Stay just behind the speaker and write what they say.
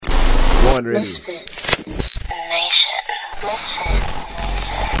going, Randy. Misfit Nation.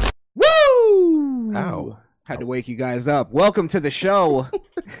 Woo! Ow. Had to wake you guys up. Welcome to the show.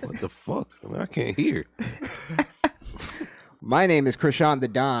 What the fuck? I can't hear. My name is Krishan the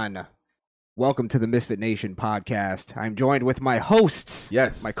Don. Welcome to the Misfit Nation podcast. I'm joined with my hosts.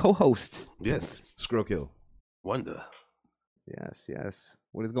 Yes. My co-hosts. Yes. Squirrel kill. Wonder. Yes.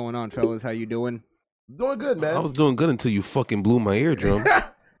 What is going on, fellas? How you doing? Doing good, man. I was doing good until you fucking blew my eardrum.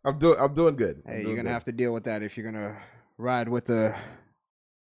 I'm doing good. Hey, you're going to have to deal with that if you're going to ride with the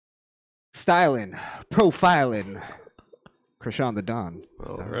styling, profiling Krishan the Don.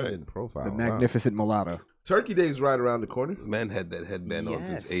 All right. Profile. The magnificent mulatto. Turkey Day's right around the corner. Man had that headband on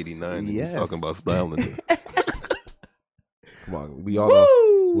since Yes. 89 and Yes. he's talking about styling. Come on, we all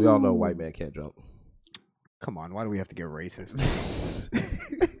know white man can't jump. Come on, why do we have to get racist?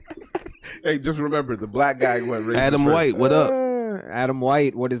 Hey, just remember the black guy went racist Adam first. White, what up? Adam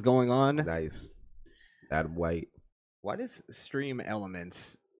White, what is going on? Nice. Adam White. Why does Stream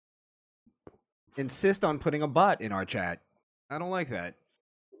Elements insist on putting a bot in our chat? I don't like that.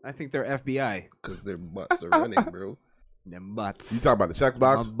 I think they're FBI. Because their butts are running, bro. Them bots. You talking about the check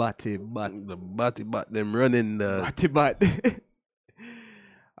box? Butty butt. The butty butt, them running. Butty butt.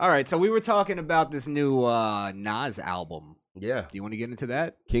 All right, so we were talking about this new Nas album. Yeah. Do you want to get into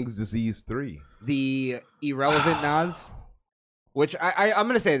that? King's Disease 3. The irrelevant Nas? Which I'm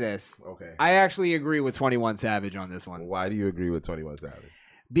going to say this. Okay. I actually agree with 21 Savage on this one. Why do you agree with 21 Savage?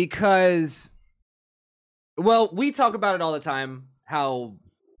 Because, well, we talk about it all the time, how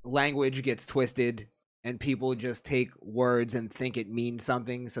language gets twisted and people just take words and think it means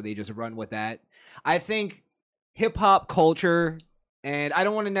something, so they just run with that. I think hip-hop culture, and I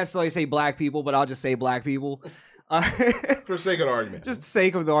don't want to necessarily say black people, but I'll just say black people. For sake of the argument. Just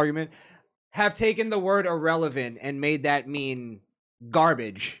sake of the argument, have taken the word irrelevant and made that mean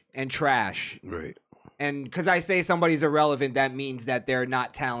garbage and trash. Right. And because I say somebody's irrelevant, that means that they're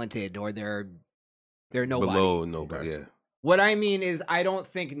not talented or they're nobody. Below nobody, yeah. What I mean is I don't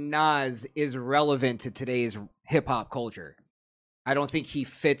think Nas is relevant to today's hip-hop culture. I don't think he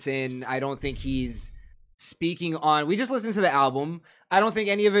fits in. I don't think he's speaking on... We just listened to the album. I don't think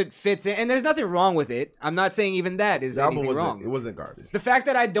any of it fits in. And there's nothing wrong with it. I'm not saying even that is The album anything wrong. it wasn't garbage. The fact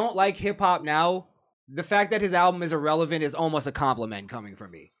that I don't like hip-hop now, the fact that his album is irrelevant is almost a compliment coming from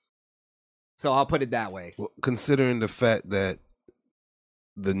me. So I'll put it that way. Well, considering the fact that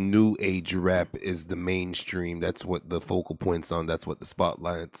the new age rap is the mainstream, that's what the focal point's on, that's what the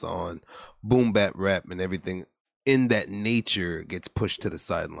spotlight's on. Boom bap rap and everything in that nature gets pushed to the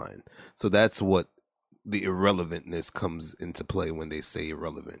sideline. So that's what the irrelevantness comes into play when they say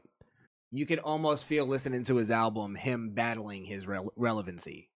irrelevant. You could almost feel listening to his album, him battling his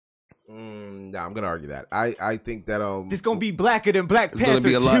relevancy. Nah, I'm gonna argue that. I think that This gonna be blacker than Black There's gonna Panther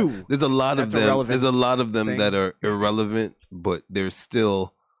be a lot. 2. There's a lot That's of them. irrelevant There's a lot of them thing. that are irrelevant, but they're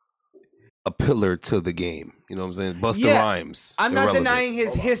still a pillar to the game. You know what I'm saying? Busta Yeah, Rhymes. I'm not irrelevant. denying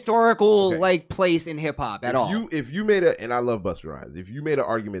his historical Okay. like place in hip hop at all. If you made and I love Busta Rhymes. If you made an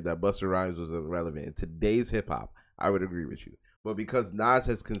argument that Busta Rhymes was irrelevant in today's hip hop, I would agree with you. But because Nas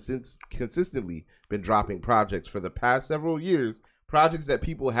has consistently been dropping projects for the past several years, projects that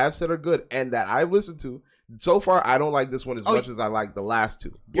people have said are good and that I've listened to, so far I don't like this one as much as I like the last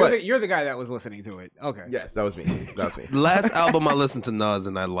two. You're the guy that was listening to it. Okay. Yes, that was me. That was me. The last album I listened to Nas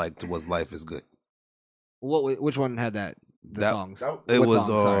and I liked was Life Is Good. Which one had that? The That- songs. It What was song?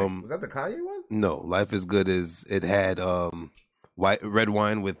 Sorry. Was that the Kanye one? No, Life Is Good it had Red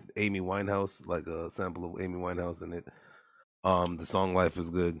Wine with Amy Winehouse, like a sample of Amy Winehouse in it. The song Life Is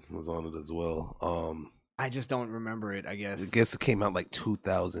Good was on it as well. I just don't remember it. I guess. I guess it came out like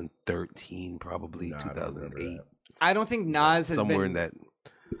 2013, probably Nah, I don't remember 2008. that. I don't think Nas has somewhere been. in that.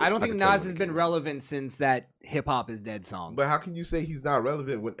 I don't I think can tell you Nas when has it been came out. relevant since that "Hip Hop Is Dead" song. But how can you say he's not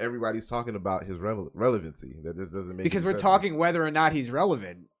relevant when everybody's talking about his relevancy? That just doesn't make Because any we're sense. talking whether or not he's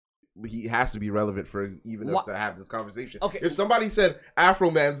relevant. He has to be relevant for even us to have this conversation. Okay. If somebody said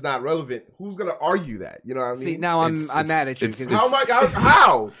Afro Man's not relevant, who's gonna argue that? You know what I mean? See, now I'm mad at you. it's- 'cause how am I?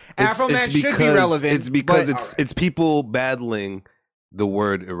 How? Afro Man should be because- relevant. It's because but- it's people battling the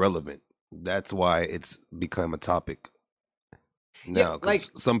word irrelevant. That's why it's become a topic now. 'Cause like-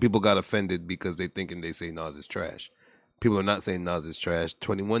 some people got offended because they thinking they say Nas is trash. People are not saying Nas is trash.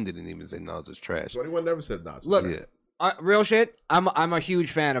 21 didn't even say Nas is trash. 21 never said Nas. Look, Yeah. Real shit. I'm a huge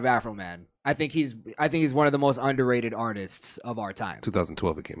fan of Afro Man. I think he's one of the most underrated artists of our time.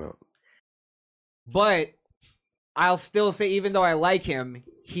 2012 it came out. But I'll still say, even though I like him,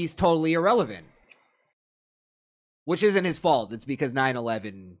 he's totally irrelevant. Which isn't his fault. It's because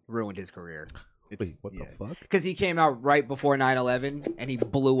 9/11 ruined his career. Wait, what the fuck? Because he came out right before 9/11 and he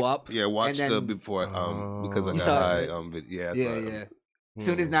blew up. Yeah, watch and then, before because I You got saw it, high. right? Yeah, yeah. As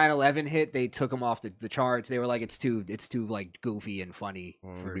soon as 9/11 hit, they took him off the charts. They were like, it's too like goofy and funny.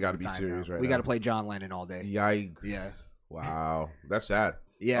 For we got to the be time serious now. right We now. got to play John Lennon all day. Yikes. Yeah. Wow. That's sad.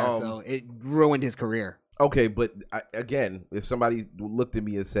 Yeah, so it ruined his career. Okay, but again, if somebody looked at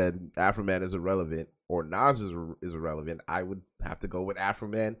me and said Afroman is irrelevant or Nas is irrelevant, I would have to go with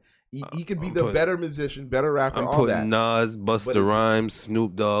Afroman. He could be better musician, better rapper. I'm all putting that. Nas, Busta Rhymes,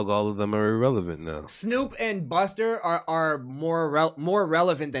 Snoop Dogg. All of them are irrelevant now. Snoop and Buster are more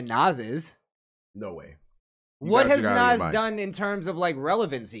relevant than Nas is. No way. What has Nas done in terms of like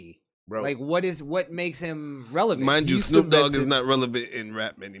relevancy? Bro. Like what makes him relevant? Mind you, Snoop Dogg is not relevant in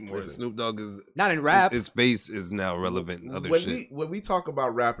rap anymore. Snoop Dogg is not in rap. His face is now relevant in other shit. When we talk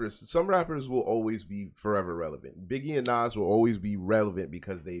about rappers, some rappers will always be forever relevant. Biggie and Nas will always be relevant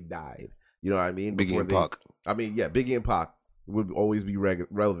because they died. You know what I mean? Biggie and Pac. I mean, yeah, Biggie and Pac would always be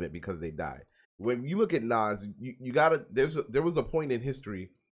relevant because they died. When you look at Nas, you gotta. There was a point in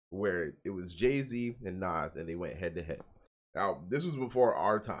history where it was Jay-Z and Nas, and they went head to head. Now, this was before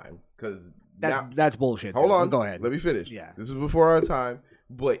our time, because that's bullshit. Hold on, go ahead. Let me finish. Yeah, this was before our time,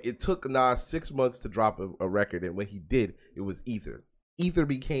 but it took Nas 6 months to drop a record, and when he did, it was Ether. Ether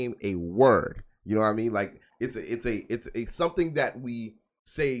became a word. You know what I mean? Like it's a something that we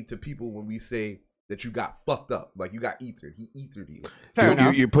say to people when we say that you got fucked up, like you got ethered. He ethered you. Fair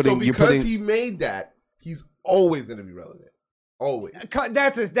enough. Because he made that, he's always going to be relevant. Always.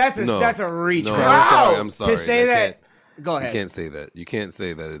 That's a reach. No, I'm sorry. To say that. Go ahead. You can't say that. You can't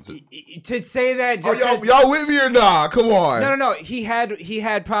say that. To say that. Just y'all with me or nah? Come on. No. He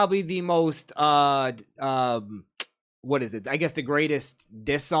had probably the most what is it? I guess the greatest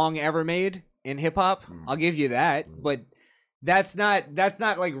diss song ever made in hip hop. I'll give you that. But that's not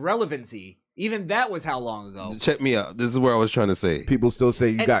like relevancy. Even that was how long ago? Check me out. This is where I was trying to say. People still say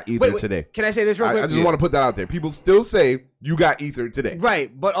you got ether today. Can I say this real quick? I just want to put that out there. People still say you got ether today.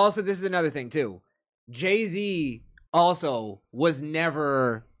 Right. But also, this is another thing, too. Jay-Z also was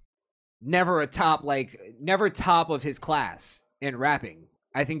never a top, never top of his class in rapping.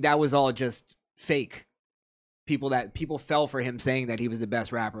 I think that was all just fake. People fell for him saying that he was the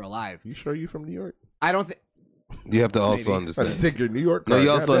best rapper alive. You sure you from New York? I don't think. You have to also understand. Take your New York card. No, you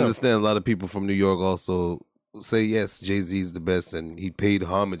also understand a lot of people from New York also say, yes, Jay-Z's the best, and he paid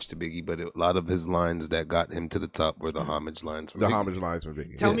homage to Biggie, but a lot of his lines that got him to the top were the homage lines from Biggie. Homage lines from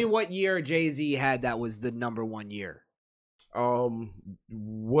Biggie. Tell me what year Jay-Z had that was the number one year.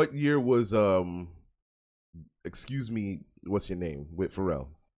 What year was, excuse me, what's your name, with Pharrell?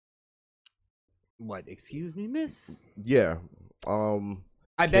 What, excuse me, miss? Yeah.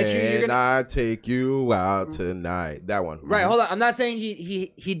 I bet you're gonna. I take you out tonight? That one, right? Hold on. I'm not saying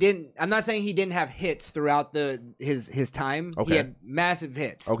he didn't. I'm not saying he didn't have hits throughout his time. Okay. He had massive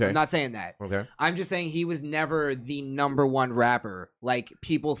hits. Okay. I'm not saying that. Okay. I'm just saying he was never the number one rapper like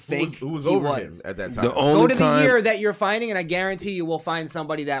people think. Who was over him at that time? Go to the year that you're finding, and I guarantee you will find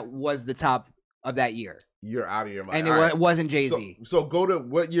somebody that was the top of that year. You're out of your mind. And it wasn't Jay-Z. So go to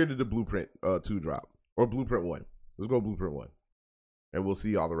what year did the Blueprint 2 drop or Blueprint 1? Let's go Blueprint 1. And we'll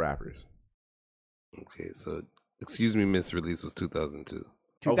see all the rappers. Okay, so Excuse Me Miss release was 2002.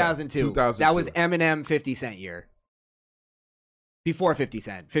 2002. That was Eminem 50 Cent year. Before 50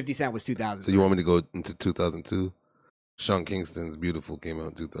 Cent. 50 Cent was 2000. So you want me to go into 2002? Sean Kingston's Beautiful came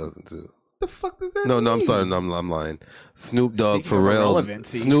out in 2002. The fuck does that mean? No, I'm sorry. No, I'm lying. Snoop Dogg,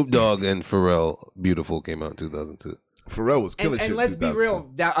 Snoop Dogg and Pharrell, Beautiful came out in 2002. Pharrell was killing shit. And let's be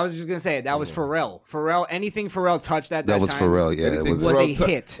real. I was just gonna say it. That was Pharrell. Anything Pharrell touched at that time. That was Pharrell. Yeah, it was a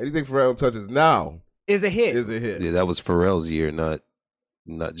hit. Anything Pharrell touches now is a hit. Yeah, that was Pharrell's year, not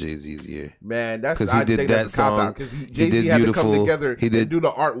Jay-Z's year. Man, that's because he did that song. Because Jay-Z had to come together and do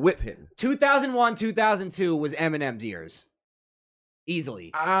the art with him. 2001, 2002 was Eminem's years.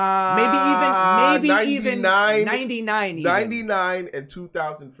 Easily. Maybe even 99. 99 and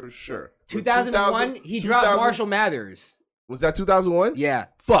 2000 for sure. 2001, he dropped Marshall Mathers. Was that 2001? Yeah.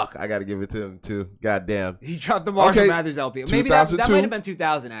 Fuck, I got to give it to him too. Goddamn. He dropped the Marshall Mathers LP. Maybe that might have been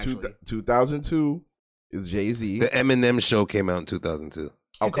 2000 actually. 2002 is Jay-Z. The Eminem show came out in 2002.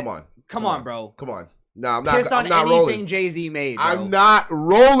 Oh, come on. Come on, bro. Come on. No, I'm not. Pissed on I'm not anything rolling. Jay-Z made, bro. I'm not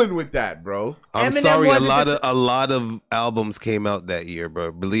rolling with that, bro. I'm sorry. A lot of albums came out that year,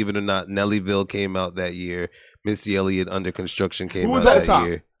 bro. Believe it or not, Nellyville came out that year. Missy Elliott Under Construction came out that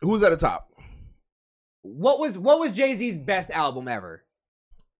year. Who was at the top? What was Jay-Z's best album ever?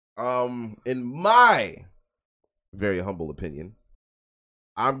 In my very humble opinion,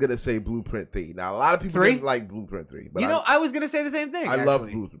 I'm gonna say Blueprint 3. Now a lot of people 3? didn't like Blueprint 3, but I was gonna say the same thing. I love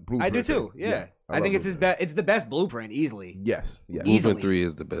actually. Blueprint. I do too. 3. Yeah, I think it's his best. It's the best Blueprint, easily. Yes, Blueprint 3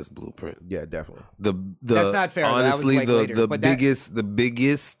 is the best Blueprint. yeah, definitely. That's not fair, though. That was Honestly, way later, the but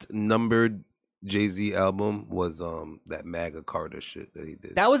biggest numbered Jay-Z album was that MAGA Carter shit that he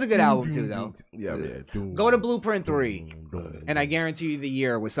did. That was a good album too, though. Yeah. Go to Blueprint 3, and I guarantee you the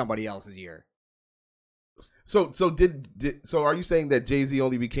year was somebody else's year. So are you saying that Jay-Z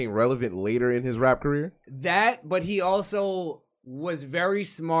only became relevant later in his rap career? That, but he also was very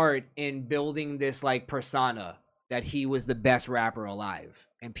smart in building this like persona that he was the best rapper alive,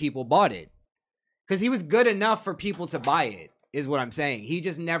 and people bought it because he was good enough for people to buy it. Is what I'm saying. He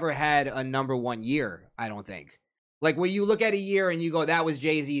just never had a number one year, I don't think. Like when you look at a year and you go, that was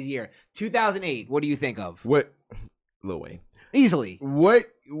Jay-Z's year. 2008, what do you think of? What, Lil Wayne? Easily.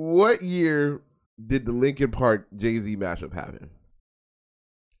 What year did the Linkin Park Jay-Z mashup happen?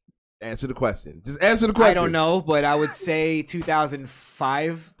 Answer the question. Just answer the question. I don't know, but I would say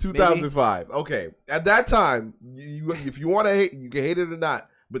 2005. 2005. Maybe? Okay. At that time, if you want to hate, you can hate it or not,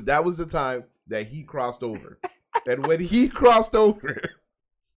 but that was the time that he crossed over. And when he crossed over,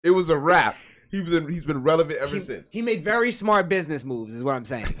 it was a wrap. He's been relevant ever since. He made very smart business moves, is what I'm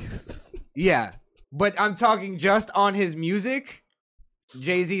saying. Yeah, but I'm talking just on his music.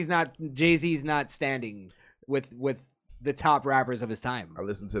 Jay-Z's not standing with the top rappers of his time. I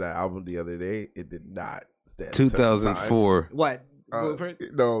listened to that album the other day. It did not stand. 2004. What? Blueprint?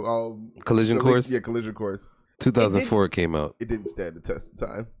 No. Collision Course. Yeah, Collision Course. 2004 it came out. It didn't stand the test of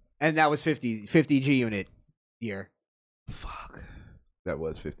time. And that was 50 G Unit year. Fuck. That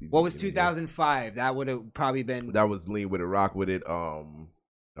was 50. What was 2005? That would have probably been. That was Lean With It, Rock With It.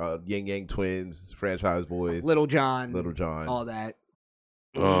 Yang Yang Twins, Franchise Boys, Little John, all that.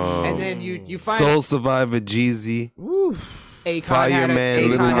 And then you find Soul Survivor, Jeezy, Fireman,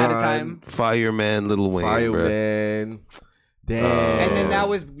 Little had a time. Fireman, Little Wayne, Fireman. Damn. And then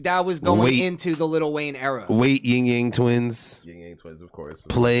that was going into the Little Wayne era. Wait, Ying Yang Twins. Ying Yang Twins, of course.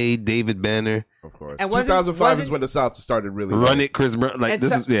 Play, David Banner. Of course. And 2005 is when the South started really. Run It, Chris Brown. Like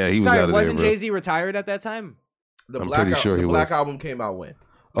this is he was out of there, wasn't bro. Jay-Z retired at that time? I'm pretty sure he was. The Black Album came out when?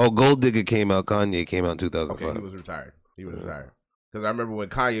 Oh, Gold Digger came out. Kanye came out in 2005. Okay, he was retired. Because I remember when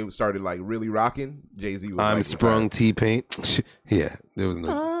Kanye started like really rocking, Jay-Z was I'm Sprung, T-Paint. Yeah, there was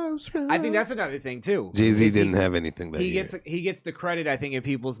no. I think that's another thing too. Jay-Z didn't have anything that year. He gets the credit, I think, in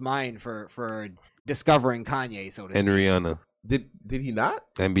people's mind for discovering Kanye, so to speak. And Rihanna. Did he not?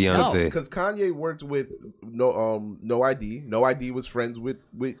 And Beyonce. Because Kanye worked with No ID. No ID was friends with.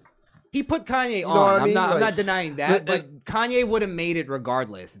 He put Kanye on. I'm not denying that, but Kanye would have made it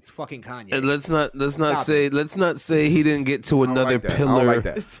regardless. It's fucking Kanye. And let's not say he didn't get to another pillar. I don't like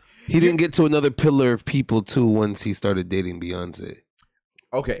that. He didn't get to another pillar of people too once he started dating Beyonce.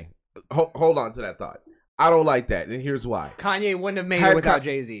 Okay, hold on to that thought. I don't like that, and here's why. Kanye wouldn't have made it without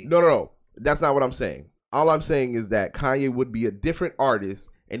Jay-Z. No. That's not what I'm saying. All I'm saying is that Kanye would be a different artist,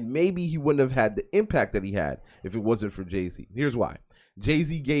 and maybe he wouldn't have had the impact that he had if it wasn't for Jay-Z. Here's why.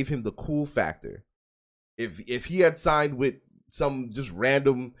 Jay-Z gave him the cool factor. If he had signed with some just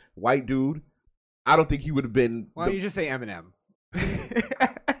random white dude, I don't think he would have been. Why don't you just say Eminem?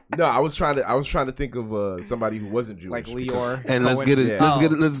 No, I was trying to think of somebody who wasn't Jewish, like Lior. And let's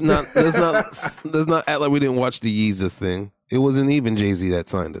not act like we didn't watch the Yeezus thing. It wasn't even Jay-Z that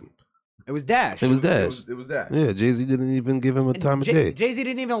signed him. It was Dash. It was Dash. Yeah, Jay-Z didn't even give him a time of day. Jay-Z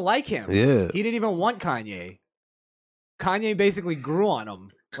didn't even like him. Yeah, he didn't even want Kanye. Kanye basically grew on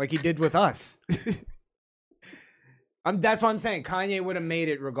him like he did with us. That's what I'm saying. Kanye would have made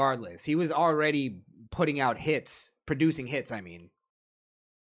it regardless. He was already putting out hits, producing hits, I mean.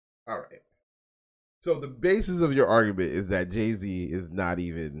 All right. So the basis of your argument is that Jay-Z is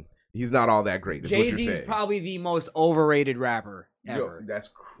he's not all that great. Jay-Z's probably the most overrated rapper ever. Yo, that's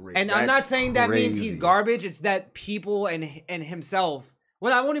crazy. And I'm not saying that means he's garbage. It's that people and himself,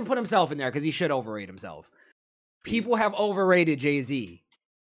 well, I won't even put himself in there because he should overrate himself. People have overrated Jay-Z,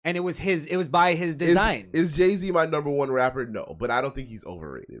 and it was by his design. Is Jay-Z my number one rapper? No, but I don't think he's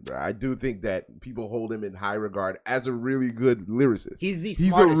overrated, bro. I do think that people hold him in high regard as a really good lyricist. He's the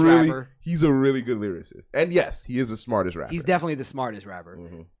smartest rapper. He's a really good lyricist, and yes, he is the smartest rapper. He's definitely the smartest rapper.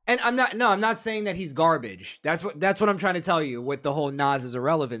 Mm-hmm. And I'm not saying that he's garbage. That's what I'm trying to tell you with the whole Nas is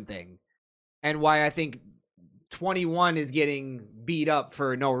irrelevant thing, and why I think 21 is getting beat up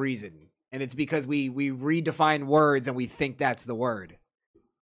for no reason. And it's because we redefine words and we think that's the word.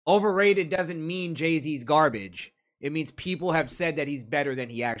 Overrated doesn't mean Jay-Z's garbage. It means people have said that he's better than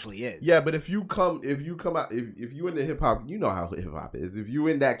he actually is. Yeah, but if you come out, if you into hip hop, you know how hip hop is. If you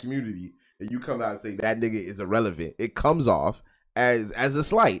in that community and you come out and say that nigga is irrelevant, it comes off as a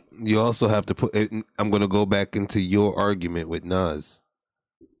slight. You also have to put. I'm going to go back into your argument with Nas.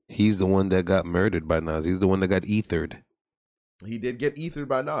 He's the one that got murdered by Nas. He's the one that got ethered. He did get ethered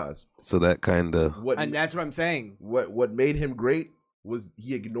by Nas. So that kind of. And that's what I'm saying. What made him great was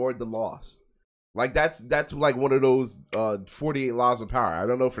he ignored the loss. Like that's like one of those 48 laws of power. I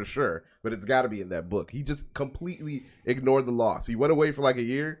don't know for sure, but it's got to be in that book. He just completely ignored the loss. He went away for like a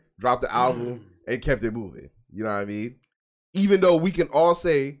year, dropped the album, and kept it moving. You know what I mean? Even though we can all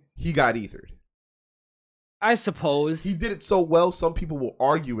say he got ethered. I suppose He did it so well, some people will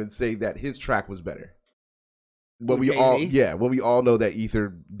argue and say that his track was better. When we Jay-Z? when we all know that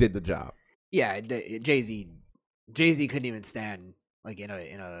Ether did the job. Yeah, Jay-Z couldn't even stand like in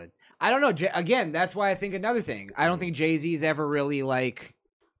a. I don't know. Again, that's why I think another thing. I don't think Jay-Z's ever really like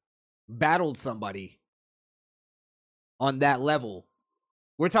battled somebody on that level.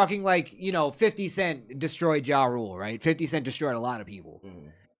 We're talking like 50 Cent destroyed Ja Rule, right? 50 Cent destroyed a lot of people.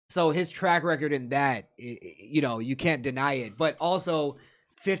 So his track record in that, you can't deny it. But also,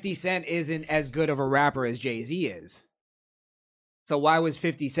 50 Cent isn't as good of a rapper as Jay-Z is. So why was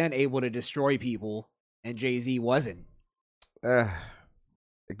 50 Cent able to destroy people and Jay-Z wasn't?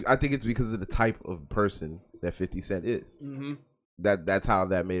 I think it's because of the type of person that 50 Cent is. Mm-hmm. That's how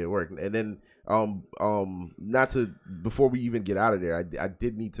that made it work. And then before we even get out of there, I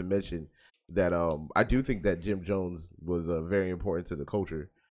did need to mention that I do think that Jim Jones was very important to the culture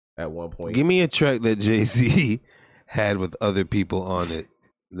at one point. Give me a track that Jay-Z had with other people on it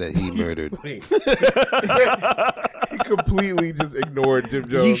that he murdered. He completely just ignored Jim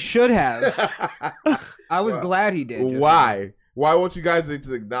Jones. He should have. I was glad he did. Why? Why won't you guys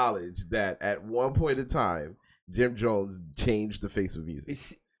to acknowledge that at one point in time, Jim Jones changed the face of music?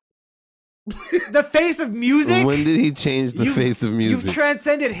 The face of music? When did he change the face of music? You've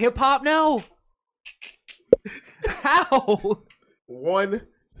transcended hip-hop now? How? One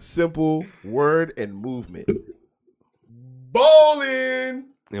simple word and movement. Bowling!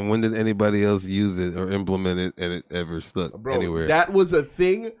 And when did anybody else use it or implement it and it ever stuck anywhere? That was a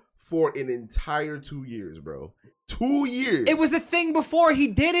thing for an entire 2 years, bro. 2 years. It was a thing before he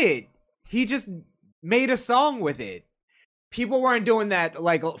did it. He just made a song with it. People weren't doing that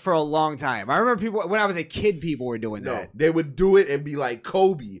like for a long time. I remember people when I was a kid, people were doing that. They would do it and be like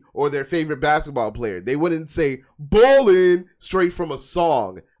Kobe or their favorite basketball player. They wouldn't say bowling straight from a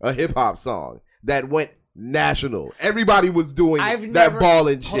song, a hip hop song that went national. Everybody was doing that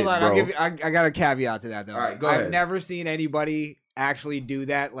balling shit. Hold on, bro. I got a caveat to that though. All right, go ahead. I've never seen anybody actually do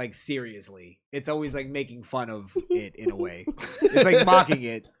that like seriously. It's always like making fun of it in a way. It's like mocking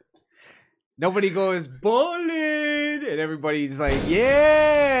it. Nobody goes bowling, and everybody's like,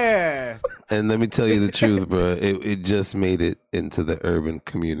 "Yeah." And let me tell you the truth, bro. It just made it into the urban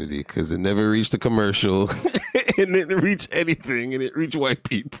community because it never reached a commercial, and it didn't reach anything, and it reached white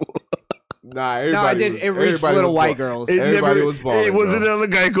people. Nah, it did. It reached little white girls. Everybody was balling. It wasn't on a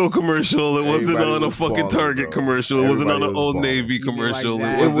Geico commercial. It wasn't on a fucking Target commercial. It wasn't on an Old Navy commercial.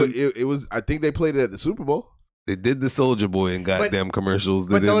 It was. I think they played it at the Super Bowl. They did the Soldier Boy and goddamn commercials.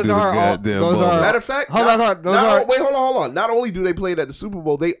 They but didn't those do the are all- goddamn those ball. are- Matter of fact, hold on. Not only do they play it at the Super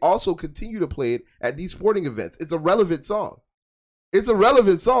Bowl, they also continue to play it at these sporting events. It's a relevant song. It's a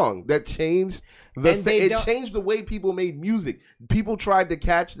relevant song that changed it changed the way people made music. People tried to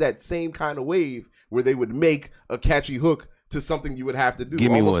catch that same kind of wave where they would make a catchy hook to something you would have to do.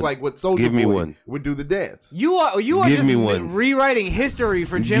 Give me almost one. like what Soulja Boy would do the dance. You are Give just me one. rewriting history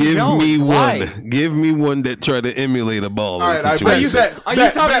for Jim Give Jones. me Why? one. Give me one that tried to emulate a ball All right, situation. Are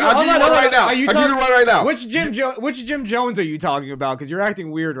you talking? I'll give you one right now. Are you I'll give you one right now. Which Jim Jones are you talking about? Because you're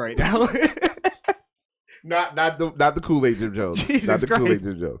acting weird right now. Not the Kool-Aid Jim Jones. Jesus not the Christ. Kool-Aid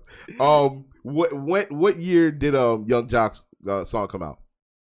Jim Jones. What year did Young Jock's song come out?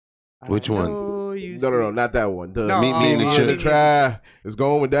 Which one? No, not that one. Meet Me in the Trap. It's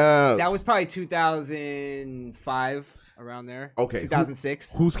going down. That was probably 2005, around there. Okay,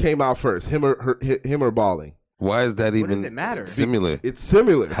 2006. Whose came out first? Him or Balling? Why is that What even does it matter? similar? It's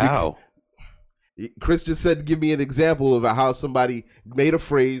similar. How? Chris just said, give me an example of how somebody made a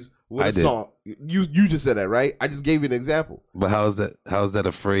phrase with a song. You just said that, right? I just gave you an example. But how is that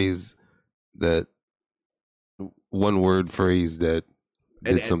a phrase that one word phrase that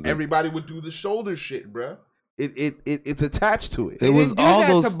did something? And everybody would do the shoulder shit, bro. It's attached to it. It was do all that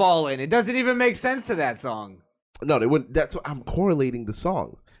those to Ballin'. It doesn't even make sense to that song. No, they wouldn't. That's what I'm correlating the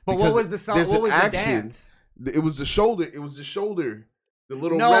songs. But what was the song? What was the dance? It was the shoulder. It was the shoulder. The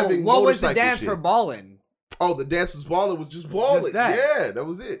little No, revving what was the motorcycle dance shit. for Ballin'? Oh, the dance was balling. Was just balling. Just that. Yeah, that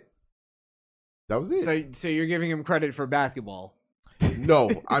was it. That was it. So you're giving him credit for basketball. No,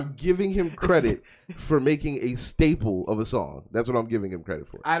 I'm giving him credit for making a staple of a song. That's what I'm giving him credit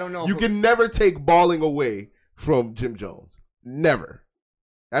for. I don't know. You can never take balling away from Jim Jones. Never.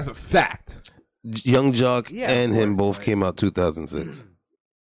 That's a fact. Young Jock Yeah, and of him course, both right. came out 2006.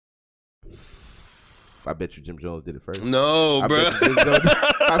 I bet you Jim Jones did it first. No, I bro. bet you Jim Jones-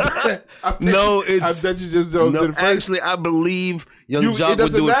 No, I bet you Jim Jones did it first. actually, I believe Young It Jock would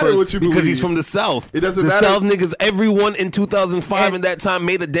doesn't do it matter first what you because he's believe. from the South. It doesn't the matter. South niggas, everyone in 2005 And- in that time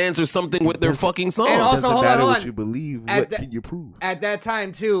made a dance or something with their fucking song. And also, Doesn't hold matter on. what you believe. At What the- can you prove? At that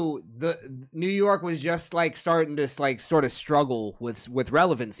time too, the New York was just like starting to like sort of struggle with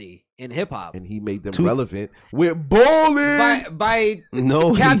relevancy in hip hop And he made them Two- relevant with bowling. by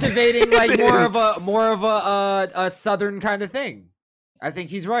No, he captivating like more didn't. of a southern kind of thing. I think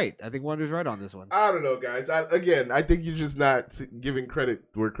he's right. I think Wonder's right on this one. I don't know, guys. I think you're just not giving credit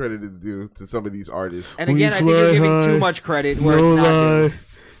where credit is due to some of these artists. And again, I think you're giving too much credit where it's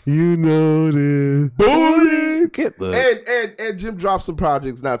not due. You know this. Bowling. Get the And Jim dropped some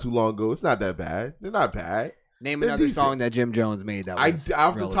projects not too long ago. It's not that bad. They're not bad. Name They're another decent. song that Jim Jones made that I was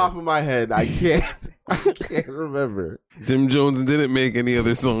off the relevant. top of my head, I can't remember. Jim Jones didn't make any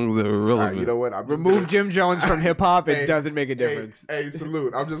other songs that were All relevant. right, you know what? I'm just Remove gonna- Jim Jones from hip hop, it Hey, doesn't make a difference. Hey,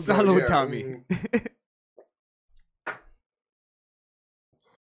 salute. I'm just Salute, yeah, Tommy.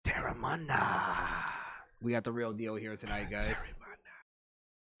 Terramana. We got the real deal here tonight, guys.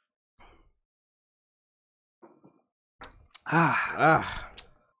 Ah,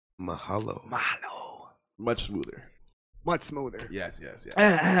 Mahalo. Malo. much smoother. Much smoother. Yes.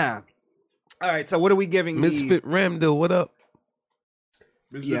 All right, so what are we giving Misfit Ramdale, what up?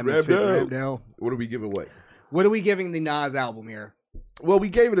 Mr. Yeah, Misfit Ramdale. Ramdale. What are we giving? What? What are we giving the Nas album here? Well, we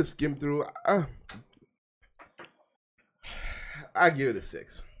gave it a skim through. I give it a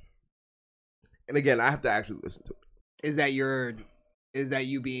 6. And again, I have to actually listen to it. Is that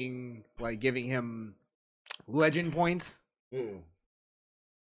you being like giving him legend points?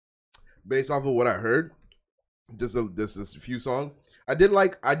 Based off of what I heard, just a few songs. I did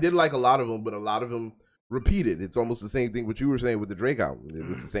like a lot of them, but a lot of them repeated. It's almost the same thing what you were saying with the Drake album. It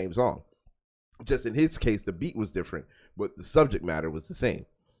was the same song. Just in his case, the beat was different, but the subject matter was the same.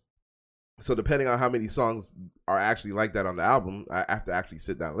 So depending on how many songs are actually like that on the album, I have to actually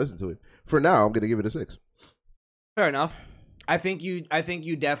sit down and listen to it. For now, I'm gonna give it a 6. Fair enough. I think you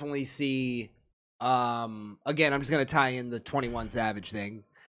definitely see again, I'm just going to tie in the 21 Savage thing.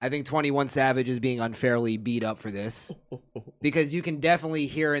 I think 21 Savage is being unfairly beat up for this because you can definitely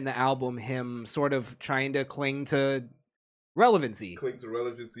hear in the album him sort of trying to cling to relevancy. Cling to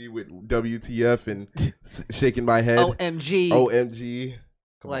relevancy with WTF and shaking my head. OMG.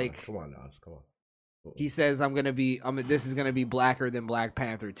 Come on, Nas. Come on. He says this is gonna be blacker than Black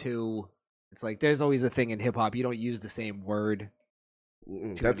Panther 2. It's like there's always a thing in hip hop. You don't use the same word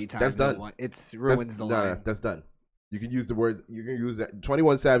too many times. That's done. It ruins the line. That's done. You can use the words. You can use that.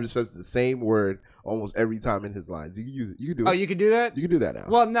 21 Savage says the same word almost every time in his lines. You can use it. You can do it. Oh, you can do that? You can do that now.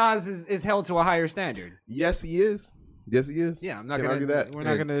 Well, Nas is held to a higher standard. Yes, he is. Yes, he is. Yeah, I'm not Can't gonna argue that. We're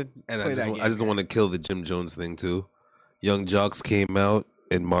not gonna. And play I just want to kill the Jim Jones thing too. Young Jocks came out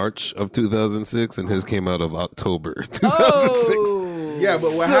in March of 2006, and his came out of October 2006. Oh, Yeah, but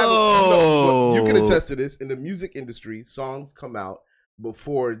what happened? No, you can attest to this. In the music industry, songs come out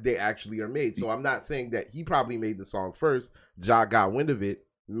before they actually are made. So I'm not saying that he probably made the song first. Ja got wind of it,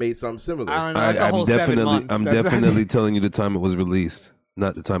 made something similar. I don't know. That's a whole 7 months. I'm That's definitely telling you the time it was released,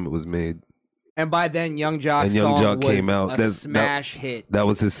 not the time it was made. And by then, Young Jock's And Young song Jock was came out. a smash hit. That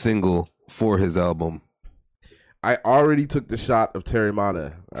was his single for his album. I already took the shot of Terry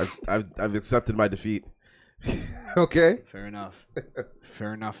Mana. I've accepted my defeat. Okay. Fair enough.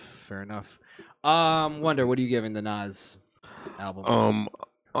 Fair enough. Wonder, what are you giving the Nas album?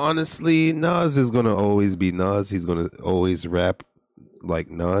 Honestly, Nas is gonna always be Nas. He's gonna always rap like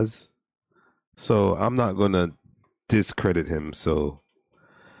Nas. So I'm not gonna discredit him. So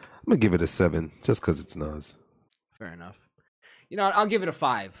I'm gonna give it a 7 just because it's Nas. Fair enough. You know, I'll give it a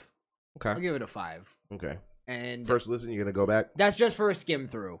 5. Okay. I'll give it a 5. Okay. And First listen, you're gonna go back. that's just for a skim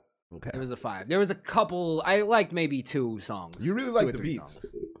through. Okay. It was a 5. There was a couple. I liked maybe 2 songs. You really 2 like or the 3 beats. songs.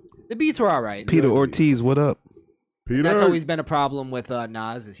 The beats were all right. Peter Ortiz, what up? Peter. That's always been a problem with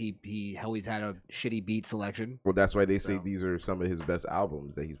Nas. Is he always had a shitty beat selection. Well, that's why they say these are some of his best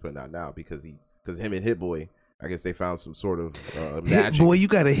albums that he's putting out now because him and Hit Boy, I guess they found some sort of Hit magic. boy, you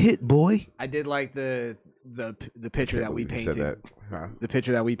got a hit, boy. I did like the picture that we Can't believe you said painted. that. Huh? The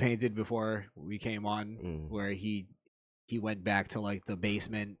picture that we painted before we came on, where he went back to like the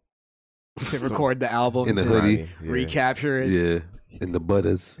basement to record the album In a to hoodie. Yeah. recapture it. Yeah, in the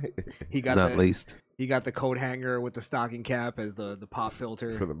butters, He got not laced. He got the coat hanger with the stocking cap as the pop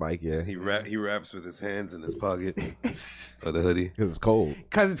filter. For the mic, yeah. He raps with his hands in his pocket of the hoodie. Because it's cold.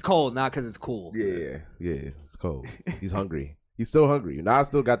 Because it's cold, not because it's cool. Yeah, it's cold. He's hungry. He's still hungry. Nas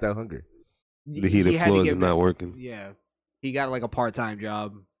still got that hunger. The heated floors are not working. Yeah. He got like a part-time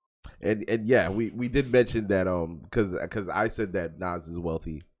job. And yeah, we did mention that because I said that Nas is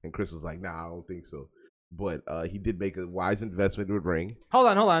wealthy, and Chris was like, nah, I don't think so. But he did make a wise investment with Ring.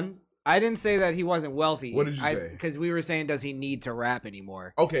 Hold on. I didn't say that he wasn't wealthy. What did you say? Because we were saying, does he need to rap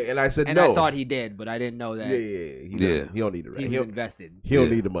anymore? Okay, and I said and no. I thought he did, but I didn't know that. Yeah. He don't need to rap. He was invested. He don't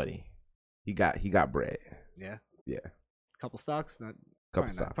need the money. He got bread. Yeah. Yeah. Couple stocks,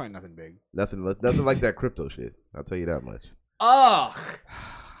 probably nothing big. Nothing like that crypto shit. I'll tell you that much. Ugh.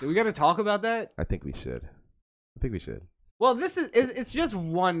 Do we got to talk about that? I think we should. Well, this is it's just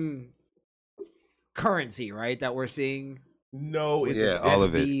one currency, right? That we're seeing. No, it's all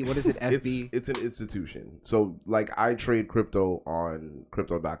of it. What is it? SB. It's an institution. So, like, I trade crypto on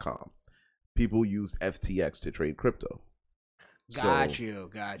Crypto.com. People use FTX to trade crypto. Got you.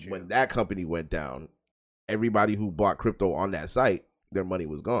 When that company went down, everybody who bought crypto on that site, their money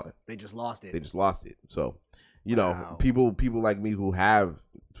was gone. They just lost it. So, you know, people like me who have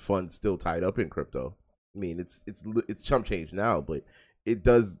funds still tied up in crypto. I mean, it's chump change now, but it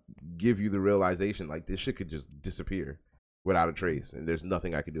does give you the realization like this shit could just disappear without a trace, and there's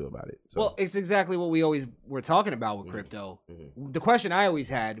nothing I can do about it. So. Well, it's exactly what we always were talking about with crypto. The question I always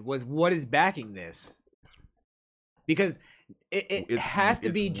had was, what is backing this? Because it has to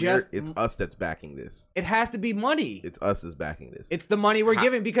be just... It's us that's backing this. It has to be money. It's us that's backing this. It's the money we're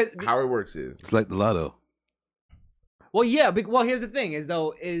giving because... How it works is... It's like the lotto. Well, yeah. Well, here's the thing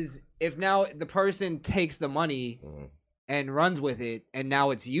is if now the person takes the money and runs with it and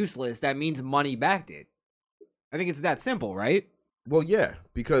now it's useless, that means money backed it. I think it's that simple, right? Well, yeah,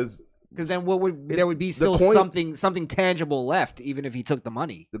 because then there would be still something tangible left, even if he took the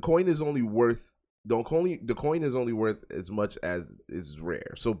money. The coin is only worth the coin is only worth as much as is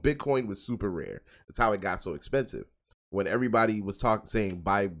rare. So Bitcoin was super rare. That's how it got so expensive. When everybody was saying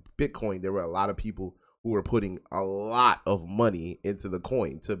buy Bitcoin, there were a lot of people who were putting a lot of money into the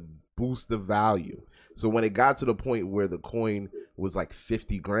coin to boost the value. So when it got to the point where the coin was like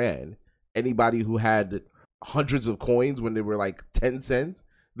 50 grand, anybody who had hundreds of coins when they were like 10 cents,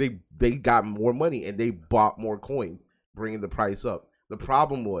 they got more money and they bought more coins, bringing the price up. The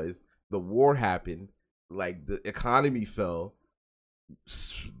problem was the war happened, like the economy fell,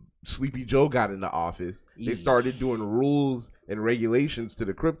 Sleepy Joe got into office. They started doing rules and regulations to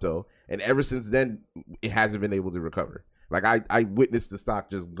the crypto, and ever since then it hasn't been able to recover. Like I witnessed the stock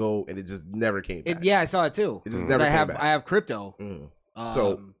just go and it just never came back. Yeah, I saw it too. It just never came back. I have crypto.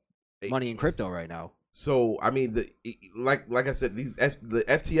 So money in crypto right now. So I mean, like I said, the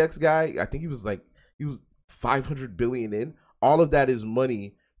FTX guy, I think he was 500 billion in. All of that is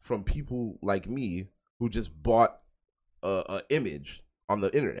money from people like me who just bought a image on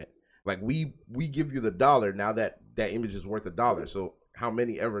the internet. Like we give you the dollar, now that image is worth $1. So how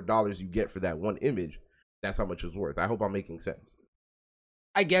many ever dollars you get for that one image, that's how much it's worth. I hope I'm making sense.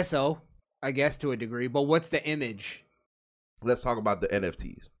 I guess so. I guess to a degree. But what's the image? Let's talk about the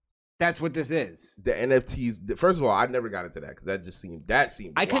NFTs. That's what this is. The NFTs. First of all, I never got into that because that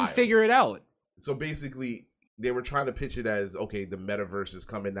seemed. I couldn't figure it out. So basically, they were trying to pitch it as, okay, the metaverse is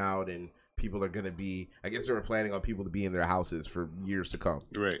coming out and people are going to be, I guess they were planning on people to be in their houses for years to come.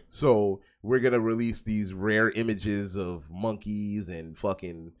 Right. So we're going to release these rare images of monkeys and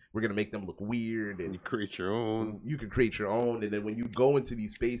we're going to make them look weird. And you create your own. You can create your own. And then when you go into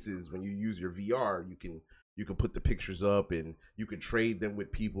these spaces, when you use your VR, you can put the pictures up and you can trade them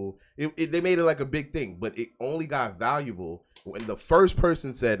with people. They made it like a big thing, but it only got valuable when the first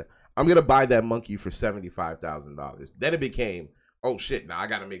person said, I'm going to buy that monkey for $75,000. Then it became, oh shit, now I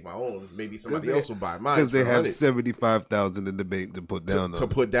got to make my own. Maybe somebody else will buy mine. Because they have 75,000 in the bank to put down to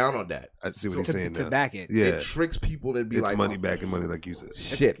put down on that. I see what he's saying to now. back it. Yeah. It tricks people to be it's like, money back and money, like you said.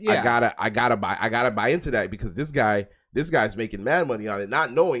 Shit, yeah. I gotta buy into that because this guy's making mad money on it,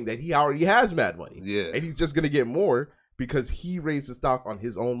 not knowing that he already has mad money. Yeah. And he's just gonna get more because he raised the stock on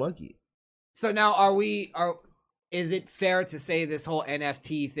his own monkey. So now is it fair to say this whole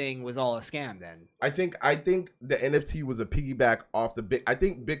NFT thing was all a scam then? I think the NFT was a piggyback off I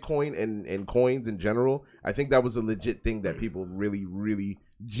think Bitcoin and coins in general, I think that was a legit thing that people really, really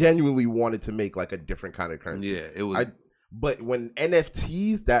genuinely wanted to make like a different kind of currency. Yeah, it was. But when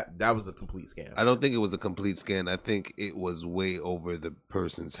NFTs, that was a complete scam. I don't think it was a complete scam. I think it was way over the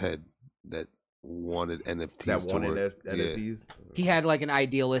person's head that wanted NFTs. NFTs. He had like an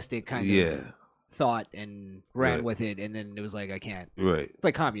idealistic kind of thought and ran Right. with it, and then it was like I can't. Right. It's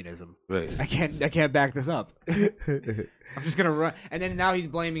like communism. Right. I can't back this up. I'm just gonna run. And then now he's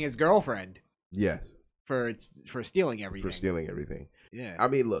blaming his girlfriend Yes, for stealing everything. for stealing everything. Yeah. I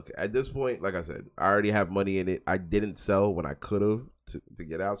mean, look, at this point, like I said, I already have money in it. I didn't sell when I could have to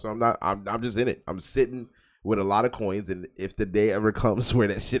get out, so I'm just in it. I'm sitting with a lot of coins, and if the day ever comes where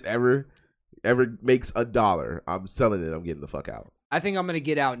that shit ever makes $1, I'm selling it. I'm getting the fuck out. I think I'm gonna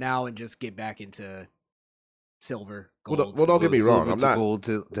get out now and just get back into silver, gold. Well, don't get me wrong. Silver I'm to not. gold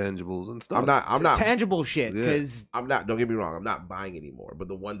tangibles and stuff. I'm not. tangible shit Yeah. because I'm not. Don't get me wrong. I'm not buying anymore. But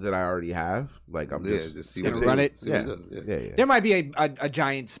the ones that I already have, like I'm just see Gonna what run they, it? see what it does. Yeah. yeah. there might be a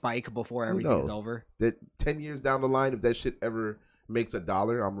giant spike before everything's knows? over. That 10 years down the line, if that shit ever makes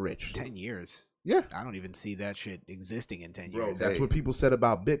 $1, I'm rich. 10 years. Yeah. I don't even see that shit existing in 10 Bro, years. that's Hey. what people said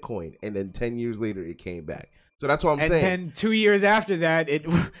about Bitcoin, and then 10 years later, it came back. So that's what I'm and saying. then 2 years after that, it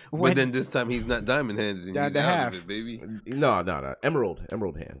But went then this time he's not diamond handed. Down He's to out half. of it, baby. No. Emerald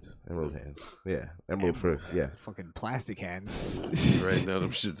hands. Yeah, emerald for yeah. fucking plastic hands. Right now,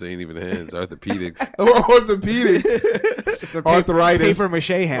 them shits ain't even hands. Orthopedics. Orthopedics, Just a arthritis, paper mache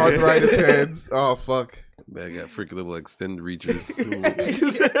hands. arthritis hands. Oh fuck. Man, I got freaking little extend reachers.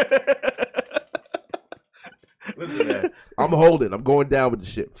 Listen, man, I'm holding. I'm going down with the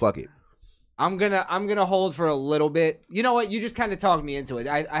shit. Fuck it. I'm gonna hold for a little bit. You know what? You just kind of talked me into it.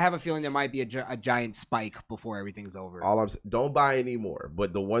 I have a feeling there might be a giant spike before everything's over. All I'm saying, don't buy any more.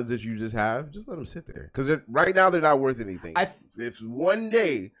 But the ones that you just have, just let them sit there. Because right now they're not worth anything. If one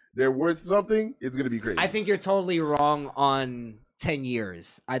day they're worth something, it's gonna be crazy. I think you're totally wrong on 10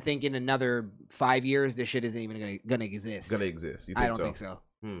 years. I think in another 5 years, this shit isn't even gonna exist. Gonna exist. You think I don't so? think so.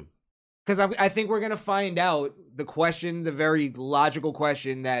 Hmm. Because I think we're gonna find out the very logical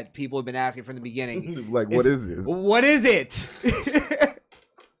question that people have been asking from the beginning. Like, what is this? What is it?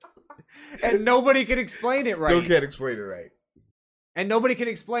 And nobody can explain it right. Still can't explain it right. And nobody can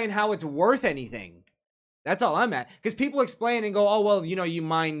explain how it's worth anything. That's all I'm at. Because people explain and go, oh, well, you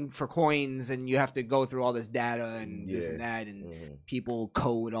mine for coins and you have to go through all this data and this and that. And people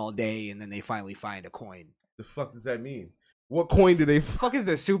code all day and then they finally find a coin. The fuck does that mean? What coin did they The fuck is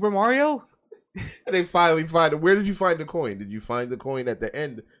this, Super Mario? they finally find it? Where did you find the coin? Did you find the coin at the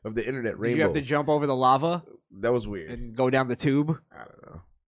end of the internet rainbow? Did you have to jump over the lava That was weird. and go down the tube? I don't know.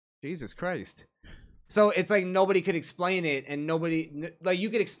 Jesus Christ. So it's like nobody could explain it, and like you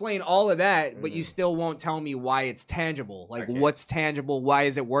could explain all of that, but you still won't tell me why it's tangible. Like, what's tangible? Why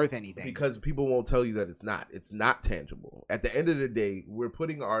is it worth anything? Because people won't tell you that it's not. It's not tangible. At the end of the day, we're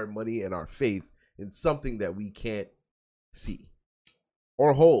putting our money and our faith in something that we can't see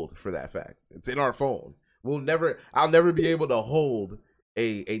or hold, for that fact. It's in our phone. I'll never be able to hold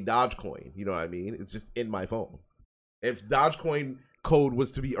a Dogecoin. You know what I mean? It's just in my phone. If Dogecoin code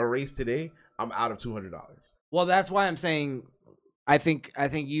was to be erased today, I'm out of $200. Well, that's why I'm saying I think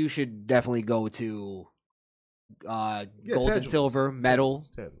you should definitely go to gold and tangible. silver, metal.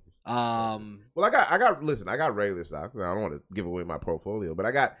 Well, I got regular stocks. I don't want to give away my portfolio, but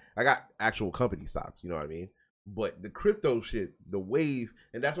I got actual company stocks. You know what I mean? But the crypto shit, the wave,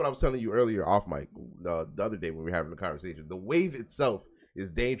 and that's what I was telling you earlier off mic the other day when we were having the conversation. The wave itself is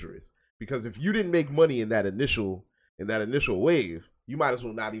dangerous because if you didn't make money in that initial wave, you might as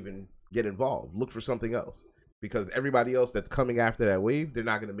well not even get involved. Look for something else because everybody else that's coming after that wave, they're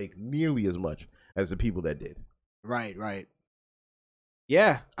not going to make nearly as much as the people that did. Right.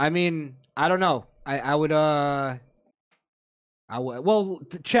 Yeah, I mean, I don't know. I would well,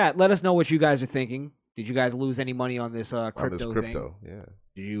 chat, let us know what you guys are thinking. Did you guys lose any money on this crypto thing? Yeah.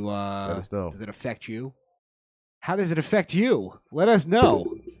 Did you let us know. Does it affect you? How does it affect you? Let us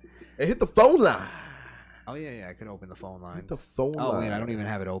know. And hit the phone line. Oh yeah, I could open the phone lines. Hit the phone line. Oh wait, I don't even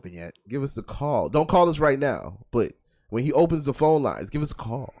have it open yet. Give us the call. Don't call us right now, but when he opens the phone lines, give us a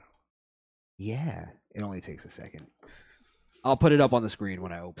call. Yeah, it only takes a second. I'll put it up on the screen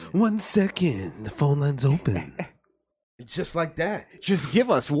when I open it. 1 second. The phone line's open. Just like that. Just give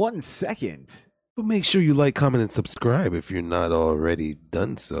us 1 second. But make sure you like, comment, and subscribe if you're not already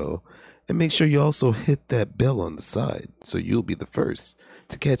done so. And make sure you also hit that bell on the side so you'll be the first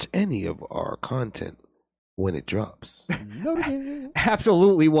to catch any of our content when it drops.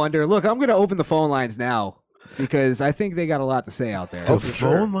 Absolutely wonder. Look, I'm going to open the phone lines now because I think they got a lot to say out there. The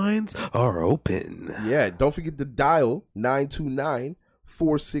phone lines are open. Yeah, don't forget to dial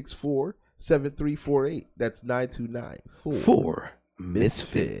 929-464-7348. That's 929-4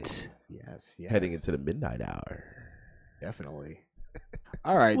 Misfit. Yes. Heading into the midnight hour. Definitely.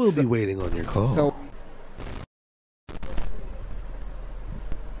 All right. We'll be waiting on your call. So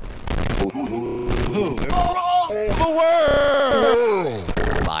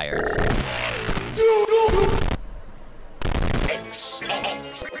Liars.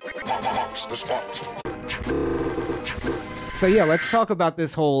 marks the spot. So yeah, let's talk about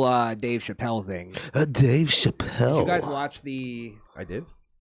this whole Dave Chappelle thing. Dave Chappelle. Did you guys watch the? I did.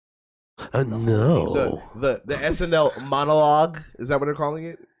 No. The SNL monologue, is that what they're calling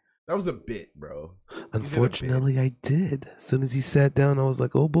it? That was a bit, bro. Unfortunately, I did. As soon as he sat down, I was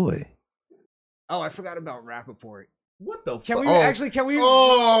like, "Oh boy." Oh, I forgot about Rappaport. What the fuck? Can we Can we?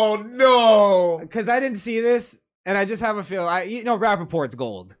 Oh no! Because I didn't see this, and I just have a feel. Rappaport's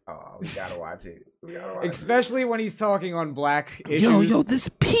gold. Oh, we gotta watch it. Especially when he's talking on black issues. Yo, this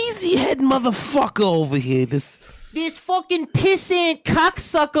peasy head motherfucker over here. This fucking pissant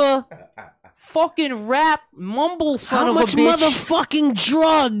cocksucker, fucking rap mumble son How of much a bitch. motherfucking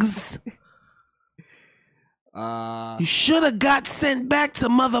drugs? Uh, You should have got sent back to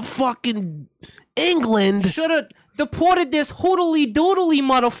motherfucking England. Should have deported this hoodly doodly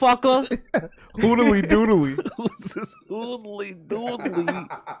motherfucker. Hoodly doodly. Who's this hoodly doodly?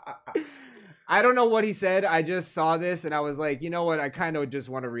 I don't know what he said. I just saw this and I was like, you know what? I kind of just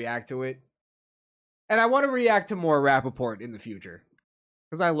want to react to it. And I want to react to more Rappaport in the future.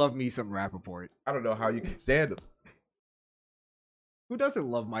 Because I love me some Rappaport. I don't know how you can stand him. Who doesn't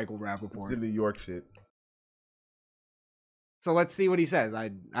love Michael It's Rappaport? the New York shit. So let's see what he says.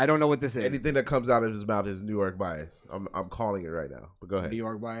 I don't know what this is. Anything that comes out of his mouth is New York bias. I'm calling it right now. But go ahead. New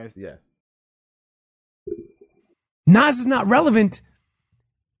York bias? Yes. Nas is not relevant.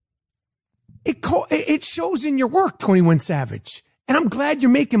 It shows in your work, 21 Savage. And I'm glad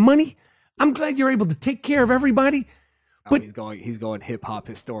you're making money. I'm glad you're able to take care of everybody. But he's going hip hop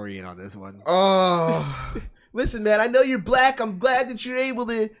historian on this one. Oh, listen, man. I know you're black. I'm glad that you're able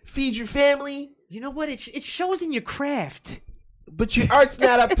to feed your family. You know what? It shows in your craft. But your art's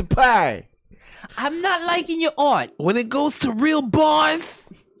not up to par. I'm not liking your art. When it goes to real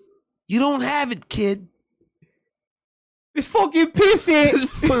bars, you don't have it, kid. It's fucking pissant.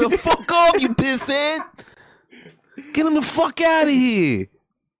 Fuck off, you pissant. Get him the fuck out of here.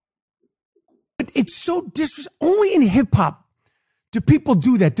 it's so only in hip hop do people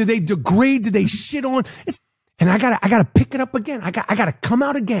do that. Do they degrade? Do they shit on? And I gotta pick it up again. I gotta come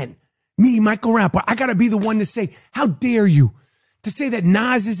out again. Me, Michael Rapper. I gotta be the one to say, how dare you to say that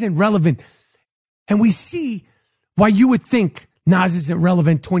Nas isn't relevant? And we see why you would think Nas isn't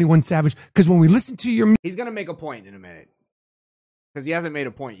relevant, 21 Savage, because when we listen to your He's gonna make a point in a minute. Because he hasn't made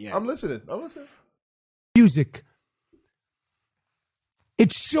a point yet. I'm listening. music,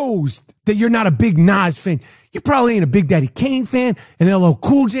 it shows that you're not a big Nas fan. You probably ain't a Big Daddy Kane fan, an LL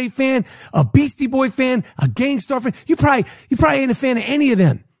Cool J fan, a Beastie Boy fan, a Gangstar fan. You probably ain't a fan of any of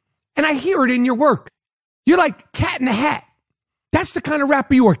them. And I hear it in your work. You're like Cat in the Hat. That's the kind of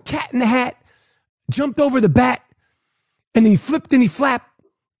rapper you are. Cat in the Hat, jumped over the bat, and then he flipped and he flapped,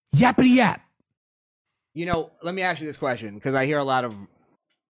 yappity yap. You know, let me ask you this question, because I hear a lot of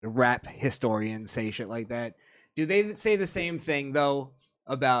rap historians say shit like that. Do they say the same thing, though,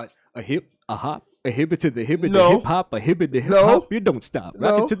 about a hip, a hop, a hip to the hip, No. the hip hop, a hip to hip No. hop? You don't stop.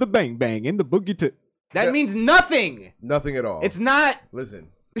 Rock No. it to the bang bang and the boogie to. That means nothing. Nothing at all. It's not. Listen.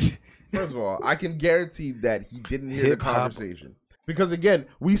 First of all, I can guarantee that he didn't hear the Hip-hop. conversation. Because again,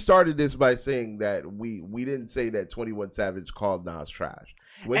 we started this by saying that we didn't say that 21 Savage called Nas trash.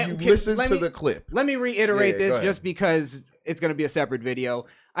 When And you okay, listen let to me- the clip. Let me reiterate Yeah, this go ahead. just because it's going to be a separate video.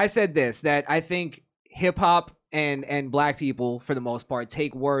 I said this, that I think hip hop and black people, for the most part,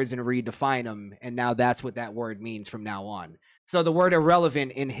 take words and redefine them. And now that's what that word means from now on. So the word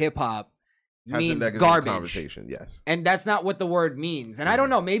irrelevant in hip hop Has a means negative garbage. conversation, yes. And that's not what the word means. And I don't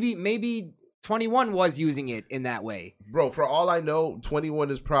know, maybe 21 was using it in that way. Bro, for all I know, 21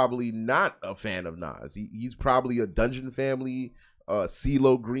 is probably not a fan of Nas. He's probably a Dungeon Family,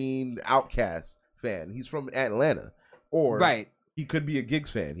 CeeLo Green, Outkast fan. He's from Atlanta. Or Right. he could be a Giggs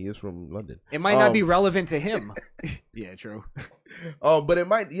fan. He is from London. It might not be relevant to him. Yeah, true. But it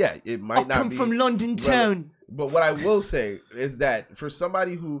might, it might not Come be from London relevant. town. But what I will say is that for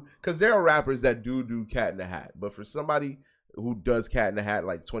somebody who, because there are rappers that do Cat in the Hat, but for somebody who does Cat in the Hat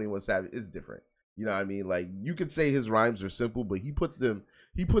like 21 Savage, is different. You know what I mean? Like, you could say his rhymes are simple, but he puts them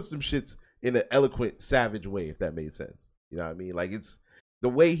shits in an eloquent, savage way, if that made sense. You know what I mean? Like, it's the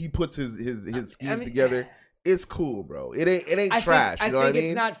way he puts his schemes together. It's cool, bro. It ain't trash. You know what I mean?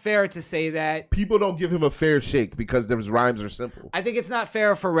 It's not fair to say that. People don't give him a fair shake because his rhymes are simple. I think it's not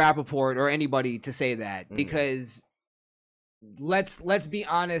fair for Rappaport or anybody to say that, because let's be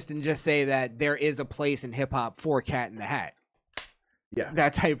honest and just say that there is a place in hip hop for Cat in the Hat. Yeah.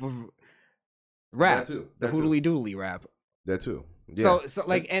 That type of rap. That too. The That too. hoodly doodly rap. That too. Yeah. So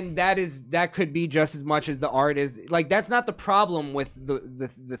like, and that could be just as much as the art is. Like, that's not the problem with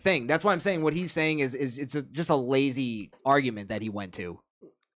the thing. That's why I'm saying what he's saying is just a lazy argument that he went to.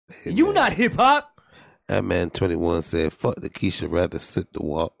 Hey, You man. not hip hop. That man 21 said, "Fuck the Keisha, rather sip the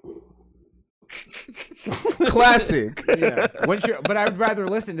walk." Classic. Yeah. But I would rather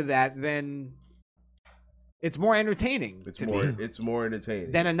listen to that than it's more entertaining. It's to more. me It's more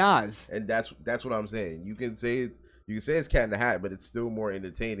entertaining than a Nas. and that's what I'm saying. You can say it's Cat in the Hat, but it's still more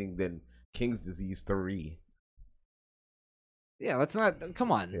entertaining than King's Disease 3. Yeah, let's not.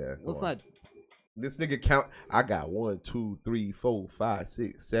 Come on. Yeah, let's come on. not. This nigga count. I got 1, 2, 3, 4, 5,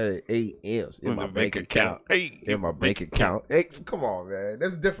 6, 7, 8 M's in my bank account. In my bank account. Hey, come on, man.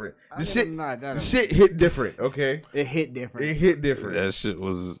 That's different. The shit hit different. Okay, It hit different. it hit different.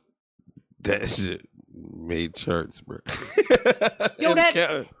 That shit made charts, bro. Yo,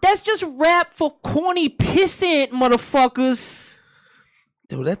 that's just rap for corny pissant motherfuckers.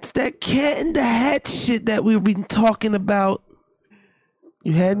 Yo, that's that Cat in the Hat shit that we've been talking about.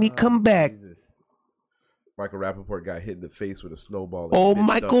 You had me come back. Jesus. Michael Rappaport got hit in the face with a snowball. and Oh, bitched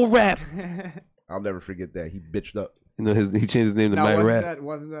Michael up. Rap. I'll never forget that. He bitched up. You know, he changed his name to No, My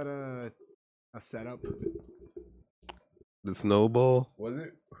wasn't Rap. that a setup? The Snowball. Was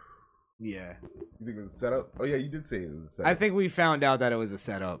it? Yeah. You think it was a setup? Oh yeah, you did say it was a setup. I think we found out that it was a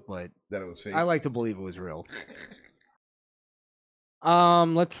setup, but that it was fake. I like to believe it was real.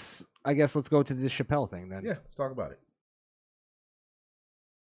 Let's go to the Chappelle thing then. Yeah, let's talk about it.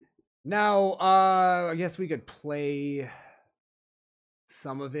 Now, I guess we could play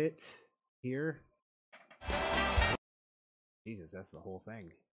some of it here. Jesus, that's the whole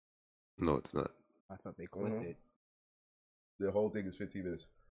thing. No, it's not. I thought they clipped it. The whole thing is 15 minutes.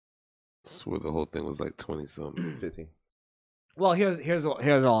 I swear the whole thing was like 20 something. 15. Well, here's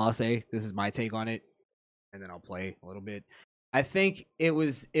all I'll say. This is my take on it, and then I'll play a little bit. I think it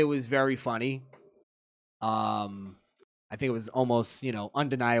was very funny. I think it was almost,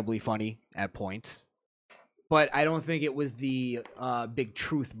 undeniably funny at points. But I don't think it was the big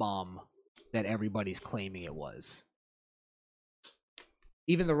truth bomb that everybody's claiming it was.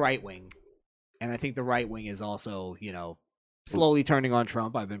 Even the right wing. And I think the right wing is also, slowly turning on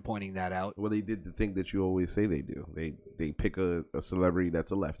Trump. I've been pointing that out. Well, they did the thing that you always say they do. They pick a celebrity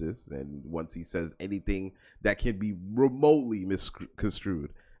that's a leftist, and once he says anything that can be remotely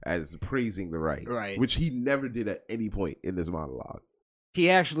misconstrued as praising the right, which he never did at any point in this monologue. He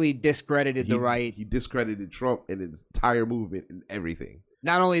actually discredited the right. He discredited Trump and his entire movement and everything.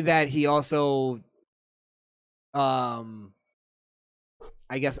 Not only that, he also, I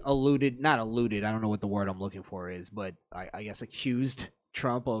guess not alluded, I don't know what the word I'm looking for is, but I guess accused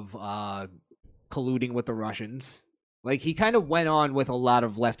Trump of colluding with the Russians. Like, he kind of went on with a lot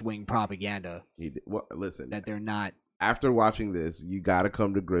of left-wing propaganda. He did. Well, listen, that they're not. After watching this, you got to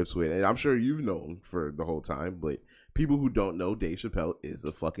come to grips with, and I'm sure you've known for the whole time, but people who don't know, Dave Chappelle is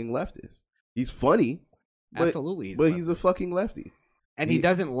a fucking leftist. He's funny. Absolutely. He's a fucking lefty. And he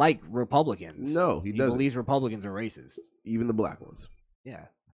doesn't like Republicans. No, he doesn't. He believes Republicans are racist. Even the black ones. Yeah.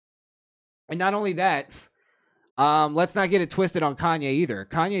 And not only that, let's not get it twisted on Kanye either.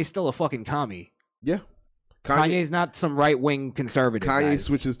 Kanye's still a fucking commie. Yeah. Kanye's not some right-wing conservative. Kanye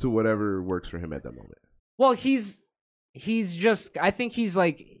switches to whatever works for him at that moment. Well, he's just, I think he's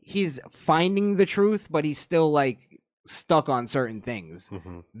finding the truth, but he's still like stuck on certain things.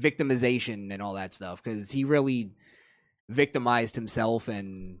 Victimization and all that stuff, because he really victimized himself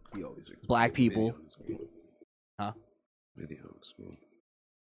and black people. Huh? Video on the screen.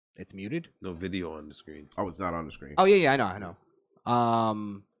 It's muted? No video on the screen. Oh, it's not on the screen. Oh, yeah, I know. All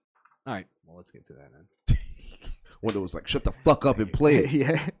right, well, let's get to that then. Wanda was like, shut the fuck up and play it.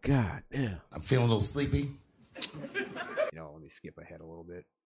 Yeah. God damn. I'm feeling a little sleepy. Let me skip ahead a little bit.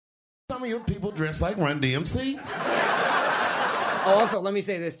 Some of your people dress like Run DMC. Oh, also, let me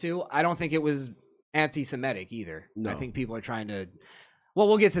say this too. I don't think it was anti-Semitic either. No. I think people are trying to. Well,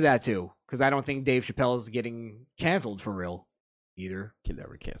 we'll get to that too, because I don't think Dave Chappelle is getting canceled for real either. Can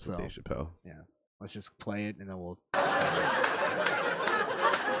never cancel Dave Chappelle. Yeah, let's just play it and then we'll.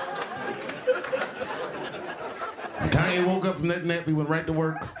 Kanye woke up from that nap. He went right to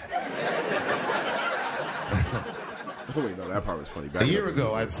work. Oh, wait, no, that part was funny. A year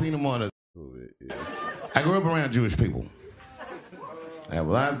ago, I'd seen him on a. I grew up around Jewish people. I have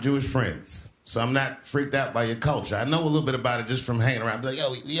a lot of Jewish friends, so I'm not freaked out by your culture. I know a little bit about it just from hanging around. I'd be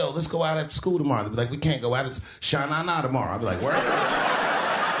like, yo, let's go out after school tomorrow. They'd be like, we can't go out. It's Shanana tomorrow. I'd be like, where?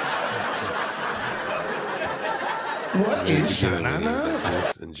 What is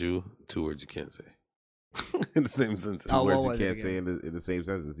Shanana? And Jew, 2 words you can't say. In the same sentence. 2 words you can't say in the same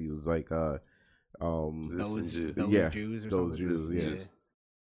sentence. He was like, those Jews or those something. Jews, yeah.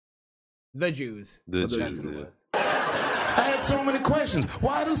 The Jews. The Jews, yeah. I had so many questions.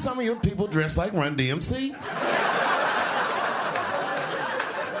 Why do some of your people dress like Run DMC?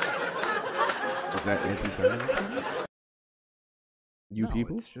 Is that anti-Semitism? You No,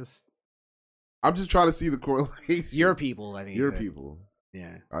 people? It's just I'm just trying to see the correlation. your people. I think Your he said. people.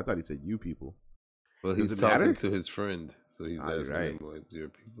 Yeah. I thought he said you people. Well, Does he's it matter? talking to his friend, so he's Ah, you're asking right. him what's your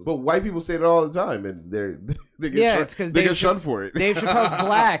people. But white people say it all the time, and they get Yeah, shun- it's because they get shunned for it. Dave Chappelle's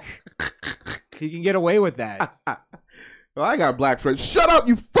black. He can get away with that. Well, I got black friends. Shut up,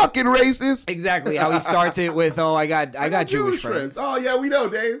 you fucking racist. Exactly how he starts it with, "Oh, I got Jewish friends." Oh yeah, we know,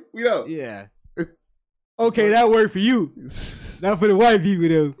 Dave. We know. Yeah. Okay, that worked for you. Not for the white people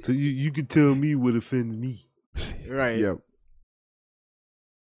though. So you could tell me what offends me. Right. Yeah.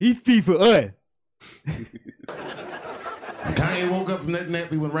 He's fee for us. Kanye woke up from that nap.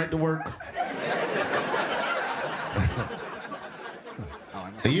 He went right to work.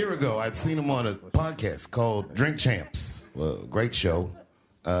 A year ago, I'd seen him on a podcast called Drink Champs. Great show.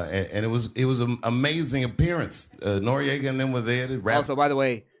 And it was an amazing appearance. Noriega and them were there to rap. Also, by the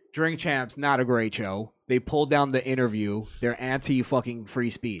way, Drink Champs, not a great show. They pulled down the interview. They're anti-fucking free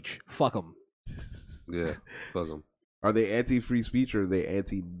speech. Fuck them. Yeah, fuck him. Are they anti-free speech or are they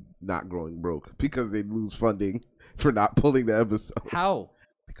anti-not growing broke? Because they lose funding for not pulling the episode. How?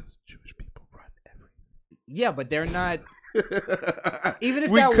 Because Jewish people run everything. Yeah, but they're not. Even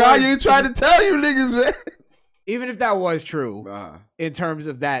if we that Kanye was, tried to tell you niggas, man. even if that was true, Nah. in terms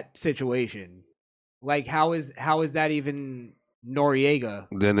of that situation, like how is that even Noriega?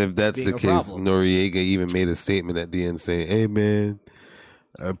 Then if that's Being the a case, problem. Noriega even made a statement at the end saying, "Hey man,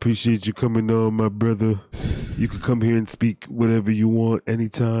 I appreciate you coming on, my brother. You can come here and speak whatever you want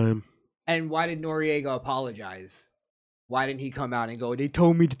anytime." And why did Noriega apologize? Why didn't he come out and go, "They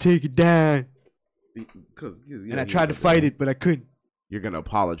told me to take it down, and I tried to fight it, but I couldn't." You're going to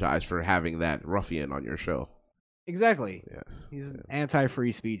apologize for having that ruffian on your show. Exactly. Yes. He's an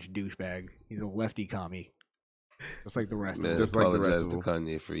anti-free speech douchebag. He's a lefty commie. Just like the rest Man, of Just them. like the rest apologize of to them.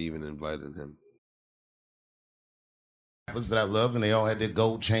 Kanye for even inviting him. Rappers that I love, and they all had their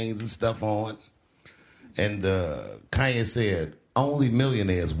gold chains and stuff on. And Kanye said, "Only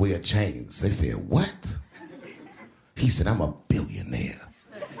millionaires wear chains." They said, "What?" He said, "I'm a billionaire.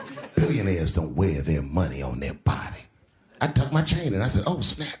 Billionaires don't wear their money on their body." I tucked my chain and I said, "Oh,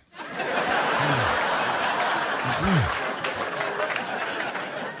 snap."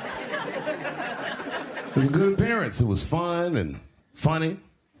 It was a good appearance. It was fun and funny.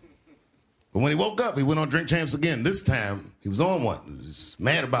 But when he woke up, he went on Drink Champs again. This time, he was on one. He was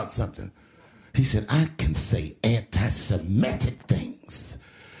mad about something. He said, "I can say anti-Semitic things,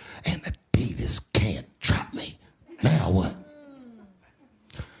 and Adidas can't drop me. Now what?"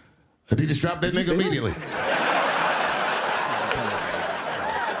 Adidas dropped that nigga immediately.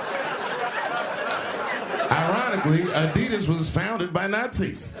 Ironically, Adidas was founded by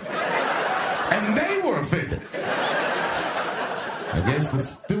Nazis. And they were offended. I guess the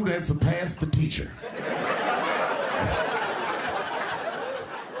student surpassed the teacher.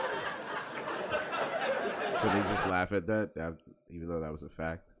 So they just laugh at that, even though that was a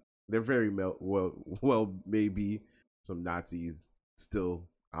fact. They're very well, maybe some Nazis still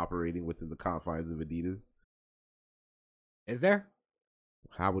operating within the confines of Adidas. Is there?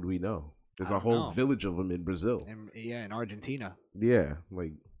 How would we know? There's I a don't whole know. village of them in Brazil. In Argentina. Yeah,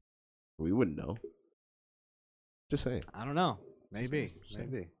 like we wouldn't know. Just saying. I don't know. Maybe. Just saying.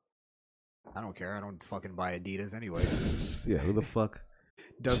 Maybe. I don't care. I don't fucking buy Adidas anyway. Yeah, who the fuck?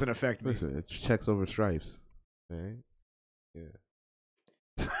 Doesn't affect me. Listen, it's checks over stripes. All right?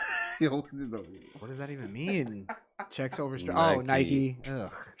 Yeah. Yo, no. What does that even mean? Checks over stripes. Nike. Oh, Nike.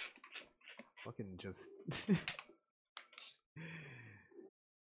 Ugh. Fucking just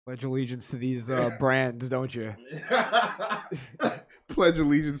pledge allegiance to these brands, don't you? Pledge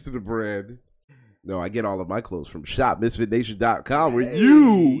allegiance to the brand. No, I get all of my clothes from shopmisfitnation.com where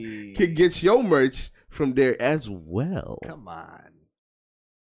you can get your merch from there as well. Come on.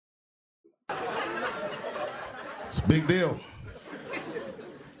 It's a big deal.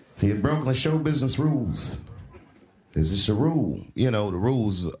 He had broken the show business rules. Is this a rule? You know, the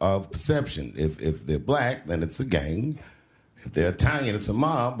rules of perception. If they're black, then it's a gang. If they're Italian, it's a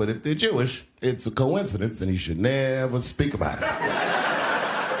mob. But if they're Jewish, it's a coincidence, and you should never speak about it.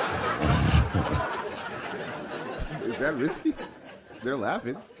 Is that risky? They're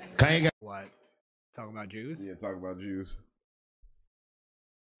laughing. Kanye got What? Talking about Jews? Yeah, talk about Jews.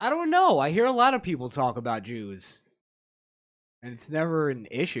 I don't know. I hear a lot of people talk about Jews. And it's never an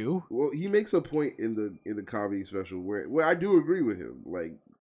issue. Well, he makes a point in the comedy special where I do agree with him. Like,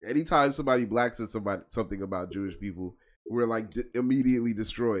 anytime somebody black says something about Jewish people, we're like immediately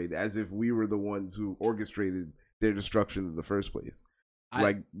destroyed, as if we were the ones who orchestrated their destruction in the first place.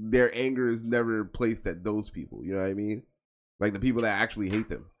 Like, their anger is never placed at those people. You know what I mean? Like the people that actually hate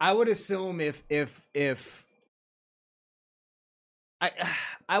them. I would assume if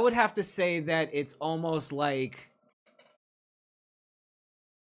I would have to say that it's almost like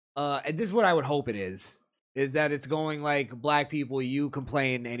and this is what I would hope it is that it's going like, black people, you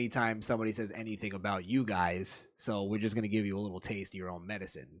complain anytime somebody says anything about you guys, so we're just going to give you a little taste of your own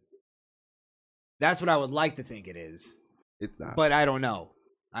medicine. That's what I would like to think it is. It's not. But I don't know.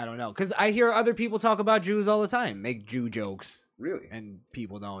 Because I hear other people talk about Jews all the time, make Jew jokes. Really? And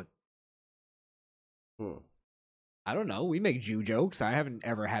people don't. Hmm. I don't know. We make Jew jokes. I haven't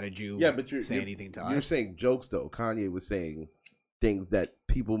ever had a Jew say anything to us. You're saying jokes, though. Kanye was saying things that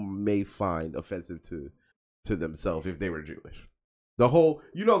people may find offensive to themselves if they were Jewish. The whole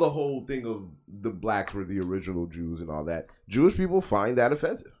thing of the blacks were the original Jews and all that. Jewish people find that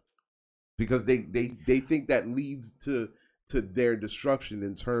offensive because they think that leads to their destruction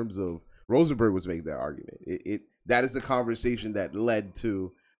in terms of, Rosenberg was making that argument. That is the conversation that led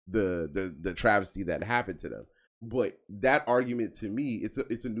to the travesty that happened to them. But that argument, to me,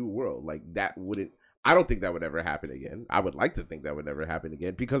 it's a new world. Like, that wouldn't, I don't think that would ever happen again. I would like to think that would never happen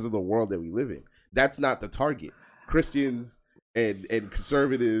again because of the world that we live in. That's not the target. Christians and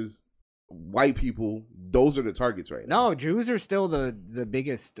conservatives, white people, those are the targets right now. No, Jews are still the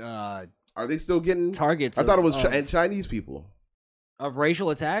biggest Are they still getting targets? I thought it was and Chinese people. Of racial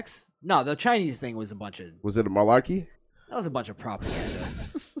attacks? No, the Chinese thing was a bunch of... Was it a malarkey? That was a bunch of propaganda.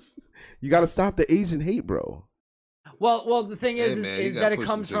 You got to stop the Asian hate, bro. Well, the thing is that it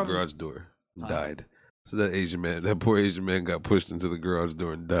comes from... the garage door and died. So that poor Asian man got pushed into the garage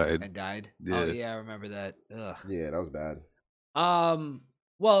door and died. Yeah. Oh, yeah, I remember that. Ugh. Yeah, that was bad.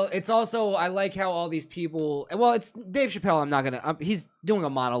 Well, it's also, I like how all these people... Well, it's Dave Chappelle. I'm not going to... He's doing a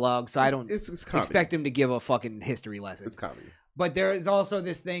monologue, so I don't expect him to give a fucking history lesson. It's comedy. But there is also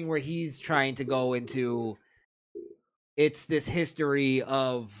this thing where he's trying to go into... It's this history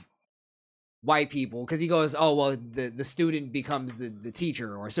of white people. Because he goes, oh, well, the student becomes the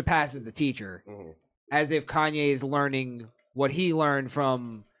teacher or surpasses the teacher. Mm-hmm. As if Kanye is learning what he learned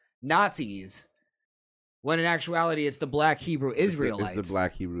from Nazis. When in actuality, it's the black Hebrew Israelites. It's the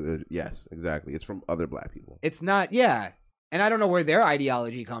black Hebrew. Yes, exactly. It's from other black people. It's not, yeah. And I don't know where their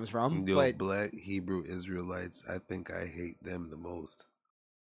ideology comes from. But black Hebrew Israelites, I think I hate them the most.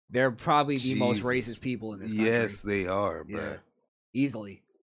 They're probably the most racist people in this country. Yes, they are, bro. Yeah. Easily.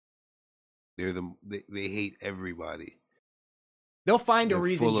 They hate everybody. They'll find a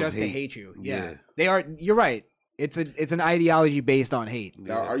reason just to hate you. Yeah. They are, you're right. It's an ideology based on hate.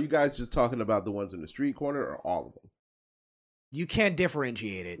 Now, are you guys just talking about the ones in the street corner or all of them? You can't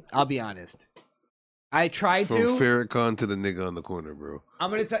differentiate it. I'll be honest. I tried From Farrakhan to the nigga on the corner, bro. I'm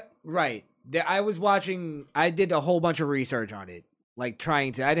gonna tell. Right. I did a whole bunch of research on it, like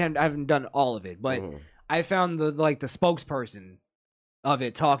trying to. I haven't done all of it, but I found the spokesperson of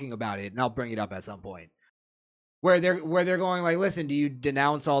it talking about it, and I'll bring it up at some point. Where they're going like, listen, do you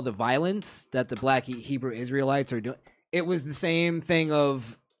denounce all the violence that the black Hebrew Israelites are doing? It was the same thing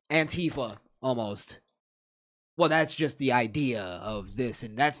of Antifa, almost. Well, that's just the idea of this,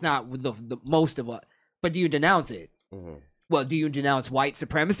 and that's not the most of what. But do you denounce it? Mm-hmm. Well, do you denounce white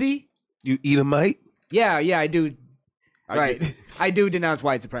supremacy? You Edomite? Yeah, I do. I do denounce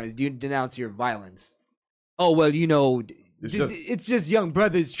white supremacy. Do you denounce your violence? Oh, well, it's just young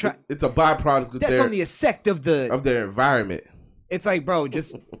brothers trying. It's a byproduct. That's only a sect of their environment. It's like, bro,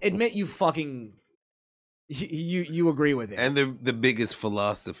 just admit you fucking you agree with it. And they're the biggest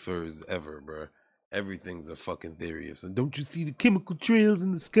philosophers ever, bro. Everything's a fucking theory. So don't you see the chemical trails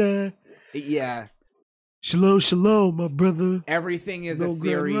in the sky? Yeah. Shalom, my brother. Everything is a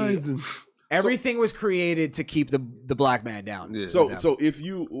theory. Everything was created to keep the black man down. Yeah. So if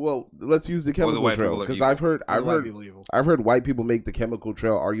let's use the chemical trail, because I've heard white people make the chemical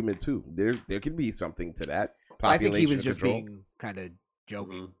trail argument too. There could be something to that. I think he was just being kind of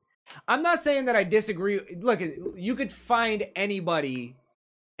joking. Mm-hmm. I'm not saying that I disagree. Look, you could find anybody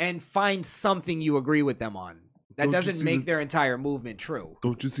and find something you agree with them on. That doesn't make their entire movement true.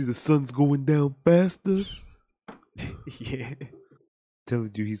 Don't you see the sun's going down faster? Yeah.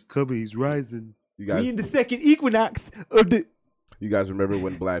 Telling you he's coming, he's rising. We in the second equinox of the... You guys remember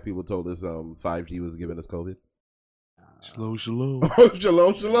when black people told us 5G was giving us COVID? Shalom. Oh,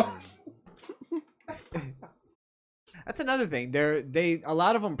 shalom. That's another thing. A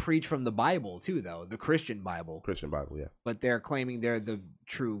lot of them preach from the Bible too, though, the Christian Bible. Yeah. But they're claiming they're the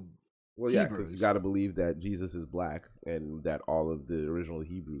true. Well, yeah, because you got to believe that Jesus is black and that all of the original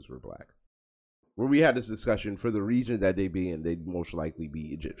Hebrews were black. Where we had this discussion, for the region that they be in, they'd most likely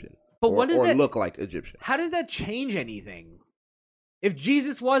be Egyptian. But what does that look like Egyptian? How does that change anything? if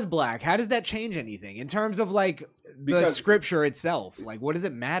Jesus was black, how does that change anything in terms of like the Because- scripture itself? Like, what does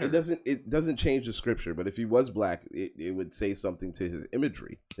it matter? It doesn't change the scripture, but if he was black, it would say something to his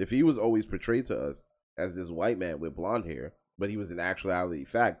imagery. If he was always portrayed to us as this white man with blonde hair, but he was in actuality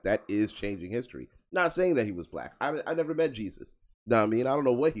fact, that is changing history. Not saying that he was black. I never met Jesus. Know what I mean? I don't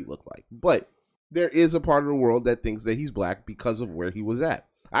know what he looked like, but there is a part of the world that thinks that he's black because of where he was at.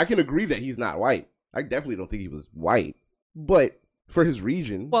 I can agree that he's not white. I definitely don't think he was white, but for his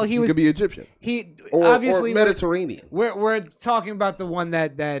region, Well, he could be Egyptian. Or obviously Mediterranean. We're talking about the one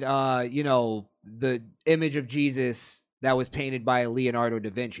that you know, the image of Jesus that was painted by Leonardo da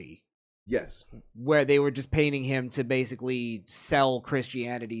Vinci. Yes. Where they were just painting him to basically sell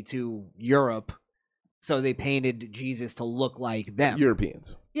Christianity to Europe. So they painted Jesus to look like them.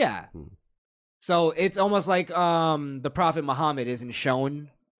 Europeans. Yeah. So it's almost like the Prophet Muhammad isn't shown.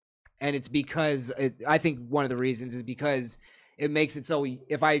 And it's because, I think one of the reasons is because it makes it so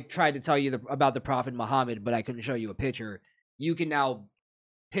if I tried to tell you about the Prophet Muhammad, but I couldn't show you a picture, you can now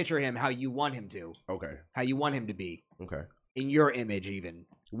picture him how you want him to. Okay. How you want him to be. Okay. In your image, even.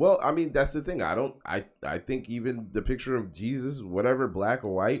 Well, I mean, that's the thing. I think even the picture of Jesus, whatever, black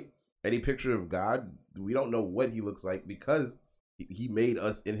or white, any picture of God, we don't know what he looks like because he made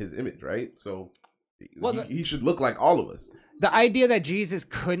us in his image, right? So he should look like all of us. The idea that Jesus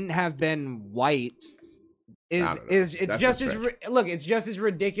couldn't have been white it's just as it's just as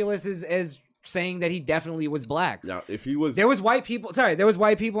ridiculous as saying that he definitely was black. Now, if he was, there was white people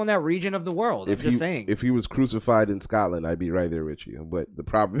in that region saying. If he was crucified in Scotland, I'd be right there with you. But the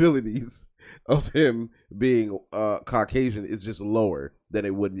probabilities of him being Caucasian is just lower than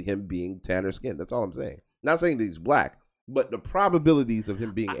it would him being tanner skin. That's all I'm saying. Not saying that he's black, but the probabilities of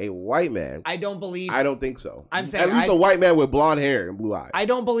him being a white man, I don't think so. I'm saying at least a white man with blonde hair and blue eyes. I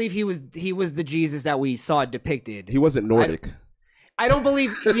don't believe he was the Jesus that we saw depicted. He wasn't Nordic. I don't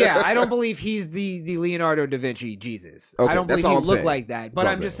believe. Yeah, I don't believe he's the Leonardo da Vinci Jesus. Okay, I don't believe he looked like that. But That's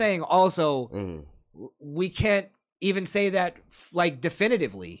all I'm just saying. Also, we can't even say that like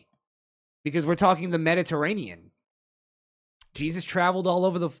definitively because we're talking the Mediterranean. Jesus traveled all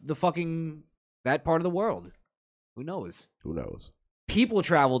over the fucking that part of the world. Who knows? Who knows? People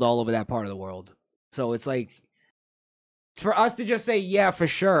traveled all over that part of the world. So it's like for us to just say, yeah, for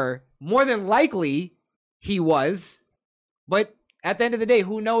sure, more than likely he was, but at the end of the day,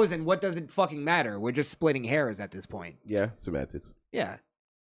 who knows and what does it fucking matter? We're just splitting hairs at this point. Yeah, semantics. Yeah.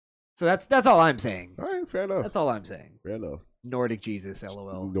 So that's all I'm saying. All right, fair enough. That's all I'm saying. Fair enough. Nordic Jesus,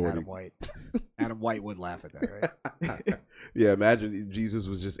 LOL. Nordic. Adam White. Adam White would laugh at that, right? Yeah, imagine Jesus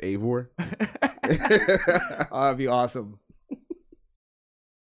was just Avor. Oh, that'd be awesome.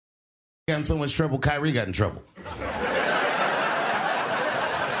 Got in so much trouble, Kyrie got in trouble.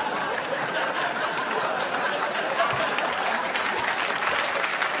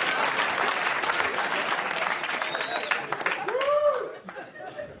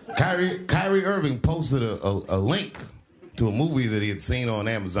 Kyrie Irving posted a link to a movie that he had seen on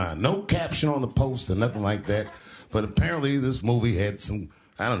Amazon. No caption on the post or nothing like that. But apparently this movie had some,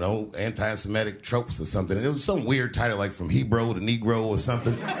 I don't know, anti-Semitic tropes or something. And it was some weird title like From Hebrew to Negro or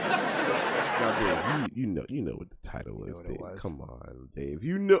something. Now, Dave, you know what the title is, Dave. Come on, Dave.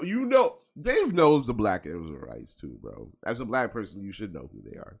 You know. Dave knows the Black Israelites too, bro. As a black person, you should know who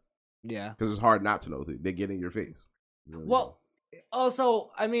they are. Yeah. Because it's hard not to know. They get in your face. You know well, also,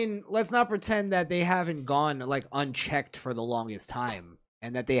 I mean, let's not pretend that they haven't gone like unchecked for the longest time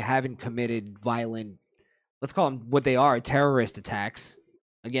and that they haven't committed violent, let's call them what they are, terrorist attacks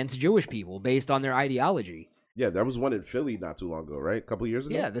against Jewish people based on their ideology. Yeah, there was one in Philly not too long ago, right? A couple years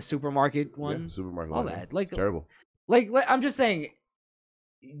ago? Yeah, the supermarket one. Yeah, supermarket all one. that. Like, it's terrible. Like, I'm just saying,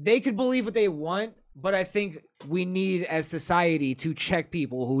 they could believe what they want, but I think we need, as society, to check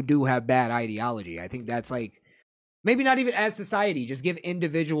people who do have bad ideology. I think that's like, maybe not even as society, just give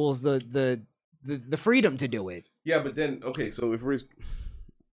individuals the freedom to do it. Yeah, but then, okay, so if we're...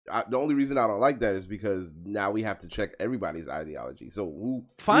 the only reason I don't like that is because now we have to check everybody's ideology. So who?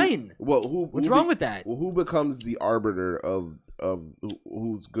 Fine. What's wrong with that? Well, who becomes the arbiter of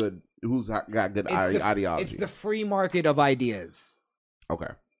who's good? Who's got good ideology? It's the free market of ideas.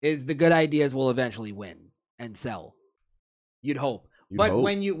 Okay. Is the good ideas will eventually win and sell. You'd hope. But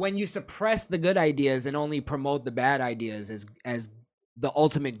when you suppress the good ideas and only promote the bad ideas as the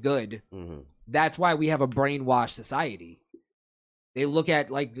ultimate good, that's why we have a brainwashed society. They look at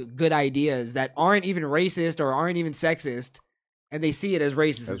like good ideas that aren't even racist or aren't even sexist, and they see it as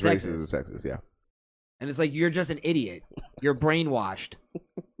racist and sexist. Yeah. And it's like, you're just an idiot. You're brainwashed.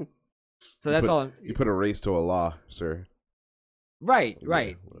 So that's all. You put a race to a law, sir. Right. Yeah,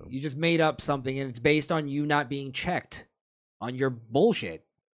 well. You just made up something, and it's based on you not being checked on your bullshit.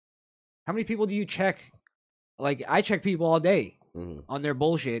 How many people do you check? Like, I check people all day on their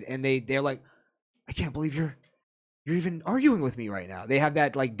bullshit, and they're like, I can't believe you're even arguing with me right now. They have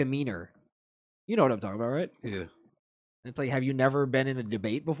that like demeanor. You know what I'm talking about, right? Yeah. It's like, have you never been in a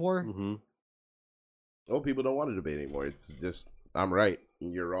debate before? Mm-hmm. Oh, people don't want to debate anymore. It's just I'm right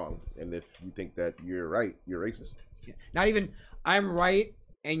and you're wrong, and if you think that you're right, you're racist. Not even I'm right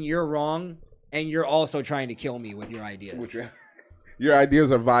and you're wrong, and you're also trying to kill me with your ideas. Your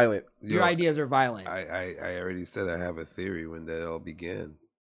ideas are violent. Your ideas are violent. I already said I have a theory when that all began.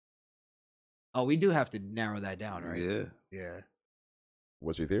 Oh, we do have to narrow that down, right? Yeah. Yeah.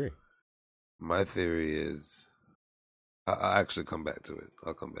 What's your theory? My theory is, I'll actually come back to it.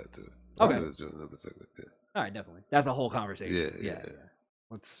 I'll come back to it. Okay. I'll do another segment. Yeah. All right, definitely. That's a whole conversation. Yeah.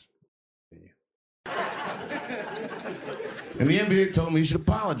 Let's continue. And the NBA told me he should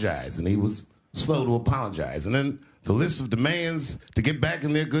apologize, and he was slow to apologize. And then the list of demands to get back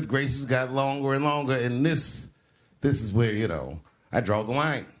in their good graces got longer and longer, and this is where, I draw the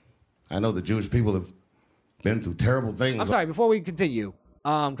line. I know the Jewish people have been through terrible things. I'm sorry, before we continue,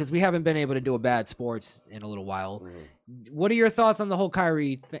 because we haven't been able to do a bad sports in a little while. What are your thoughts on the whole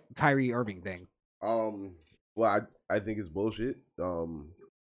Kyrie Irving thing? Well, I think it's bullshit. He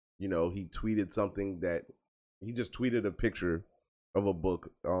tweeted something that he just tweeted a picture of a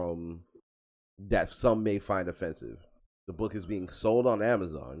book that some may find offensive. The book is being sold on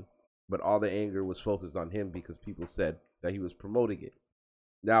Amazon, but all the anger was focused on him because people said that he was promoting it.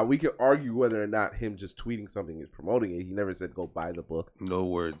 Now, we could argue whether or not him just tweeting something is promoting it. He never said go buy the book. No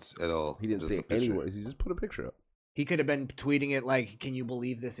words at all. He didn't say any words. He just put a picture up. He could have been tweeting it like, "Can you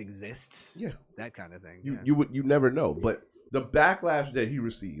believe this exists?" Yeah, that kind of thing. You never know. But the backlash that he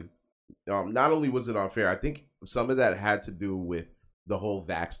received, not only was it unfair, I think some of that had to do with the whole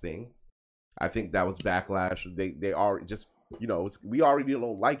vax thing. I think that was backlash. They already just we already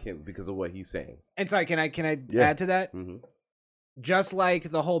don't like him because of what he's saying. And sorry, can I add to that? Mm-hmm. Just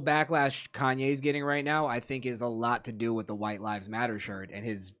like the whole backlash Kanye's getting right now, I think is a lot to do with the White Lives Matter shirt and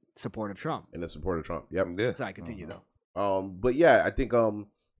his support of Trump. And the support of Trump. Yep. Yeah. Sorry, continue though. But yeah, I think all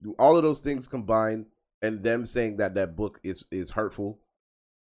of those things combined, and them saying that book is hurtful,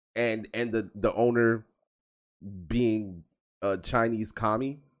 and the owner being a Chinese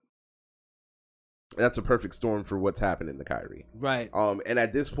commie, that's a perfect storm for what's happening to Kyrie. Right. And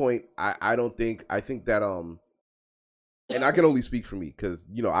at this point, I think that and I can only speak for me because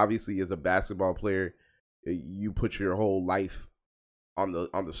obviously as a basketball player, you put your whole life on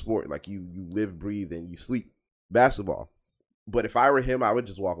the sport. Like you live, breathe, and you sleep basketball. But if I were him, I would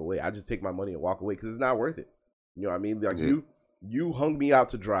just walk away. I'd just take my money and walk away because it's not worth it. You know what I mean? Like you hung me out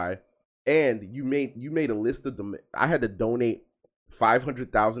to dry, and you made a list of them. I had to donate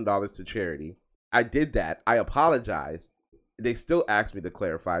 $500,000 to charity. I did that. I apologized. They still asked me to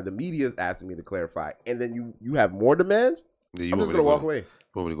clarify. The media's asking me to clarify, and then you have more demands. Yeah, I'm just gonna walk away. You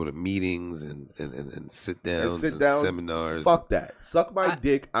want me to go to meetings and sit downs and sit-downs, seminars? Fuck that. Suck my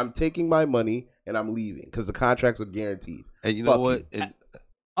dick. I'm taking my money and I'm leaving because the contracts are guaranteed. And you know what? And,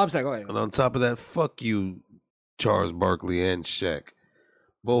 I'm sorry, go ahead. And on top of that, fuck you, Charles Barkley and Shaq.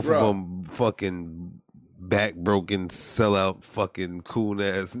 Both of them fucking back broken, sellout, fucking coon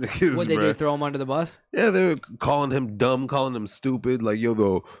ass niggas. What they do? Throw him under the bus? Yeah, they were calling him dumb, calling him stupid. Like, yo,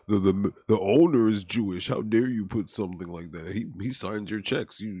 the owner is Jewish. How dare you put something like that? He signs your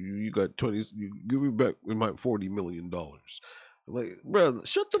checks. You got 20. You give me back my $40 million. Like, bro,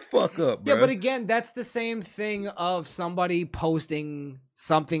 shut the fuck up, bro. Yeah, but again, that's the same thing of somebody posting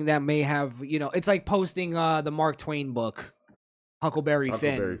something that may have, it's like posting the Mark Twain book, Huckleberry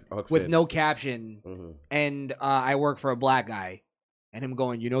Finn, with no caption, and I work for a black guy, and him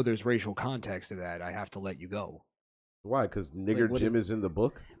going, there's racial context to that. I have to let you go. Why? Because Nigger Jim is in the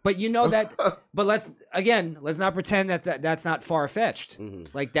book? But that, but let's not pretend that's not far-fetched.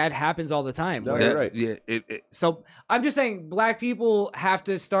 Like, that happens all the time. No, you're right. Yeah. So I'm just saying, black people have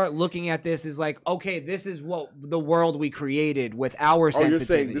to start looking at this as like, okay, this is what the world we created with our sensitivity. You're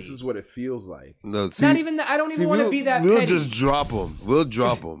saying this is what it feels like. No, see, not even that. I don't even want to be that We'll petty. just drop them. We'll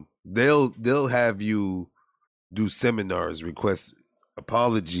drop them. They'll have you do seminars, request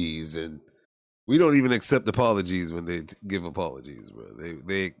apologies, and we don't even accept apologies when they give apologies, bro.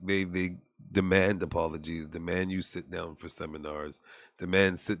 They demand apologies, demand you sit down for seminars,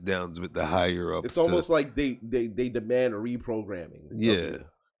 demand sit downs with the higher ups. It's almost like they demand reprogramming. Yeah.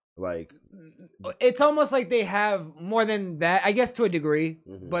 Like, it's almost like they have more than that, I guess, to a degree,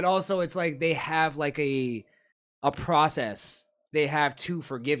 but also it's like they have like a process they have to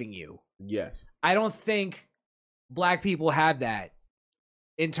forgiving you. Yes. I don't think black people have that.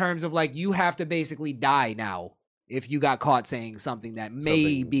 In terms of like, you have to basically die now if you got caught saying something that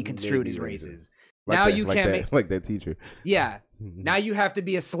may be construed as racist. Now you can't make like that teacher. Yeah. Now you have to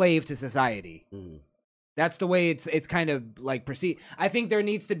be a slave to society. That's the way it's kind of like perceived. I think there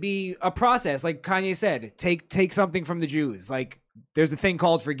needs to be a process, like Kanye said. Take something from the Jews. Like there's a thing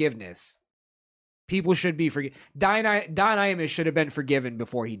called forgiveness. People should be forgiven. Don Imus should have been forgiven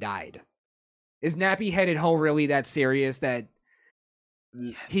before he died. Is nappy-headed hoe really that serious that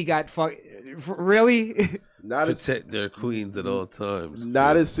he got fucked? Really? Not Protect their queens at all times.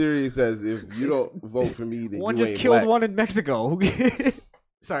 Not as serious as if you don't vote for me, then one you just ain't killed black. one in Mexico.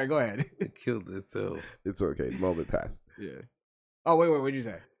 Sorry, go ahead. It killed itself. It's okay. The moment passed. Yeah. Oh wait, what'd you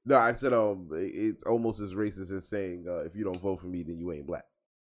say? No, I said it's almost as racist as saying if you don't vote for me, then you ain't black.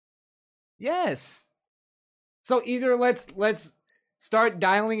 Yes. So either let's start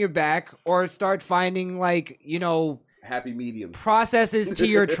dialing it back, or start finding Happy medium processes to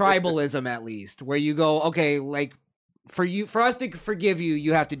your tribalism at least, where you go, okay, like for us to forgive you,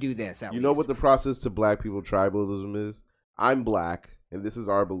 you have to do this. At You least. know what the process to black people tribalism is? I'm black, and this is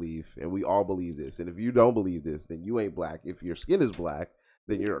our belief, and we all believe this. And if you don't believe this, then you ain't black. If your skin is black,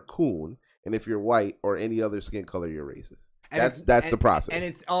 then you're a coon. And if you're white or any other skin color, you're racist. And That's the process. And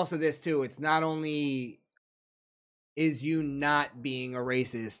it's also this too. It's not only is you not being a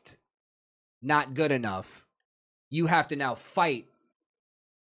racist not good enough, you have to now fight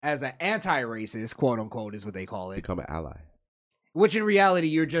as an anti-racist, quote unquote, is what they call it. Become an ally. Which in reality,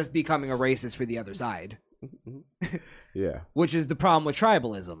 you're just becoming a racist for the other side. Yeah. Which is the problem with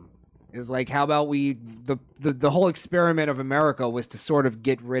tribalism. Is like, how about the whole experiment of America was to sort of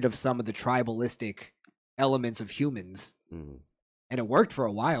get rid of some of the tribalistic elements of humans. Mm-hmm. And it worked for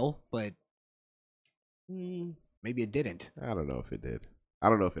a while, but maybe it didn't. I don't know if it did. I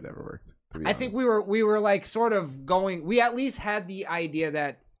don't know if it ever worked. I think we were like sort of going, we at least had the idea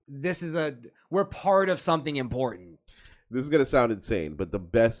that we're part of something important. This is going to sound insane, but the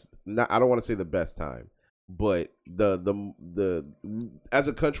best, I don't want to say the best time, but the as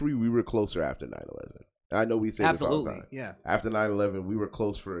a country, we were closer after 9/11. I know we say this all the time. Yeah. After 9/11, we were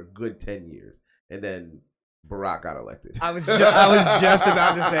close for a good 10 years. And then Barack got elected. I was just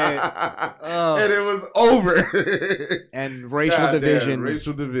about to say it. Oh. And it was over. And racial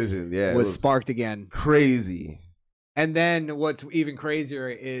division yeah, was sparked again. Crazy. And then what's even crazier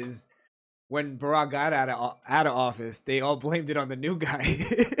is when Barack got out of office, they all blamed it on the new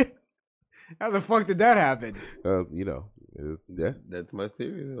guy. How the fuck did that happen? Yeah. That's my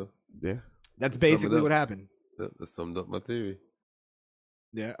theory, though. Yeah. That's basically what happened. That summed up my theory.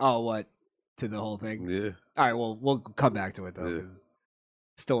 Yeah. Oh, what? To the whole thing? Yeah. All right, well, we'll come back to it, though. Yeah.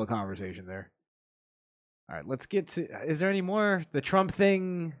 Still a conversation there. All right, let's get to... Is there any more? The Trump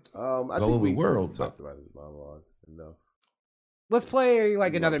thing? I think we talked about his monologue enough. Let's play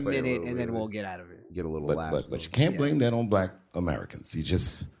like another minute, and then we'll get out of it. Get a little But you can't blame that on black Americans. You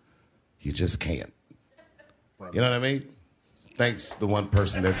just can't. You know what I mean? Thanks for the one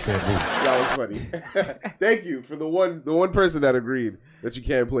person that said who. That was funny. Thank you for the one person that agreed that you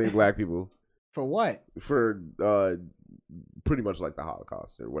can't blame black people. For what? For pretty much like the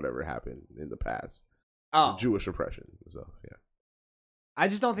Holocaust or whatever happened in the past. Oh. Jewish oppression. So, yeah. I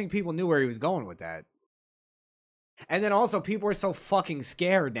just don't think people knew where he was going with that. And then also, people are so fucking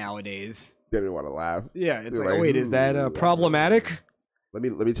scared nowadays. They didn't want to laugh. Yeah, it's like, oh, wait, is that problematic? Let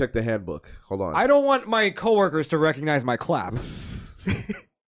me check the handbook. Hold on. I don't want my coworkers to recognize my clap.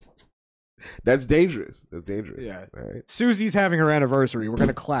 That's dangerous. Yeah. All right. Susie's having her anniversary. We're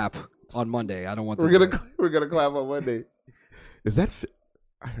gonna clap on Monday. I don't want. We're gonna clap on Monday. Is that?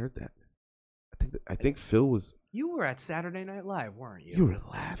 I heard that. I think Phil was. You were at Saturday Night Live, weren't you? You were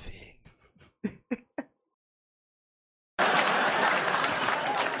laughing.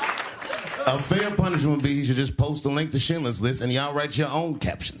 A fair punishment would be you should just post a link to Schindler's List and y'all write your own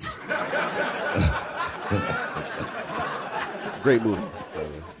captions. Great movie.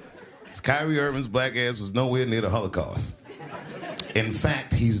 Kyrie Irving's black ass was nowhere near the Holocaust. In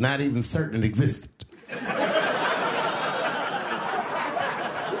fact, he's not even certain it existed.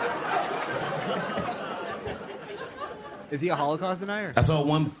 Is he a Holocaust denier? I saw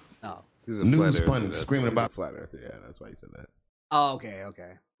one news flat pundit screaming about Flat Earth. Yeah, that's why he said that. Oh, okay.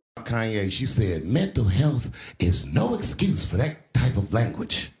 Kanye. She said, mental health is no excuse for that type of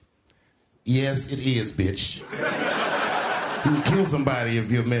language. Yes, it is, bitch. You can kill somebody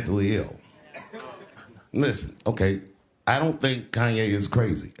if you're mentally ill. Listen, okay, I don't think Kanye is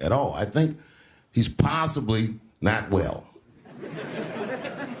crazy at all. I think he's possibly not well.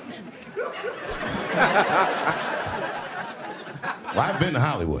 Well, I've been to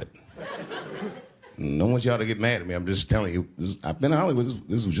Hollywood. I don't want y'all to get mad at me. I'm just telling you. I've been to Hollywood.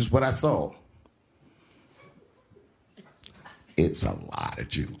 This was just what I saw. It's a lot of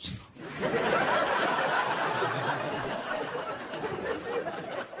Jews.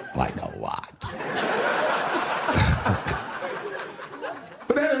 Like a lot.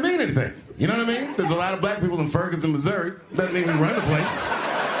 But that doesn't mean anything. You know what I mean? There's a lot of black people in Ferguson, Missouri. Doesn't mean we run the place.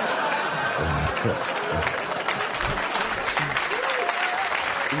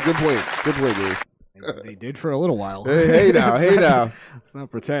 Good point. Good point, dude. They did for a little while. Hey now, hey now. Let's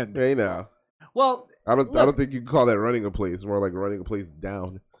not pretend. Hey now. Well, I don't think you can call that running a place. More like running a place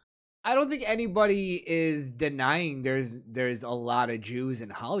down. I don't think anybody is denying there's a lot of Jews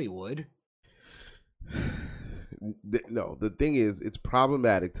in Hollywood. No, the thing is, it's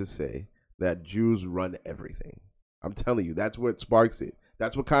problematic to say that Jews run everything. I'm telling you, that's what sparks it.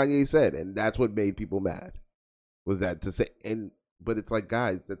 That's what Kanye said, and that's what made people mad. Was that to say? But it's like,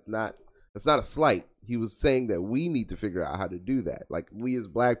 guys, that's not a slight. He was saying that we need to figure out how to do that. Like, we as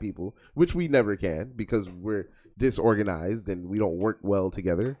black people, which we never can because we're disorganized and we don't work well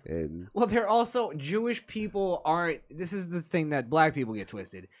together. And well, they're also Jewish people aren't. This is the thing that black people get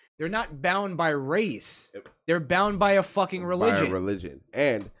twisted. They're not bound by race. They're bound by a fucking religion. By a religion.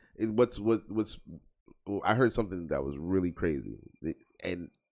 And what's I heard something that was really crazy.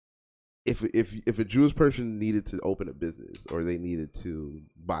 And if a Jewish person needed to open a business or they needed to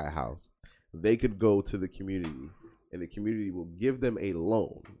buy a house, they could go to the community, and the community will give them a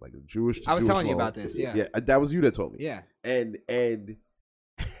loan, like a Jewish. I was telling you loan. about this. Yeah, yeah, that was you that told me. Yeah, and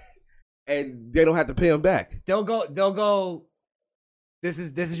they don't have to pay them back. They'll go. This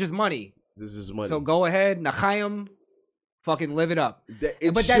is just money. This is money. So go ahead, Nachayim, fucking live it up.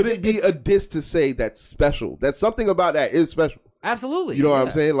 It shouldn't be a diss to say that's special. That's something about that is special. Absolutely. You know what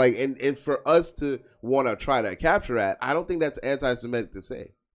I'm saying? Like, and for us to want to try to capture that, I don't think that's anti-Semitic to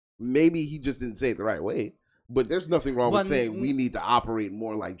say. Maybe he just didn't say it the right way, but there's nothing wrong with saying we need to operate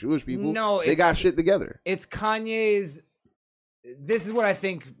more like Jewish people. No, they got shit together. It's Kanye's. This is what I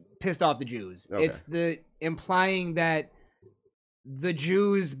think pissed off the Jews. Okay. It's the implying that the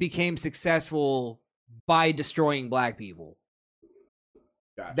Jews became successful by destroying black people.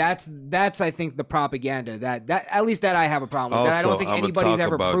 Gotcha. That's I think the propaganda that at least that I have a problem with. Also, that I don't think anybody's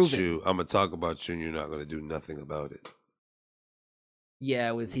ever proven. I'm gonna talk about you, and you're not gonna do nothing about it.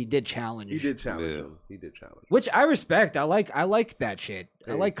 Yeah, he did challenge. He did challenge. Him. He did challenge. Which I respect. I like that shit.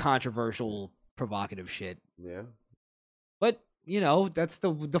 Hey. I like controversial, provocative shit. Yeah. But that's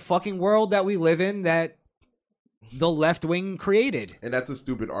the fucking world that we live in. That the left wing created. And that's a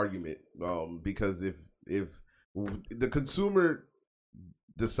stupid argument, because if the consumer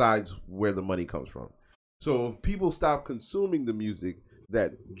decides where the money comes from, so if people stop consuming the music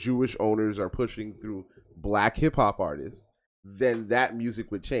that Jewish owners are pushing through black hip hop artists, then that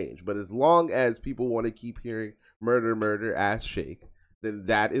music would change. But as long as people want to keep hearing murder, murder, ass shake, then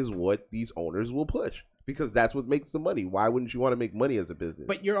that is what these owners will push. Because that's what makes the money. Why wouldn't you want to make money as a business?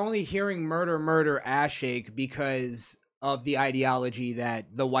 But you're only hearing murder, murder, ass shake because of the ideology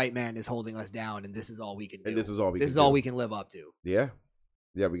that the white man is holding us down, and this is all we can do. And this is all we can live up to. Yeah,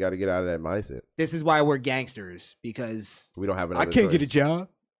 we got to get out of that mindset. This is why we're gangsters, because we don't have another I can't choice. Get a job.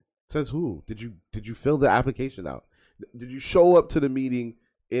 Says who? Did you fill the application out? Did you show up to the meeting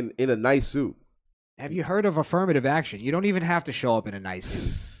in a nice suit? Have you heard of affirmative action? You don't even have to show up in a nice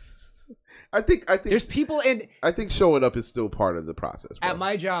suit. I think there's people in. I think showing up is still part of the process. Bro. At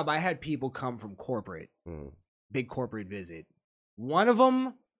my job, I had people come from corporate, big corporate visit. One of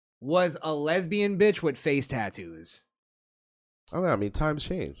them was a lesbian bitch with face tattoos. Oh, I mean, times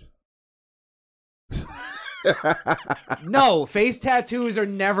change. No, face tattoos are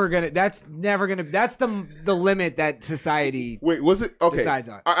never gonna. That's the limit that society. Wait, was it okay? Decides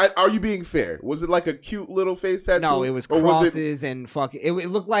on. Are you being fair? Was it like a cute little face tattoo? No, it was crosses and fucking. It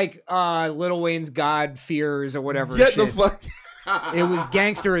looked like Lil Wayne's God Fears or whatever. Get the fuck. It was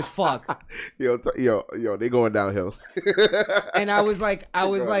gangster as fuck. Yo, they going downhill. And I was like,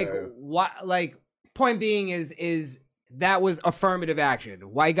 what? Like, point being is. That was affirmative action.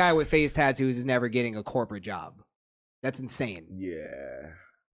 White guy with face tattoos is never getting a corporate job. That's insane. Yeah.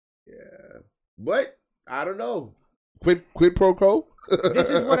 But I don't know. Quid pro quo. This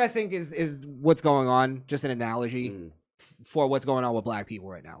is what I think is what's going on. Just an analogy for what's going on with black people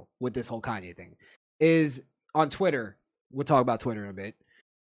right now with this whole Kanye thing. Is on Twitter. We'll talk about Twitter in a bit.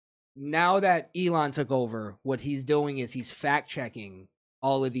 Now that Elon took over, what he's doing is he's fact checking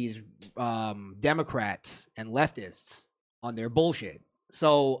all of these Democrats and leftists on their bullshit.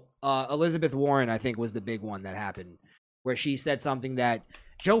 So Elizabeth Warren, I think, was the big one that happened, where she said something that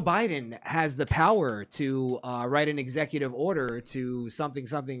Joe Biden has the power to write an executive order to something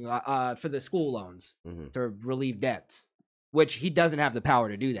for the school loans to relieve debts, which he doesn't have the power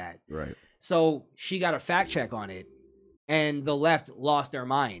to do that. Right. So she got a fact check on it, and the left lost their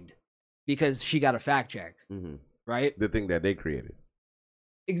mind because she got a fact check, right? The thing that they created.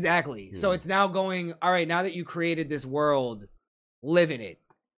 Exactly. So it's now going, all right, now that you created this world, live in it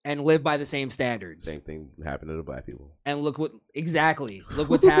and live by the same standards. Same thing happened to the black people. And look what's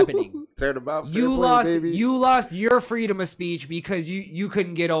happening. Turn about. You lost your freedom of speech because you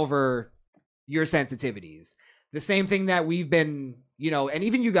couldn't get over your sensitivities. The same thing that we've been, and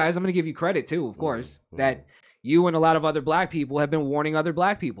even you guys, I'm going to give you credit too, of course, that you and a lot of other black people have been warning other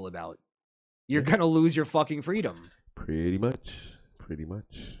black people about. You're going to lose your fucking freedom. Pretty much.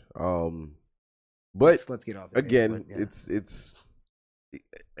 But let's get off again, it's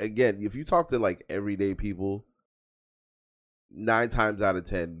again, if you talk to like everyday people, 9 times out of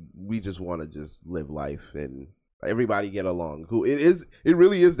 10, we just want to just live life and everybody get along. It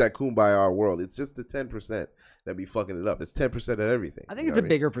really is that kumbaya world. It's just the 10% that be fucking it up. It's 10% of everything. I think it's a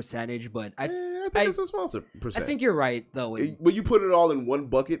bigger percentage, but I think it's a small percentage. I think you're right though. When you put it all in one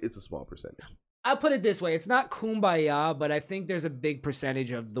bucket, it's a small percentage. I'll put it this way. It's not kumbaya, but I think there's a big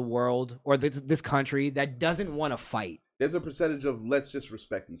percentage of the world or this country that doesn't want to fight. There's a percentage of let's just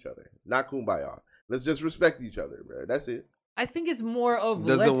respect each other. Not kumbaya. Let's just respect each other, bro. That's it. I think it's more of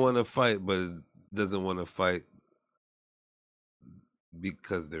doesn't want to fight, but doesn't want to fight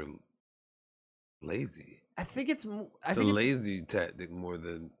because they're lazy. I think it's a lazy tactic more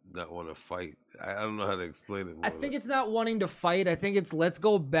than not want to fight. I don't know how to explain it. I think it's not wanting to fight. I think it's let's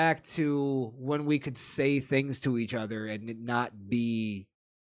go back to when we could say things to each other and it not be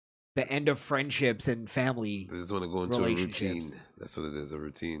the end of friendships and family. They just want to go into a routine. That's what it is, a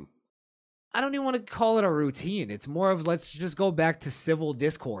routine. I don't even want to call it a routine. It's more of let's just go back to civil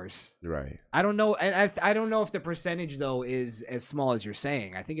discourse. Right. I don't know. I don't know if the percentage though is as small as you're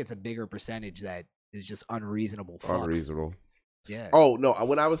saying. I think it's a bigger percentage that is just unreasonable fucks. Unreasonable. Yeah. Oh no!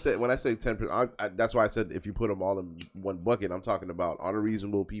 When I say 10%, that's why I said if you put them all in one bucket, I'm talking about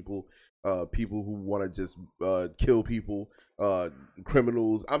unreasonable people, people who want to just kill people,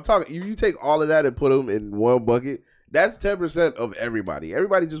 criminals. I'm talking. You take all of that and put them in one bucket. That's 10% of everybody.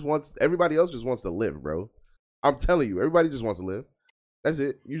 Everybody else just wants to live, bro. I'm telling you, everybody just wants to live. That's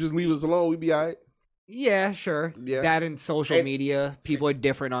it. You just leave us alone, we be all right. Yeah, sure. Yeah. That and social media. People are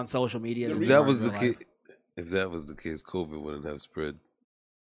different on social media. If that was the case, COVID wouldn't have spread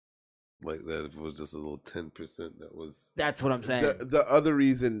like that. If it was just a little 10%, that's what I'm saying. The other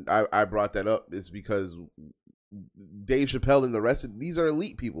reason I brought that up is because Dave Chappelle and the rest of these are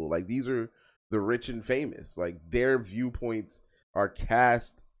elite people. Like these are the rich and famous. Like their viewpoints are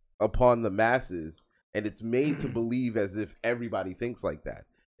cast upon the masses, and it's made to believe as if everybody thinks like that.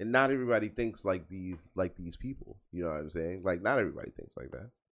 And not everybody thinks like these people. You know what I'm saying? Like not everybody thinks like that.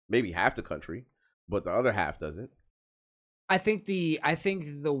 Maybe half the country, but the other half doesn't. I think the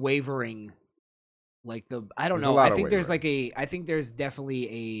wavering, like I don't know. I think there's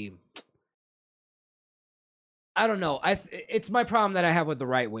definitely I don't know. It's my problem that I have with the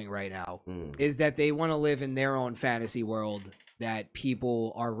right wing right now is that they want to live in their own fantasy world that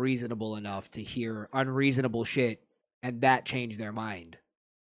people are reasonable enough to hear unreasonable shit and that change their mind.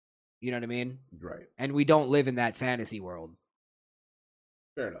 You know what I mean? Right. And we don't live in that fantasy world.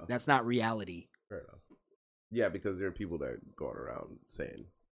 Fair enough. That's not reality. Fair enough. Yeah, because there are people that are going around saying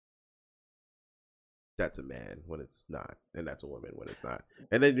that's a man when it's not, and that's a woman when it's not.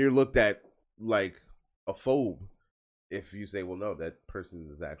 And then you're looked at like a phobe if you say, well, no, that person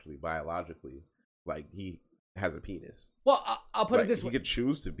is actually biologically, like, he has a penis. Well, I'll put it this way. He could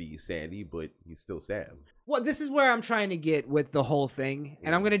choose to be Sandy, but he's still Sam. Well, this is where I'm trying to get with the whole thing,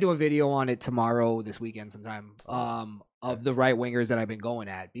 and I'm going to do a video on it tomorrow, this weekend sometime, of the right-wingers that I've been going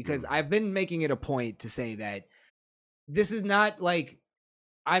at, because I've been making it a point to say that this is not, like,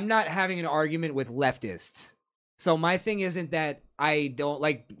 I'm not having an argument with leftists. So my thing isn't that I don't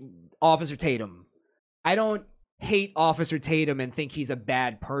like Officer Tatum. I don't hate Officer Tatum and think he's a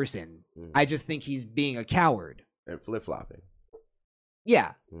bad person. I just think he's being a coward. And flip-flopping.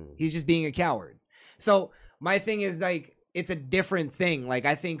 Yeah, he's just being a coward. So my thing is, like, it's a different thing. Like,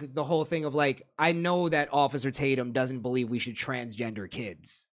 I think the whole thing of, like, I know that Officer Tatum doesn't believe we should transgender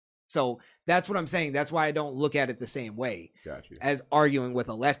kids. So that's what I'm saying. That's why I don't look at it the same way as arguing with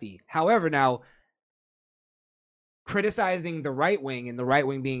a lefty. However, now, criticizing the right wing and the right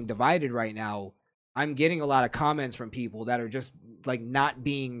wing being divided right now, I'm getting a lot of comments from people that are just, like, not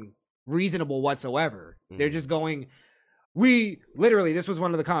being reasonable whatsoever. They're just going, this was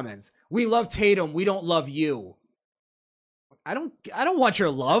one of the comments. We love Tatum. We don't love you. I don't want your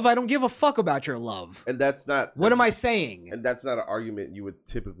love. I don't give a fuck about your love. And that's not... What am I saying? And that's not an argument you would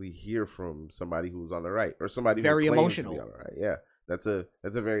typically hear from somebody who's on the right or somebody very who claims emotional. to be on the right. Yeah. That's a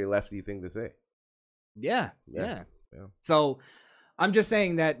very lefty thing to say. Yeah. Yeah. So I'm just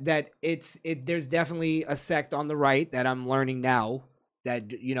saying that there's definitely a sect on the right that I'm learning now that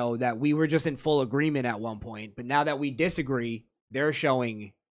that we were just in full agreement at one point, but now that we disagree, they're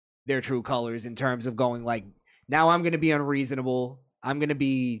showing their true colors in terms of going like, now I'm going to be unreasonable. I'm going to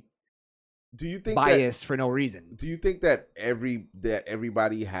be biased for no reason. Do you think that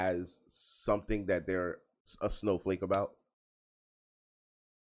everybody has something that they're a snowflake about?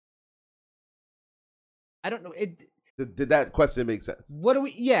 I don't know. Did that question make sense? What do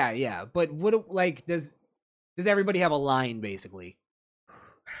we? Yeah. But does everybody have a line basically?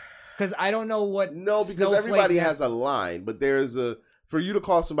 Because I don't know what. No, because everybody has a line, but there's for you to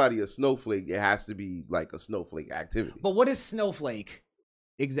call somebody a snowflake, it has to be like a snowflake activity. But what is snowflake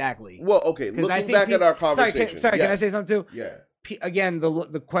exactly? Well, okay, looking back at our conversation. Sorry, can I say something too? Yeah. Again,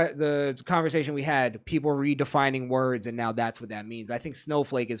 the conversation we had, people redefining words, and now that's what that means. I think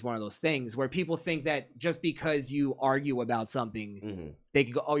snowflake is one of those things where people think that just because you argue about something, they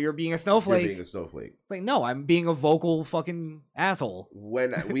could go, "Oh, you're being a snowflake." You're being a snowflake. It's like, no, I'm being a vocal fucking asshole.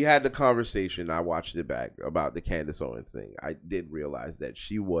 When we had the conversation, I watched it back about the Candace Owens thing. I did realize that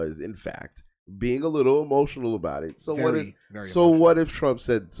she was, in fact, being a little emotional about it. So what if Trump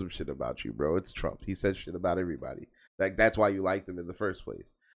said some shit about you, bro? It's Trump. He said shit about everybody. Like, that's why you liked him in the first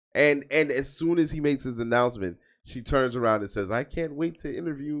place. And as soon as he makes his announcement, she turns around and says, "I can't wait to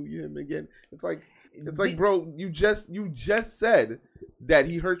interview him again." It's like, bro, you just said that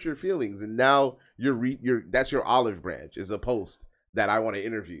he hurt your feelings, and now that's your olive branch is a post that I want to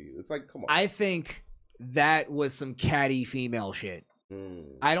interview you. It's like, come on. I think that was some catty female shit.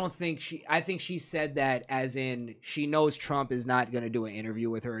 I think she said that as in she knows Trump is not going to do an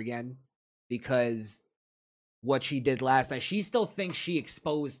interview with her again because what she did last night, she still thinks she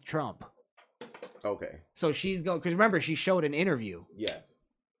exposed Trump. Okay. So she's going, because remember, she showed an interview. Yes.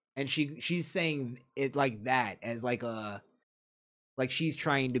 And she's saying it like that, as like she's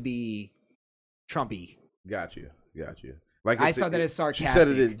trying to be Trumpy. Got you. Like I saw that as sarcastic. She said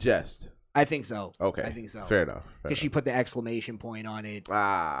it in jest. I think so. Okay. I think so. Fair enough. Because she put the exclamation point on it.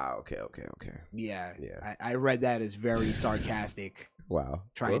 Okay. Yeah. I read that as very sarcastic. Wow.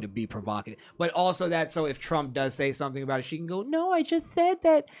 Trying to be provocative. But also that, so if Trump does say something about it, she can go, "No, I just said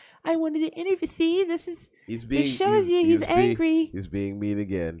that I wanted to interview. See, this shows you he's angry." He's being mean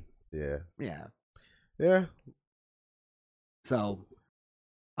again. Yeah. So,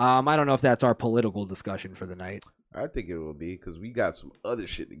 I don't know if that's our political discussion for the night. I think it will be, because we got some other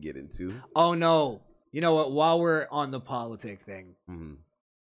shit to get into. Oh, no. You know what? While we're on the politic thing,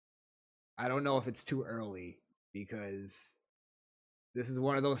 I don't know if it's too early, because this is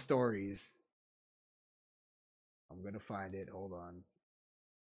one of those stories. I'm going to find it. Hold on.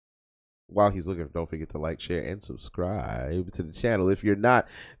 While he's looking, don't forget to like, share, and subscribe to the channel. If you're not,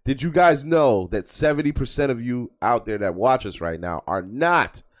 did you guys know that 70% of you out there that watch us right now are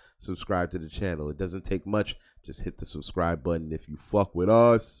not subscribed to the channel? It doesn't take much. Just hit the subscribe button if you fuck with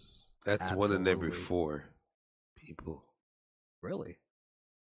us. That's Absolutely. 1 in every 4 people. Really?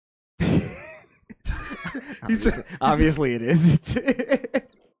 Obviously it is.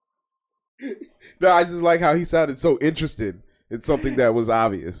 No, I just like how he sounded so interested in something that was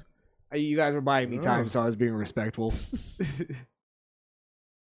obvious. You guys were buying me time, so I was being respectful.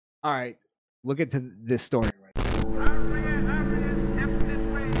 All right. Look into this story right now.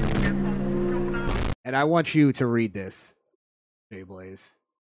 And I want you to read this, Jay Blaze.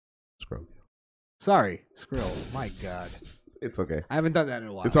 Scroll. Sorry, Skrill. My God. It's okay. I haven't done that in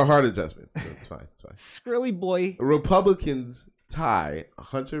a while. It's a hard adjustment. It's fine. Skrilly boy. Republicans tie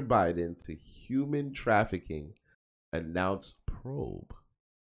Hunter Biden to human trafficking, announce probe.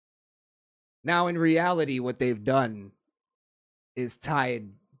 Now, in reality, what they've done is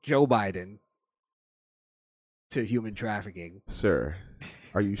tied Joe Biden to human trafficking. Sir,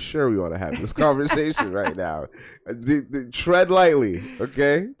 are you sure we want to have this conversation right now? Tread lightly,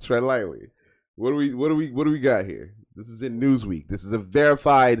 okay? Tread lightly. What do we got here? This is in Newsweek. This is a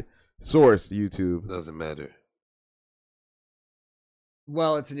verified source, YouTube. Doesn't matter.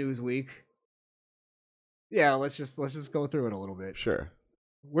 Well, it's Newsweek. Yeah, let's just go through it a little bit. Sure.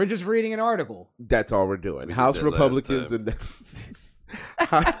 We're just reading an article. That's all we're doing. House Republicans and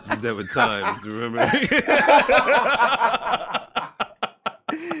there were times, remember?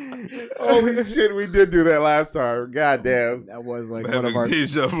 Holy shit, we did do that last time. God damn. That was like I'm one of our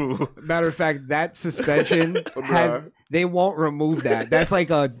deja vu. Matter of fact, that suspension they won't remove that. That's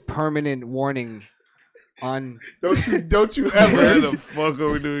like a permanent warning on Don't you Where ever the fuck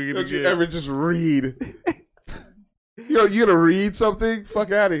are we doing it don't you again? ever just read. You gonna read something?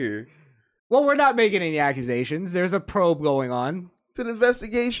 Fuck out of here. Well, we're not making any accusations. There's a probe going on. It's an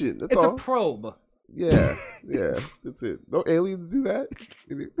investigation. That's It's all. a probe. Yeah, that's it. No aliens do that.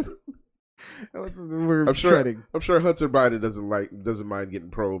 We're I'm sure. treading. I'm sure Hunter Biden doesn't mind getting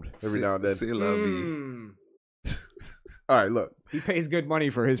probed every now and then. C'est la vie. All right, look. He pays good money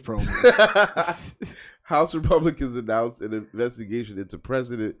for his program. House Republicans announced an investigation into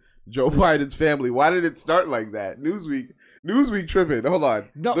President Joe Biden's family. Why did it start like that? Newsweek tripping. Hold on.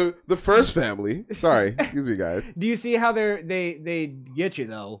 No. The first family. Sorry. Excuse me, guys. Do you see how they get you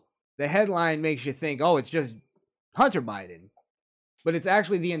though? The headline makes you think, oh, it's just Hunter Biden, but it's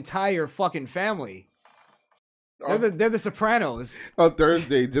actually the entire fucking family. They're the Sopranos. On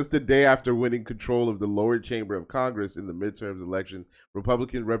Thursday, just a day after winning control of the lower chamber of Congress in the midterms election,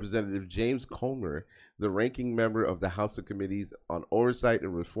 Republican Representative James Comer, the ranking member of the House of Committees on Oversight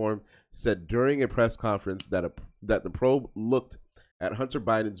and Reform, said during a press conference that the probe looked at Hunter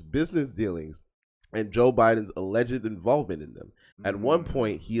Biden's business dealings and Joe Biden's alleged involvement in them. At one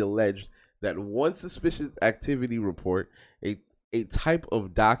point, he alleged that one suspicious activity report, a type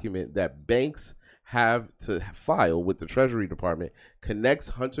of document that banks have to file with the Treasury Department, connects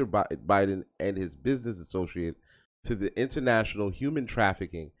Hunter Biden and his business associate to the international human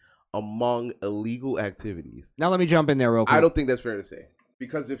trafficking among illegal activities. Now let me jump in there real quick. I don't think that's fair to say.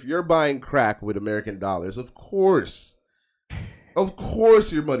 Because if you're buying crack with American dollars, of course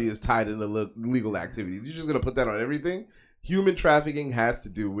your money is tied in illegal activities. You're just going to put that on everything? Human trafficking has to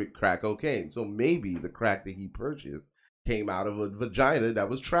do with crack cocaine. So maybe the crack that he purchased came out of a vagina that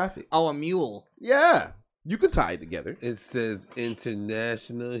was trafficked. Oh, a mule. Yeah. You could tie it together. It says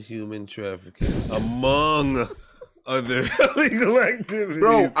international human trafficking among other illegal activities.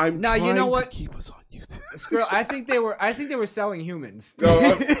 Bro, I'm now trying you know what? to keep us on YouTube. Skrill, I think they were selling humans.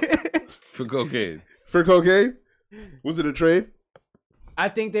 For cocaine. For cocaine? Was it a trade? I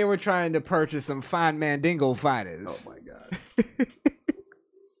think they were trying to purchase some fine Mandingo fighters. Oh my god.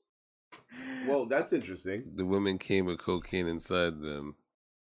 Well, that's interesting. The women came with cocaine inside them,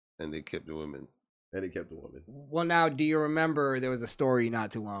 and they kept the women. And he kept the woman. Well, now, do you remember there was a story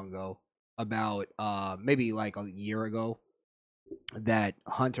not too long ago about maybe like a year ago that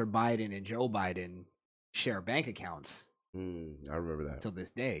Hunter Biden and Joe Biden share bank accounts? I remember that. Till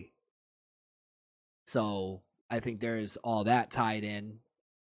this day. So I think there's all that tied in.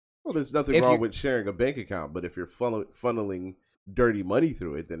 Well, there's nothing wrong with sharing a bank account, but if you're funneling dirty money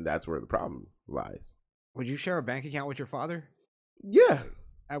through it, then that's where the problem lies. Would you share a bank account with your father? Yeah.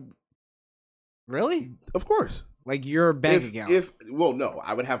 Really? Of course. Like your bank account? Well, no,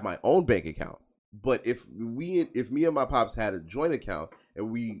 I would have my own bank account. But if me and my pops had a joint account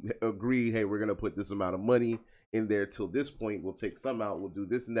and we agreed, hey, we're gonna put this amount of money in there till this point, we'll take some out, we'll do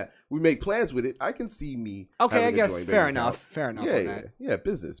this and that. We make plans with it. I can see me. Okay, I guess fair enough. Account. Fair enough. Yeah,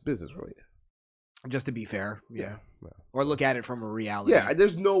 business related. Just to be fair, yeah. Well. Or look at it from a reality. Yeah,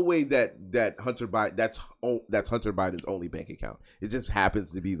 there's no way that Hunter Biden that's Hunter Biden's only bank account. It just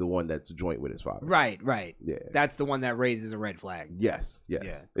happens to be the one that's joint with his father. Right. Yeah, that's the one that raises a red flag. Yes.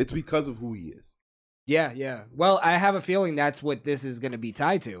 Yeah. It's because of who he is. Yeah. Well, I have a feeling that's what this is going to be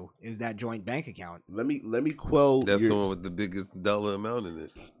tied to, is that joint bank account. Let me quell. That's the one with the biggest dollar amount in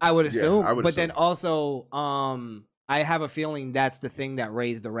it. I would assume. Yeah, but then also, I have a feeling that's the thing that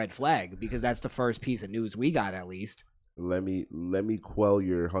raised the red flag, because that's the first piece of news we got, at least. Let me quell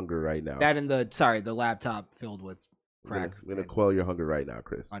your hunger right now. That and the laptop filled with crack. I'm gonna quell your hunger right now,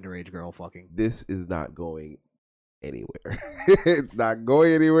 Chris. Underage girl fucking. This is not going anywhere. It's not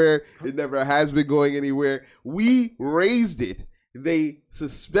going anywhere. It never has been going anywhere. We raised it. They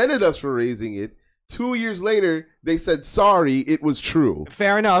suspended us for raising it. 2 years later, they said, sorry, it was true.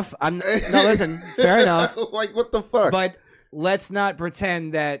 Fair enough. Listen, fair enough. Like, what the fuck? But let's not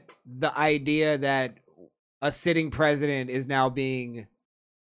pretend that the idea that a sitting president is now being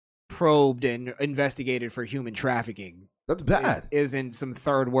probed and investigated for human trafficking. That's bad. Isn't some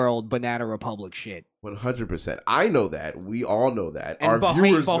third world banana republic shit. 100%. I know that. We all know that. And our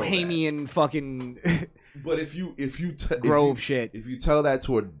viewers Bohemian know that. fucking But if you shit. If you tell that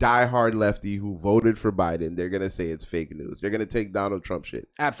to a diehard lefty who voted for Biden, they're gonna say it's fake news. They're gonna take Donald Trump shit.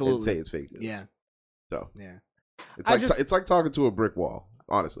 Absolutely. And say it's fake news. Yeah. So yeah. It's like talking to a brick wall.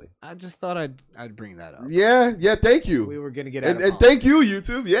 Honestly, I just thought I'd bring that up. Yeah. Thank you. We were gonna get and thank you,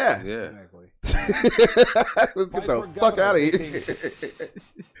 YouTube. Yeah. Exactly. Let's get the fuck out of here.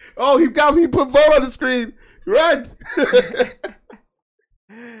 Oh, he put vote on the screen. Run.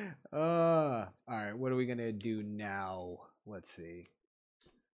 All right. What are we gonna do now? Let's see.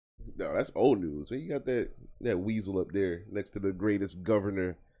 No, that's old news. You got that weasel up there next to the greatest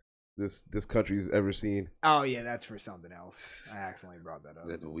governor this country's ever seen. Oh yeah, that's for something else. I accidentally brought that up.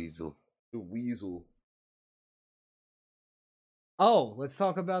 That weasel. The weasel. Oh, let's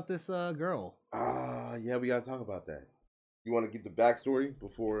talk about this girl. Yeah, we gotta talk about that. You want to get the backstory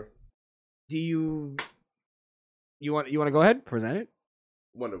before? Do you want to go ahead present it?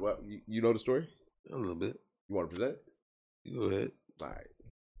 Wonder what you know the story? A little bit. You want to present it? You go ahead.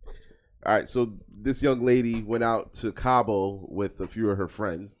 All right. So this young lady went out to Cabo with a few of her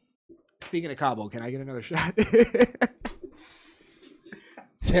friends. Speaking of Cabo, can I get another shot?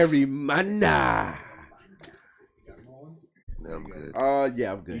 Terry Mana. No, I'm good.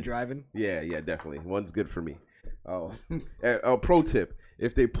 Yeah, I'm good. You driving? Yeah, definitely. One's good for me. Oh, a pro tip: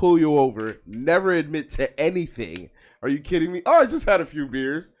 if they pull you over, never admit to anything. Are you kidding me? Oh, I just had a few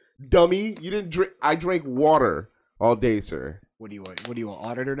beers, dummy. You didn't drink. I drank water all day, sir. What do you want? What do you want?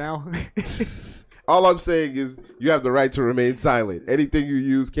 Auditor now? All I'm saying is you have the right to remain silent. Anything you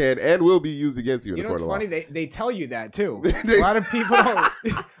use can and will be used against you in You the know court what's of funny? law. They tell you that too. A lot of people don't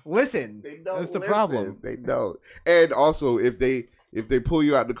listen. They don't That's the listen. problem. They don't. And also, if they pull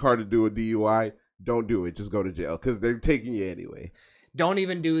you out the car to do a DUI, don't do it. Just go to jail because they're taking you anyway. Don't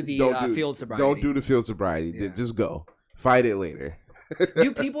even do the field sobriety. Don't do the field sobriety. Yeah. Just go. Fight it later.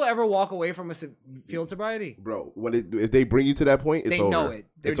 Do people ever walk away from a field sobriety? Bro, if they bring you to that point, it's They over. know it.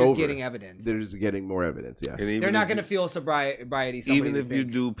 They're It's just over. getting evidence. They're just getting more evidence, yeah. And even They're not if going to you- feel sobriety. Somebody Even to if you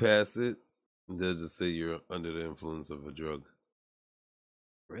think. do pass it, they'll just say you're under the influence of a drug.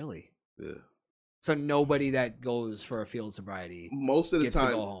 Really? Yeah. So nobody that goes for a field sobriety Most of the gets time,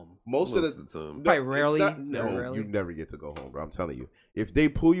 to go home. most of the time. Probably it's rarely. not- Very no, rarely. you never get to go home, bro. I'm telling you. If they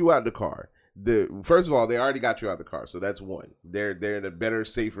pull you out the car, first of all, they already got you out the car, so that's one. They're in a better,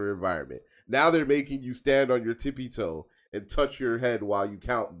 safer environment. Now they're making you stand on your tippy toe and touch your head while you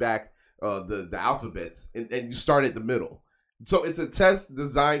count back the alphabets, and you start at the middle. So it's a test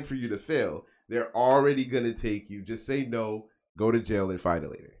designed for you to fail. They're already gonna take you. Just say no, go to jail, and find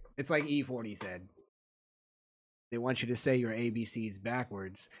it later. It's like E40 said. They want you to say your ABCs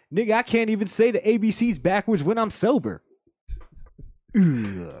backwards. Nigga, I can't even say the ABCs backwards when I'm sober.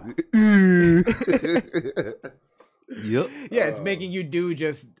 Yep. Yeah, it's making you do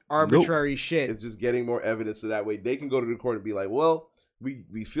just arbitrary shit. It's just getting more evidence so that way they can go to the court and be like, well, we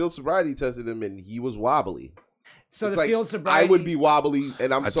field sobriety tested him and he was wobbly. So It's the like, field sobriety. I would be wobbly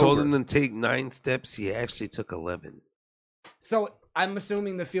and I'm I sober. told him to take 9 steps. He actually took 11. So I'm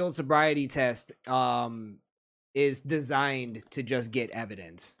assuming the field sobriety test is designed to just get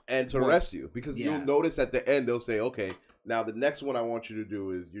evidence. and to What- arrest you because Yeah. you'll notice at the end they'll say, okay, now the next one I want you to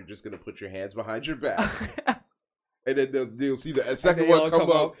do is you're just going to put your hands behind your back. And then they'll see the second they all one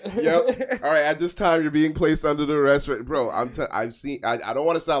come up. come Yep. All right. At this time, you're being placed under the arrest. Bro, I've seen. I don't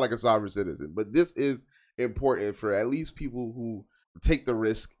want to sound like a sovereign citizen, but this is important for at least people who take the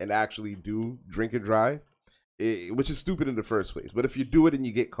risk and actually do drink and drive, which is stupid in the first place. But if you do it and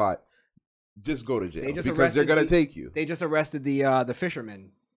you get caught, just go to jail They just because they're arrested gonna the- take you. They just arrested the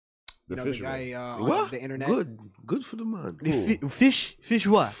fisherman. The You know, fisherman. the guy on What? the internet. Good for the man. Fish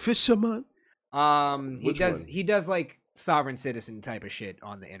what? Fisherman. He Which does one? he does like sovereign citizen type of shit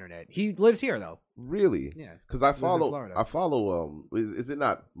on the internet. He lives here though. Really? Yeah. Because I Lives in follow. Florida. I follow. Is it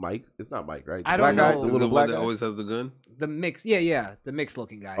not Mike? It's not Mike, right? I The don't black guy, know. the Is little it black one that guy. always has the gun? The mix, yeah, the mixed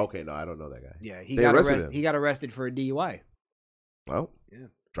looking guy. Okay, no, I don't know that guy. Yeah, he They got arrested arrested. him. He got arrested for a DUI. Well, Yeah.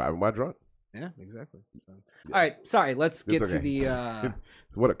 driving while drunk. Yeah, exactly. So- All right, sorry. Let's get It's to okay. the.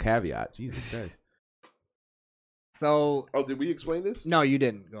 What a caveat! Jesus Christ. So Oh, did we explain this? no, you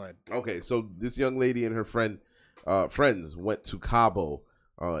didn't. Go ahead. Okay, so this young lady and her friends went to Cabo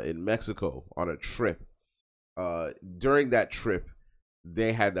in Mexico on a trip. During that trip,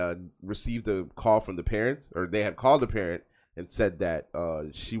 they had received a call from the parents, or they had called the parent and said that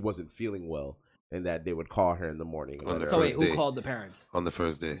she wasn't feeling well and that they would call her in the morning. and On let the her So know. wait, first who day. called the parents? On the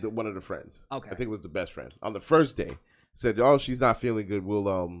first day. One of the friends. Okay. I think it was the best friend. On the first day, said, "Oh, she's not feeling good.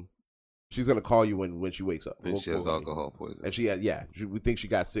 We'll she's gonna call you when she wakes up." And she has call you." alcohol poisoning. And she had, we think she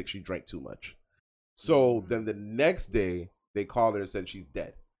got sick. She drank too much. So then the next day, they called her and said she's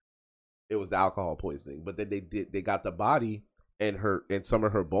dead. It was the alcohol poisoning. But then they got the body, and some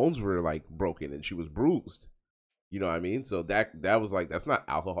of her bones were like broken, and she was bruised. You know what I mean? So that was like, that's not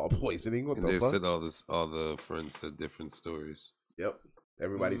alcohol poisoning. What And the they fuck? said all the friends said different stories. Yep.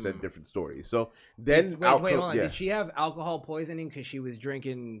 Everybody said different stories. So then, Wait, hold on. yeah. Did she have alcohol poisoning because she was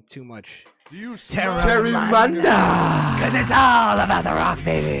drinking too much? Terry Manda. Cause it's all about the rock,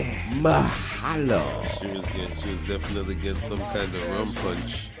 baby. Mahalo. She was definitely getting some kind of rum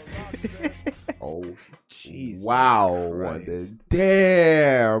punch. Oh, Jesus wow. Christ.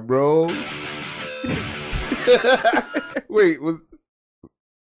 Damn, bro. Wait,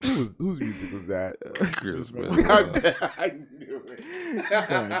 whose music was that? Chris, I knew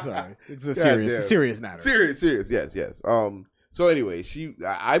it. All right, sorry. It's a God damn. serious matter. Serious, yes. So anyway,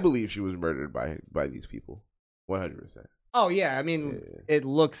 I believe she was murdered by these people, 100%. Oh yeah, I mean, it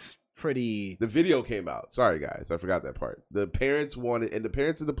looks pretty. The video came out. Sorry guys, I forgot that part. The parents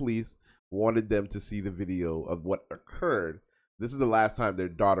of the police wanted them to see the video of what occurred. This is the last time their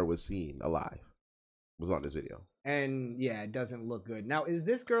daughter was seen alive. Was on this video. And yeah, it doesn't look good. Now, is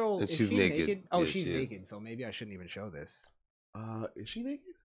this girl? Is she naked? Oh, she's naked. So maybe I shouldn't even show this. Is she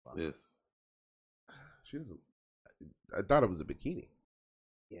naked? Yes. She was. I thought it was a bikini.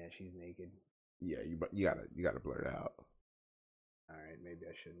 Yeah, she's naked. Yeah, you gotta blur it out. All right, maybe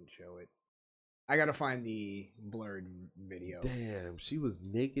I shouldn't show it. I gotta find the blurred video. Damn, she was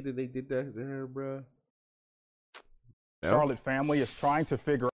naked and they did that to her, bro. Charlotte family is trying to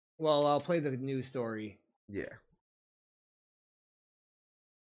figure. Well, I'll play the news story. Yeah.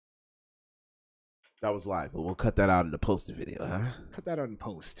 That was live, but we'll cut that out in the posted video, huh? Put that on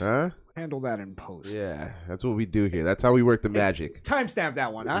post. Huh? Handle that in post. Yeah, that's what we do here. That's how we work the magic. Timestamp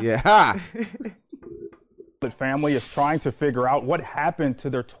that one, huh? Yeah. The family is trying to figure out what happened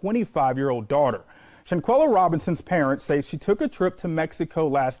to their 25-year-old daughter. Shanquella Robinson's parents say she took a trip to Mexico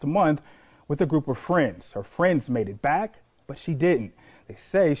last month with a group of friends. Her friends made it back, but she didn't. They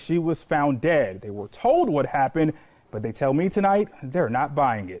say she was found dead. They were told what happened, but they tell me tonight they're not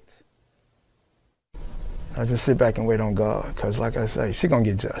buying it. I just sit back and wait on God, because like I say, she's going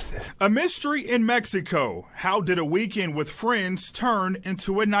to get justice. A mystery in Mexico. How did a weekend with friends turn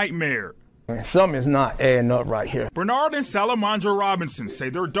into a nightmare? Something is not adding up right here. Bernard and Salamandra Robinson say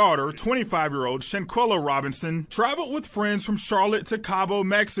their daughter, 25-year-old Shanquella Robinson, traveled with friends from Charlotte to Cabo,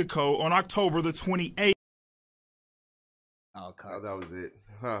 Mexico on October the 28th. Oh, that was it.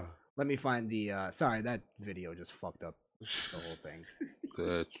 Huh. Let me find the, sorry, that video just fucked up the whole thing.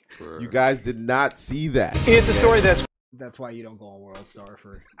 You guys did not see that. It's a story That's why you don't go on World Star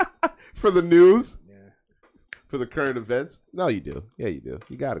for... For the news? Yeah. For the current events? No, you do. Yeah, you do.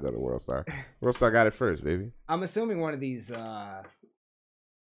 You got to go to World Star. World Star got it first, baby. I'm assuming one of these,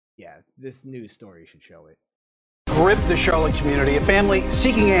 this news story should show it. Gripped the Charlotte community, a family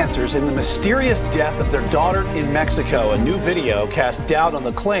seeking answers in the mysterious death of their daughter in Mexico. A new video cast doubt on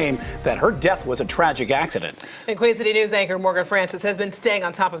the claim that her death was a tragic accident. And Queen City News anchor Morgan Francis has been staying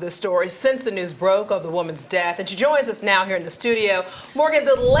on top of this story since the news broke of the woman's death, and she joins us now here in the studio. Morgan,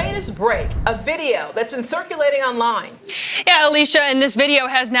 the latest break, a video that's been circulating online. Yeah, Alicia, and this video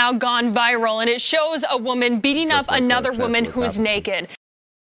has now gone viral, and it shows a woman beating up another woman who's naked.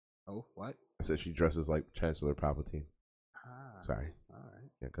 Oh, what? I said she dresses like Chancellor Palpatine. Sorry. All right.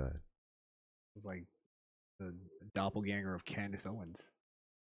 Yeah, go ahead. It's like the doppelganger of Candace Owens.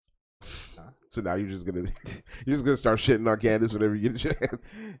 Huh? So now you're just gonna start shitting on Candace whenever you get a chance.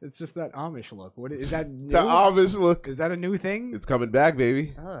 It's just that Amish look. What is that? New? The Amish look. Is that a new thing? It's coming back,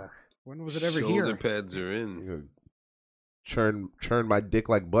 baby. When was it ever Shoulder here? pads are in. Churn my dick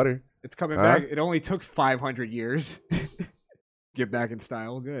like butter. It's coming back. It only took 500 years. Get back in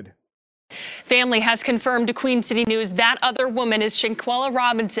style. Good. Family has confirmed to Queen City News that other woman is Shanquella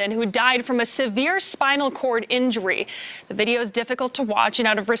Robinson, who died from a severe spinal cord injury. The video is difficult to watch, and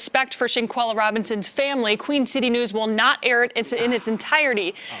out of respect for Shanquella Robinson's family, Queen City News will not air it in its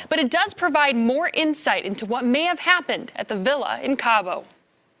entirety. But it does provide more insight into what may have happened at the villa in Cabo.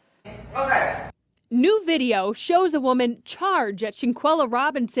 Okay. New video shows a woman charge at Shanquella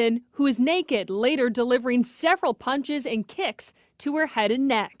Robinson, who is naked, later delivering several punches and kicks to her head and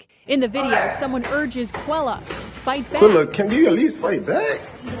neck. In the video, someone urges Quella to fight back. Quella, can you at least fight back?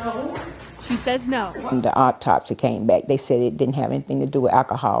 No. She says no. When the autopsy came back, they said it didn't have anything to do with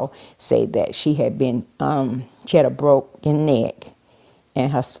alcohol. Say that she had been, she had a broken neck,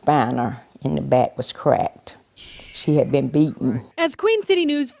 and her spine in the back was cracked. She had been beaten. As Queen City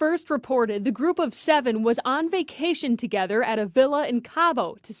News first reported, the group of 7 was on vacation together at a villa in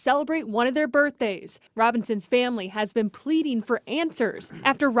Cabo to celebrate one of their birthdays. Robinson's family has been pleading for answers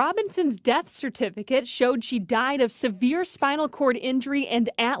after Robinson's death certificate showed she died of severe spinal cord injury and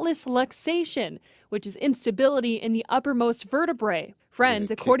atlas luxation, which is instability in the uppermost vertebrae.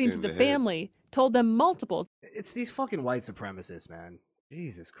 Friends, according to the family, told them multiple. It's these fucking white supremacists, man.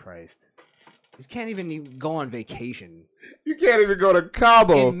 Jesus Christ. You can't even go on vacation. You can't even go to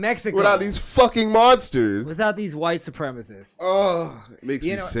Cabo in Mexico without these fucking monsters. Without these white supremacists. Oh, it makes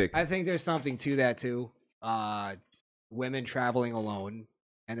me sick. I think there's something to that too. Women traveling alone,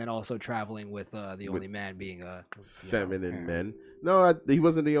 and then also traveling with the only man being a feminine men. No, he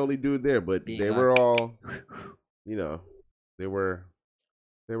wasn't the only dude there, but they were all, they were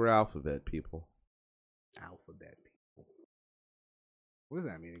alphabet people. Alphabet people. What does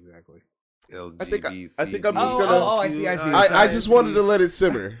that mean exactly? I think I'm just gonna. I see. I just wanted to let it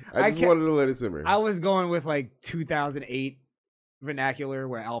simmer. I just wanted to let it simmer. I was going with like 2008 vernacular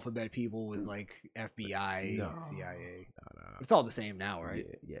where alphabet people was like FBI, No. CIA. No. It's all the same now, right?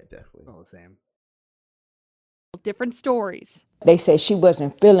 Yeah, definitely. It's all the same. Different stories. They said she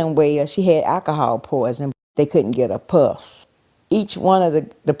wasn't feeling well. She had alcohol poisoning. They couldn't get a pulse. Each one of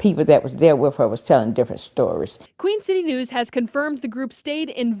the people that was there with her was telling different stories. Queen City News has confirmed the group stayed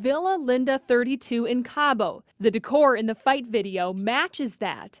in Villa Linda 32 in Cabo. The decor in the fight video matches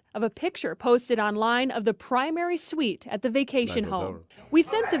that of a picture posted online of the primary suite at the vacation home. We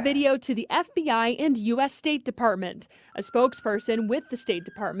sent the video to the FBI and U.S. State Department. A spokesperson with the State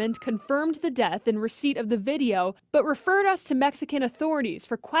Department confirmed the death in receipt of the video, but referred us to Mexican authorities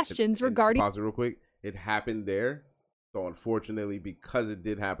for questions regarding... Pause it real quick. It happened there. So unfortunately, because it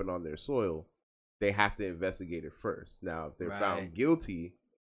did happen on their soil, they have to investigate it first. Now, if they're found guilty,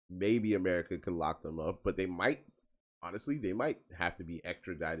 maybe America could lock them up, but they might, honestly, they might have to be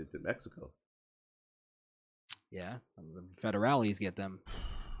extradited to Mexico. Yeah, the federales get them.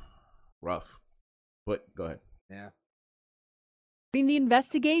 Rough. But go ahead. Yeah. In the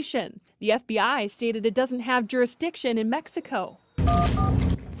investigation, the FBI stated it doesn't have jurisdiction in Mexico.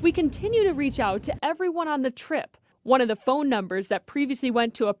 We continue to reach out to everyone on the trip. One of the phone numbers that previously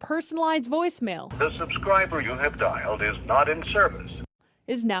went to a personalized voicemail, the subscriber you have dialed is not in service,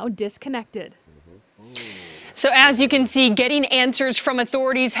 is now disconnected. So as you can see, getting answers from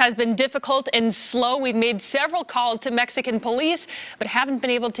authorities has been difficult and slow. We've made several calls to Mexican police, but haven't been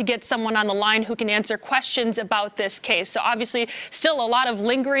able to get someone on the line who can answer questions about this case. So obviously, still a lot of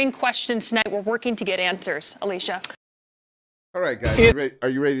lingering questions tonight. We're working to get answers. Alicia. All right, guys, are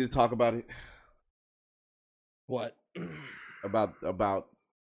you ready to talk about it? What? about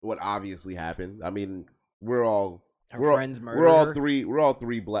what obviously happened. I mean, we're all three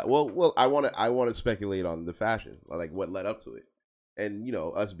black. Well, I want to speculate on the fashion, like what led up to it, and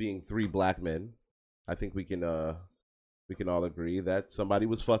us being three black men, I think we can all agree that somebody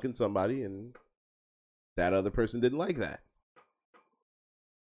was fucking somebody, and that other person didn't like that.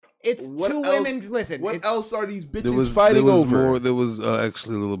 It's two women. Listen, what else are these bitches fighting over? There was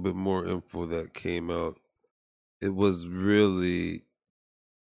actually a little bit more info that came out. It was really,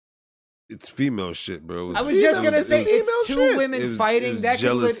 it's female shit, bro. I was just gonna say it's two women fighting. It was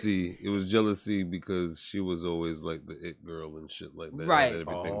jealousy. It was jealousy because she was always like the it girl and shit like that. Right. Had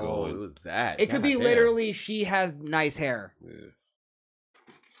everything going. It was that. It could be literally she has nice hair. Yeah.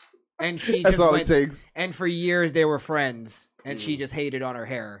 And she That's just all went, it takes. And for years they were friends, and she just hated on her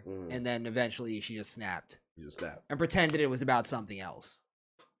hair, and then eventually she just snapped. And pretended it was about something else.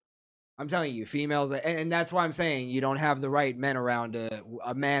 I'm telling you, females, and that's why I'm saying you don't have the right men around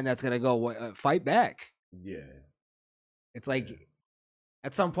a man that's gonna go fight back. Yeah, it's like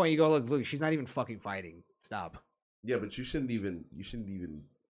at some point you go look, she's not even fucking fighting. Stop. Yeah, but you shouldn't even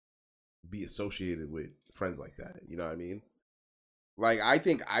be associated with friends like that. You know what I mean? Like I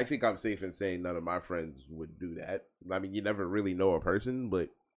think I'm safe in saying none of my friends would do that. I mean, you never really know a person, but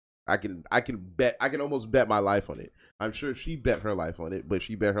I can almost bet my life on it. I'm sure she bet her life on it, but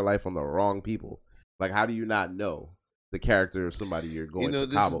she bet her life on the wrong people. Like, how do you not know the character of somebody you're going to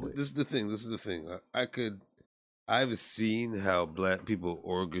Cabo with? This is the thing. I've seen how black people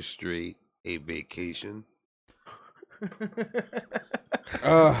orchestrate a vacation.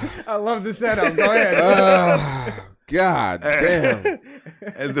 I love the setup. Go ahead. God damn.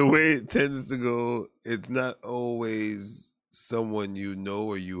 And the way it tends to go, it's not always someone you know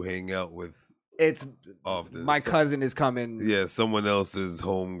or you hang out with. It's often my cousin is coming. Yeah, someone else's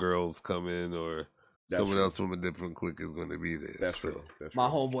homegirl's coming, or someone else from a different clique is going to be there. That's true. My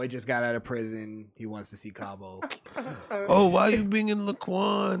homeboy just got out of prison. He wants to see Cabo. Oh, why you being in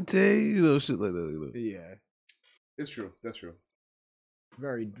Laquan, Tay? Shit like that. Yeah, it's true. That's true.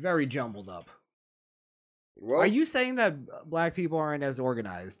 Very, very jumbled up. Well, are you saying that black people aren't as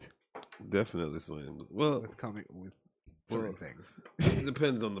organized? Definitely saying. Well, with coming with certain things. It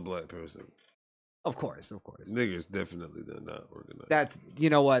depends on the black person. Of course. Niggers definitely they're not organized.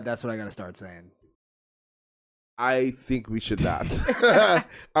 That's what I gotta start saying. I think we should not.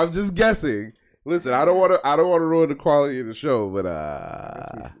 I'm just guessing. Listen, I don't want to ruin the quality of the show,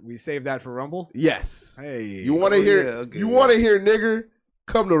 but we save that for Rumble. Yes. Hey, you want to hear? Okay. You want to hear nigger?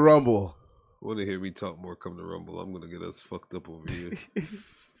 Come to Rumble. Want to hear me talk more? Come to Rumble. I'm gonna get us fucked up over here.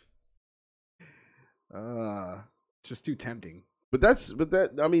 Just too tempting. But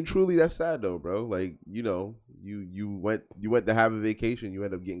I mean, truly, that's sad though, bro. Like, you went to have a vacation, you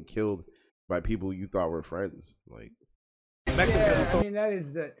end up getting killed by people you thought were friends. Like, Mexico. I mean, that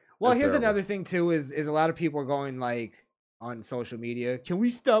is the. Well, here's terrible. another thing too. Is a lot of people are going like on social media. Can we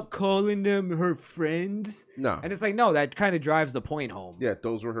stop calling them her friends? No. And it's like, no, that kind of drives the point home. Yeah,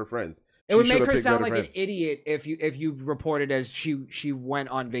 those were her friends. It would make her sound like an idiot if you reported as she went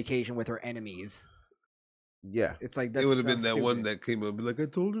on vacation with her enemies. Yeah, it's like it would have been that one that came up and be like, I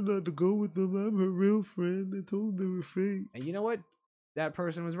told her not to go with them. I'm her real friend. I told them they were fake. And you know what? That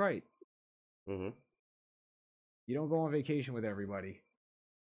person was right. Mm-hmm. You don't go on vacation with everybody.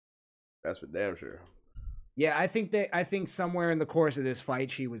 That's for damn sure. Yeah, I think somewhere in the course of this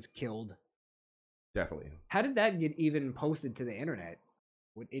fight, she was killed. Definitely. How did that get even posted to the internet?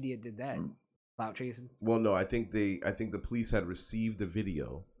 What idiot did that? Clout chasing? Well, no, I think the police had received the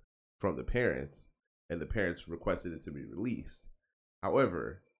video from the parents, and the parents requested it to be released.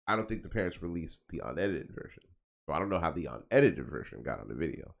 However, I don't think the parents released the unedited version. So I don't know how the unedited version got on the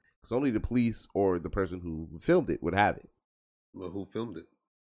video. Because only the police or the person who filmed it would have it. Well, who filmed it?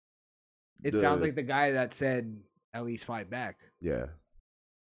 It sounds like the guy that said, at least fight back. Yeah.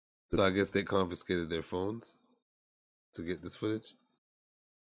 So I guess they confiscated their phones to get this footage?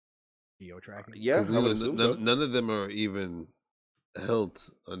 Geo-tracking? Yeah, none of them are even held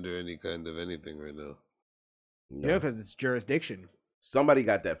under any kind of anything right now. No. Yeah, because it's jurisdiction. Somebody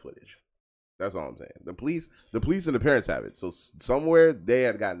got that footage. That's all I'm saying. The police and the parents have it. So somewhere they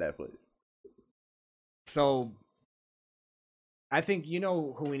had gotten that footage. So I think you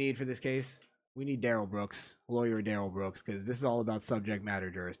know who we need for this case? We need Daryl Brooks, lawyer Daryl Brooks, because this is all about subject matter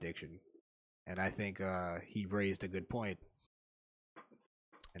jurisdiction. And I think he raised a good point.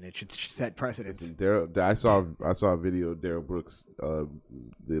 And it should set precedents. I saw a video of Daryl Brooks, the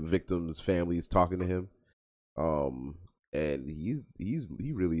victim's families talking to him. And he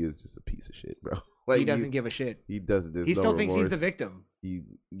really is just a piece of shit, bro. Like, he doesn't give a shit. He doesn't. He still thinks he's the victim. He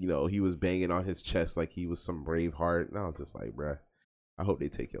was banging on his chest like he was some brave heart, and I was just like, bruh, I hope they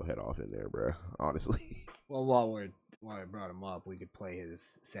take your head off in there, bruh. Honestly. Well, while I brought him up, we could play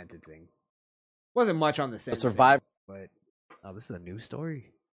his sentencing. Wasn't much on the sentencing, but this is a news story.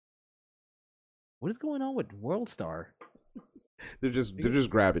 What is going on with WorldStar? They're just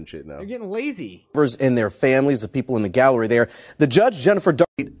grabbing shit now. They're getting lazy. And their families, the people in the gallery there. The judge, Jennifer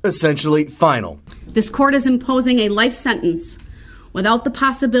Darby, essentially final. This court is imposing a life sentence without the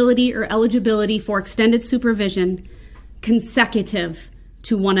possibility or eligibility for extended supervision consecutive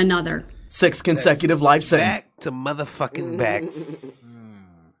to one another. 6 consecutive life sentences. Back to motherfucking back.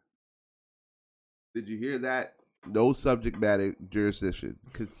 Did you hear that? No subject matter jurisdiction.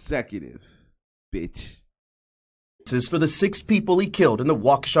 Consecutive. Bitch. This is for the 6 people he killed in the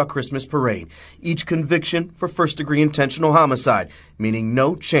Waukesha Christmas parade. Each conviction for first-degree intentional homicide, meaning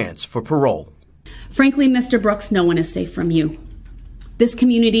no chance for parole. Frankly, Mr. Brooks, no one is safe from you. This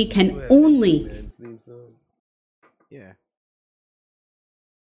community can only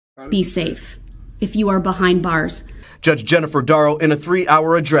be safe if you are behind bars. Judge Jennifer Darrow, in a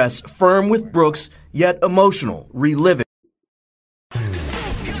 3-hour address, firm with Brooks, yet emotional, reliving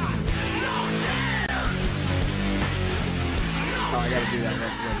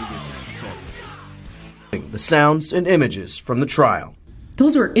the sounds and images from the trial.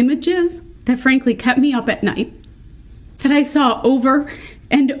 Those were images that frankly kept me up at night, that I saw over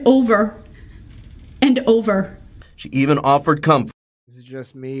and over and over. She even offered comfort. Is it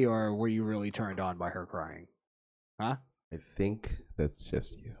just me, or were you really turned on by her crying? Huh? I think that's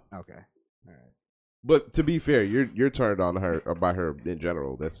just you. Okay. All right. But to be fair, you're turned on her or by her in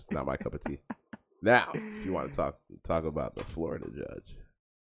general. That's not my cup of tea. Now, if you want to talk about the Florida judge,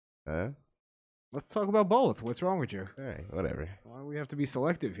 huh? Let's talk about both. What's wrong with you? All right, whatever. Why do we have to be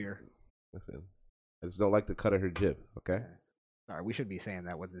selective here? Listen, I just don't like the cut of her jib. Okay. Sorry, we should be saying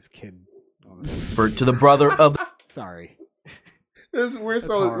that with this kid. To the brother of. Sorry. We're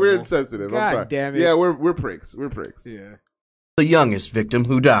insensitive. I'm sorry. Damn it. Yeah, we're pricks. We're pricks. Yeah. The youngest victim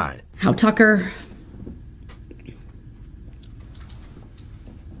who died. How Tucker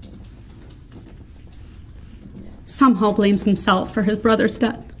somehow blames himself for his brother's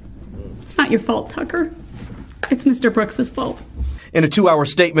death. It's not your fault, Tucker. It's Mr. Brooks's fault. In a 2-hour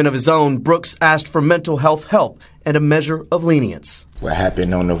statement of his own, Brooks asked for mental health help and a measure of lenience. What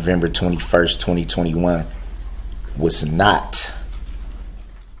happened on November 21st, 2021 was not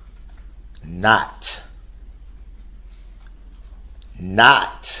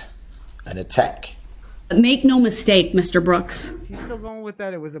an attack. Make no mistake, Mr. Brooks. Is he still going with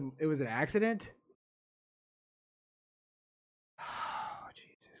that? It was an accident?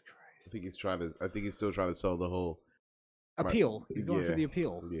 I think he's still trying to sell the whole appeal. He's going for the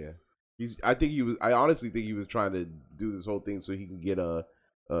appeal. Yeah. I honestly think he was trying to do this whole thing so he can get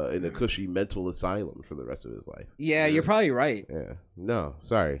in a cushy mental asylum for the rest of his life. Yeah, you're probably right. Yeah. No,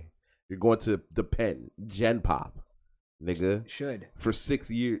 sorry. You're going to the pen, Gen Pop, nigga. Should. For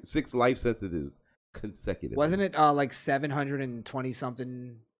 6 years, 6 life sentences consecutive. Wasn't it like 720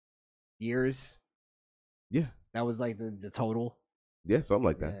 something years. Yeah. That was like the total. Yeah, something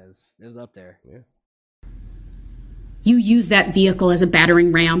like that. Yeah, it was up there. Yeah. You use that vehicle as a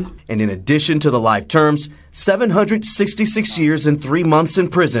battering ram. And in addition to the life terms, 766 years and 3 months in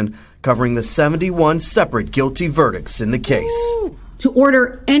prison, covering the 71 separate guilty verdicts in the case. To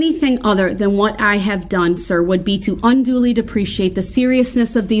order anything other than what I have done, sir, would be to unduly depreciate the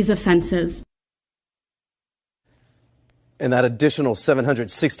seriousness of these offenses. And that additional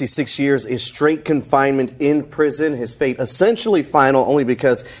 766 years is straight confinement in prison. His fate essentially final only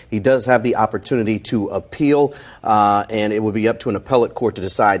because he does have the opportunity to appeal. And it will be up to an appellate court to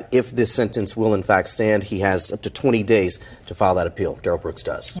decide if this sentence will in fact stand. He has up to 20 days to file that appeal. Darrell Brooks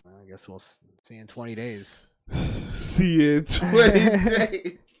does. I guess we'll see in 20 days. See you in 20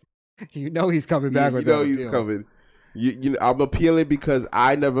 days. You know he's coming back with you know that he's appeal. coming. You know, I'm appealing because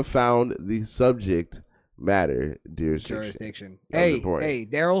I never found the subject matter jurisdiction. Hey,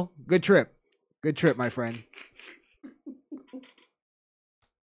 Daryl, good trip, my friend.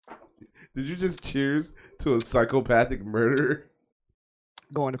 Did you just cheers to a psychopathic murderer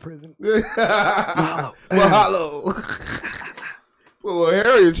going to prison? Mahalo. Put a little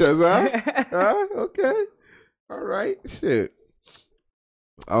hair on your chest, huh? Okay, all right, shit.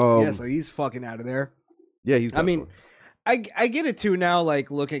 Yeah, so he's fucking out of there. Yeah, he's. I mean, I get it too now. Like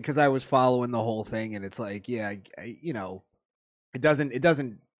looking because I was following the whole thing, and it's like, yeah, you know, it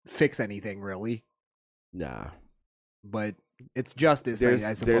doesn't fix anything really. Nah, but it's justice. I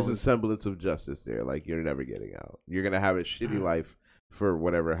suppose there's a semblance of justice there. Like you're never getting out. You're gonna have a shitty life for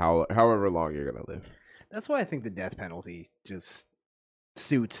however long you're gonna live. That's why I think the death penalty just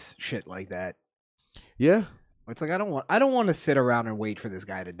suits shit like that. Yeah, it's like I don't want to sit around and wait for this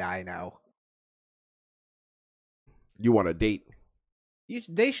guy to die now. You want a date?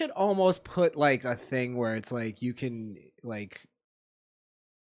 They should almost put like a thing where it's like you can like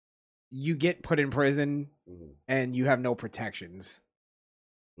you get put in prison and you have no protections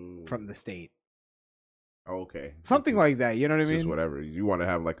from the state. Okay, something like that. You know what I mean? Just whatever you want to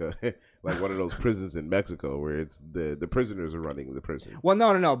have, like a like one of those prisons in Mexico where it's the prisoners are running the prison. Well,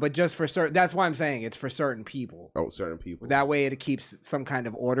 no, but just for certain. That's why I'm saying it's for certain people. Oh, certain people. That way it keeps some kind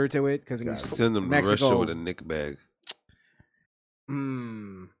of order to it. Because send them to Russia with a nick bag.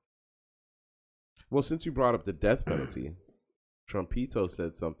 Well, since you brought up the death penalty, Trumpito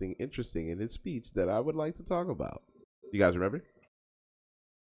said something interesting in his speech that I would like to talk about. You guys remember?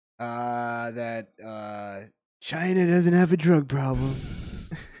 That China doesn't have a drug problem.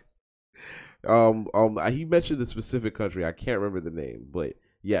 He mentioned a specific country. I can't remember the name, but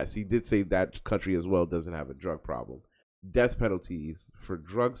yes, he did say that country as well doesn't have a drug problem. Death penalties for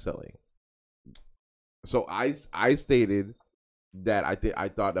drug selling. So I stated that I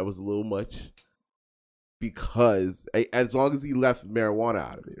thought that was a little much because as long as he left marijuana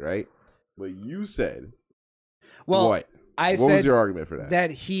out of it, right? But you said, well, what? What was your argument for that?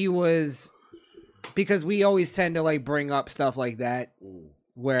 That he was, because we always tend to like bring up stuff like that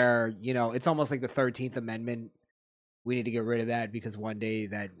where, you know, it's almost like the 13th Amendment. We need to get rid of that because one day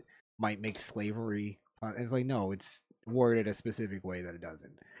that might make slavery. It's like, no, it's worded a specific way that it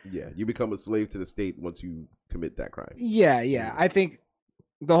doesn't. Yeah, you become a slave to the state once you commit that crime. Yeah. I think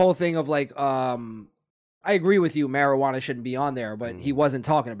the whole thing of like, I agree with you, marijuana shouldn't be on there, but he wasn't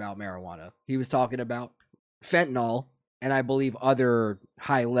talking about marijuana. He was talking about fentanyl and I believe other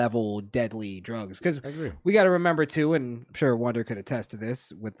high-level deadly drugs. Because we got to remember too, and I'm sure Wonder could attest to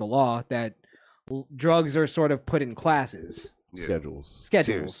this with the law, that drugs are sort of put in classes. Yeah. Schedules.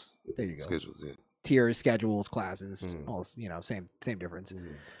 Tiers. There you go. Schedules, yeah. Tiers, schedules, classes, all, you know, same difference.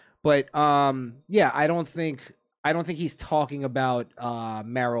 But yeah, I don't think he's talking about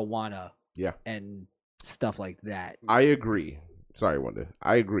marijuana. Yeah. And stuff like that. I agree. Sorry, Wanda.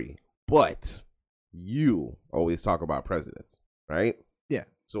 I agree. But you always talk about presidents, right? Yeah.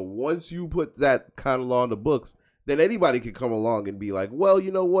 So once you put that kind of law in the books, then anybody can come along and be like, well, you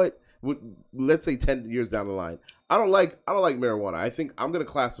know what? Let's say 10 years down the line, I don't like marijuana. I think I'm going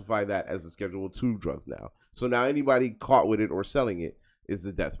to classify that as a Schedule II drug now. So now anybody caught with it or selling it is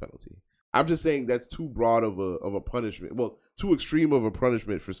the death penalty. I'm just saying that's too broad of a punishment. Well, too extreme of a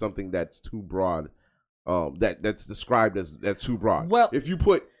punishment for something that's too broad. That's described as too broad. Well, if you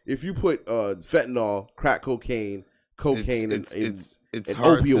put fentanyl, crack cocaine, and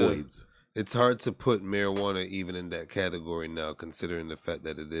opioids. It's hard to put marijuana even in that category now, considering the fact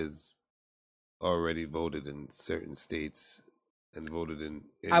that it is already voted in certain states and voted in.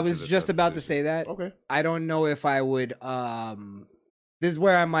 I was just about to say that. Okay. I don't know if I would. This is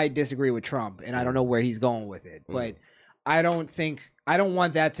where I might disagree with Trump, and I don't know where he's going with it. But I don't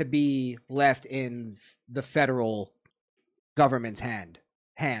want that to be left in the federal government's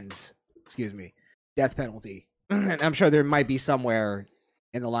hands. excuse me, death penalty. And I'm sure there might be somewhere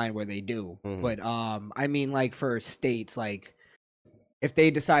in the line where they do. But I mean, like for states, like if they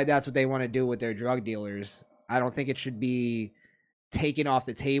decide that's what they want to do with their drug dealers, I don't think it should be taken off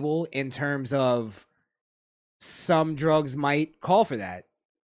the table in terms of some drugs might call for that.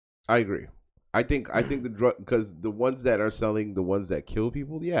 I agree. I think the drug, because the ones that are selling the ones that kill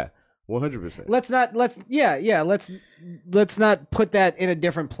people, 100%. Let's not put that in a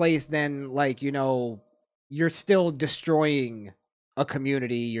different place than, like, you know, you're still destroying a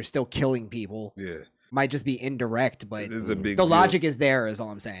community, you're still killing people. Yeah. Might just be indirect, but It is a big the deal. logic is there, is all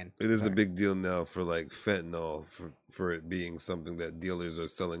I'm saying. It is a big deal now for like fentanyl, for it being something that dealers are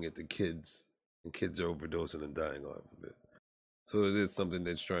selling it to kids, and kids are overdosing and dying off of it. So it is something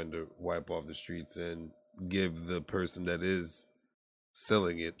that's trying to wipe off the streets and give the person that is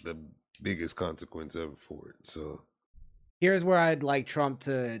selling it the biggest consequence ever for it. So Here's where I'd like Trump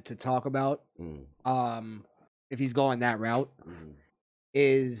to talk about, if he's going that route,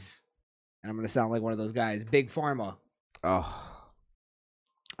 is, and I'm going to sound like one of those guys, Big Pharma. Oh.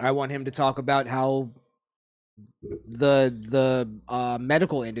 I want him to talk about how the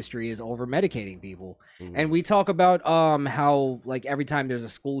medical industry is over medicating people. And we talk about how, like, every time there's a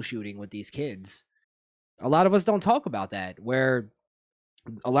school shooting with these kids, a lot of us don't talk about that, where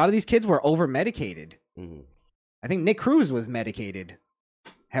a lot of these kids were over medicated. I think Nick Cruz was medicated,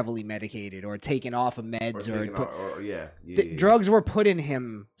 heavily medicated, or taken off of meds, drugs were put in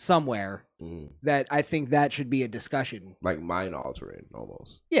him somewhere. That I think that should be a discussion, like mind altering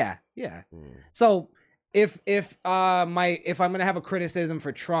almost. Yeah. So if I'm gonna have a criticism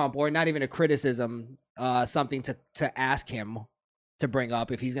for Trump, or not even a criticism, something to ask him to bring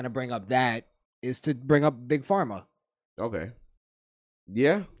up, if he's gonna bring up that, is to bring up Big Pharma. Okay.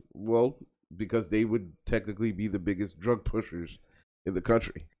 Yeah. Well, because they would technically be the biggest drug pushers in the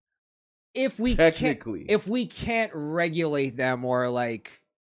country. If we can't regulate them, or, like,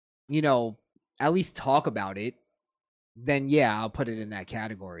 you know, at least talk about it, then yeah, I'll put it in that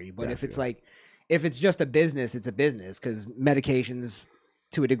category. But if it's like, if it's just a business, it's a business, because medications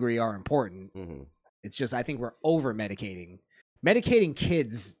to a degree are important. It's just, I think we're over medicating. Medicating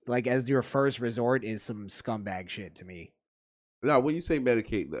kids, like, as your first resort is some scumbag shit to me. Now, when you say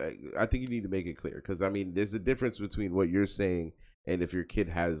medicate, I think you need to make it clear, because I mean, there's a difference between what you're saying and if your kid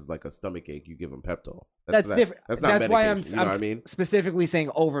has like a stomach ache, you give them Pepto. That's different. That's not. That's why I'm you know what I mean? Specifically saying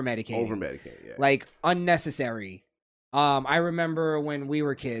over medicating. Over medicate, yeah. Like unnecessary. I remember when we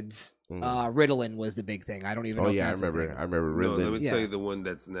were kids, Ritalin was the big thing. I don't even know. I remember Ritalin. No, let me tell you the one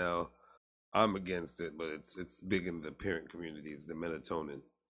that's now, I'm against it, but it's big in the parent community. It's the melatonin.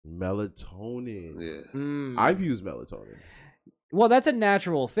 Melatonin. Yeah. I've used melatonin. Well, that's a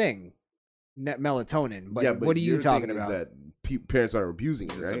natural thing, melatonin. But what are you talking about? That parents are abusing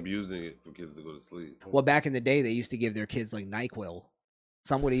it, Just right? abusing it for kids to go to sleep. Well, back in the day, they used to give their kids like NyQuil.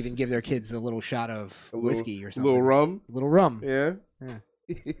 Some would even give their kids a little shot of whiskey or something. A little rum. A little rum. Yeah.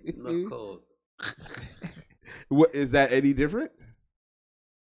 Not cold. What is that? Any different?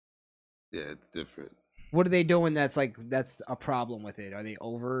 Yeah, it's different. What are they doing? That's a problem with it. Are they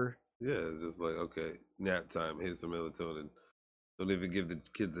over? Yeah, it's just like, okay, nap time. Here's some melatonin. Don't even give the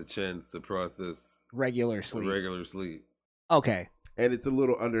kids a chance to process regular sleep. Okay. And it's a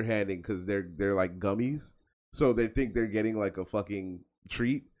little underhanding because they're like gummies, so they think they're getting like a fucking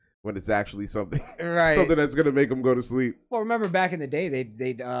treat when it's actually something something that's gonna make them go to sleep. Well, remember back in the day,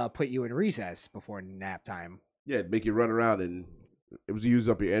 they'd put you in recess before nap time. Yeah, it'd make you run around and it was to use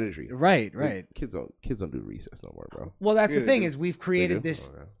up your energy. Right. Kids don't do recess no more, bro. Well, that's the thing is we've created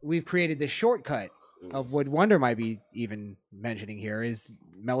this shortcut of what Wonder might be even mentioning here is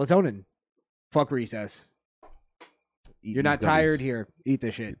melatonin. Fuck recess. You're not tired here. Eat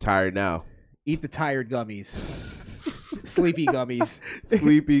the shit. You're tired now. Eat the tired gummies. Sleepy gummies.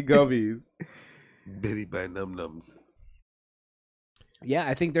 Sleepy gummies. Bitty by num-nums. Yeah,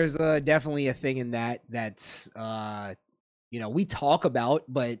 I think there's definitely a thing in that's we talk about,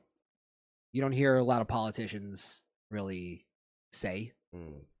 but you don't hear a lot of politicians really say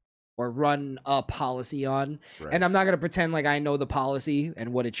or run a policy on. Right. And I'm not going to pretend like I know the policy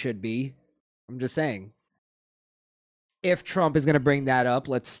and what it should be. I'm just saying, if Trump is going to bring that up,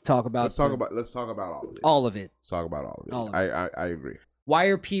 let's talk about let's talk about all of it. All of it. Let's talk about all of it. I agree. Why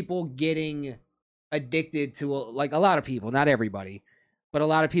are people getting addicted to, like, a lot of people, not everybody, but a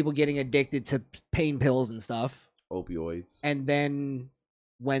lot of people getting addicted to pain pills and stuff, opioids, and then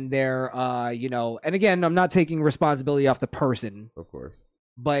when they're and again, I'm not taking responsibility off the person, of course,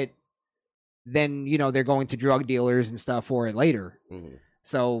 but then they're going to drug dealers and stuff for it later.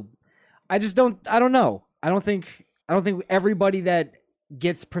 So I don't know. I don't think everybody that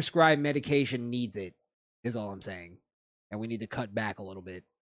gets prescribed medication needs it, is all I'm saying. And we need to cut back a little bit,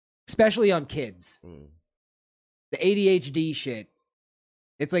 especially on kids. The ADHD shit.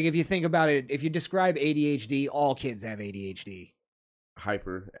 It's like, if you think about it, if you describe ADHD, all kids have ADHD.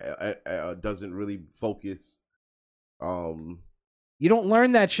 Hyper, doesn't really focus. You don't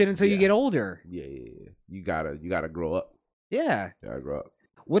learn that shit until you get older. Yeah. You gotta grow up. Yeah. You gotta grow up.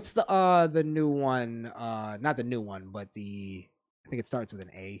 What's the new one? Not the new one, but I think it starts with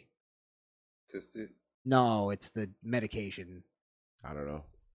an A. Autistic? No, it's the medication. I don't know.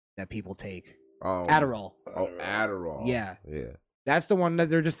 That people take. Adderall. Oh, Adderall. Yeah. Yeah. That's the one that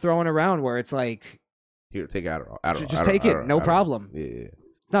they're just throwing around where it's like, here, take Adderall. Just take it. No problem. Yeah.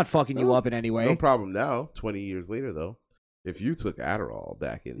 It's not fucking you up in any way. No problem now. 20 years later, though. If you took Adderall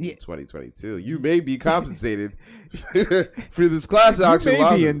back in 2022, you may be compensated for this class action. You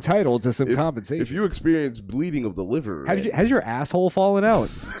may be entitled to some compensation. If you experience bleeding of the liver. Has your asshole fallen out?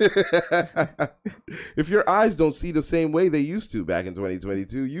 If your eyes don't see the same way they used to back in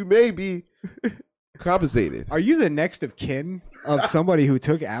 2022, you may be compensated. Are you the next of kin of somebody who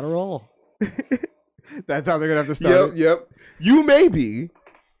took Adderall? That's how they're going to have to start. Yep. You may be.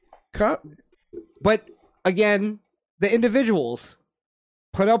 But again, the individuals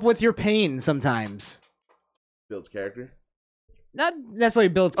put up with your pain sometimes. Builds character? Not necessarily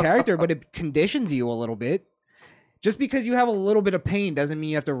builds character, but it conditions you a little bit. Just because you have a little bit of pain doesn't mean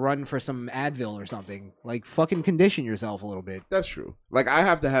you have to run for some Advil or something. Like, fucking condition yourself a little bit. That's true. Like, I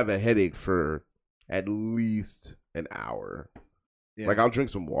have to have a headache for at least an hour. Yeah. Like, I'll drink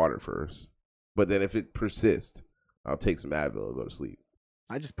some water first. But then if it persists, I'll take some Advil and go to sleep.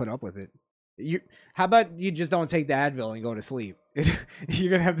 I just put up with it. How about you just don't take the Advil and go to sleep? You're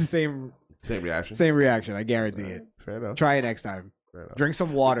going to have the same reaction. Same reaction, I guarantee it. Fair enough. Try it next time. Drink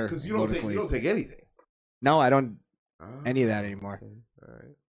some water. Because go to sleep. You don't take anything. No, I don't any of that anymore. Okay. All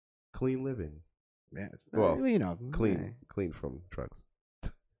right. Clean living. Yeah. Well, clean from trucks.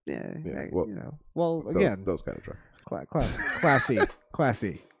 Yeah. Well, again, those kind of trucks.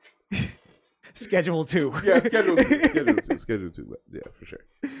 Classy. Schedule 2. Yeah, Schedule 2. Schedule 2. Yeah, for sure.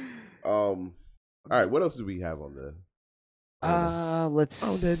 All right, what else do we have on the let's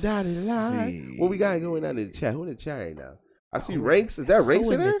on the dotted line? What we got going on in the chat? Who in the chat right now? I see Ranks. Is that Ranks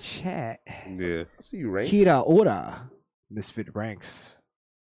in there? The chat. Yeah. I see you, Ranks. Kira Ora. Misfit Ranks.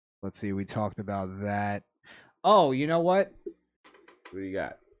 Let's see, we talked about that. Oh, you know what? What do you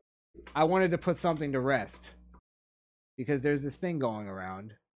got? I wanted to put something to rest. Because there's this thing going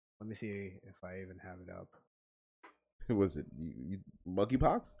around. Let me see if I even have it up. Was it you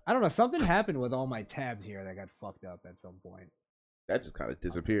monkeypox? I don't know. Something happened with all my tabs here that got fucked up at some point. That just kind of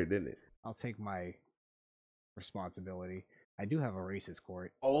disappeared, didn't it? I'll take my responsibility. I do have a racist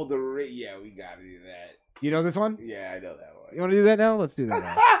court. Oh, yeah, we gotta do that. You know this one? Yeah, I know that one. You want to do that now? Let's do that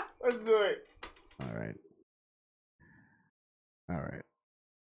now. Let's do it. All right.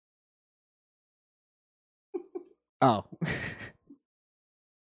 Oh.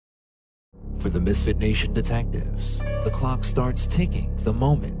 For the Misfit Nation detectives, the clock starts ticking the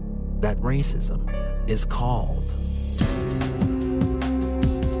moment that racism is called.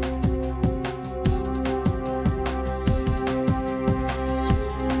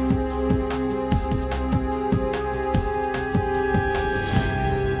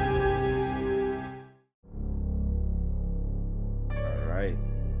 All right.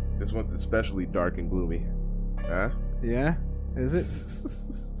 This one's especially dark and gloomy. Huh? Yeah? Is it?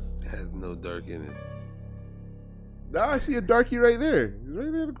 It has no dark in it. No, I see a darkie right there. He's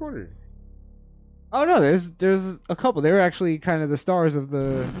right there in the corner. Oh no, there's a couple. They were actually kind of the stars of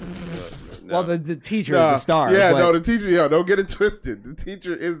the. Well, the teacher is the star. Yeah, no, the teacher. Yeah, don't get it twisted. The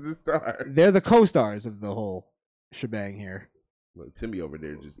teacher is the star. They're the co-stars of the whole shebang here. Look, Timmy over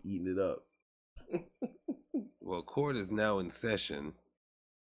there just eating it up. Well, court is now in session.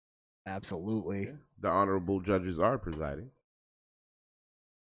 Absolutely. The honorable judges are presiding.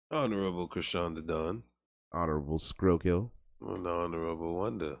 Honorable Krishan the Don. Honorable Skrillkill. And Honorable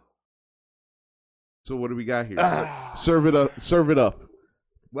Wonder. So what do we got here? Serve it up. Serve it up.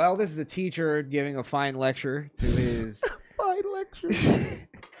 Well, this is a teacher giving a fine lecture to his fine lecture.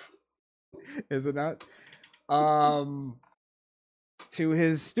 Is it not? To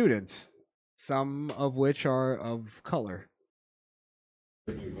his students, some of which are of color.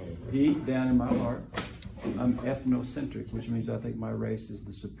 Deep down in my heart, I'm ethnocentric, which means I think my race is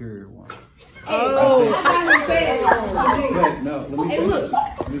the superior one. Oh, wait, no, let me finish.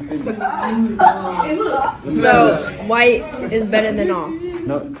 Hey, look. So, white is better than all.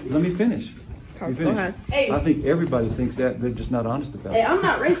 No, let me finish. You finish. I think everybody thinks that. They're just not honest about it. Hey, I'm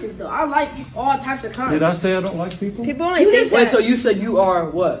not racist though. I like all types of kinds. Did I say I don't like people? People only think that. Wait, so you said you are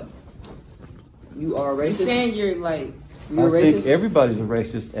what? You are racist? You saying you're like I think everybody's a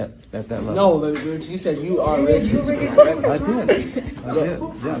racist at that level. No, you said you are racist. I did. Yeah,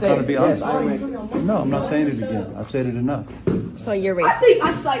 I'm trying to be honest. No, I'm not saying it again. I've said it enough. So you're racist. I think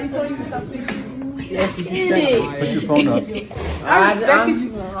I slightly told you to stop speaking. Put your phone up. I respected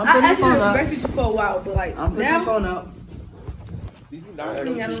you. I actually respected you for a while, but like I'm putting now. your phone up. Did you not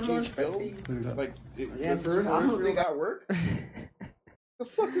like, does this feel at work? The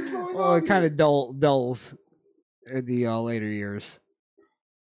fuck is going Well, on? it kind of dulls in the later years.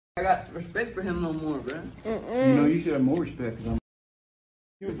 I got respect for him no more, bro. You know, you should have more respect.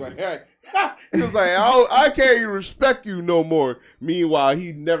 He was like, hey. He was like, I can't even respect you no more. Meanwhile,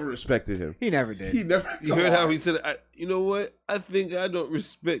 he never respected him. He never did. He never. You heard how he said, you know what? I think I don't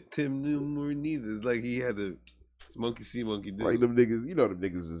respect him no more neither. It's like he had a monkey see, monkey do. Like them niggas, you know, them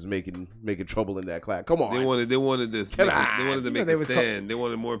niggas is making trouble in that class. Come on. They wanted this. They wanted to make a stand. They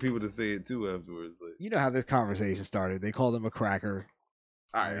wanted more people to say it too afterwards. Like, You know how this conversation started. They called him a cracker.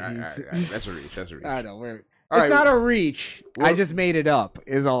 All right. That's a reach. That's a reach. I know. All It's not a reach. I just made it up,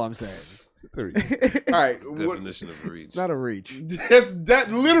 is all I'm saying. It's a reach. All right. It's the definition of a reach. It's not a reach. That's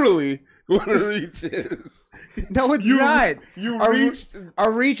literally what a reach is. No, it's not. You reached. A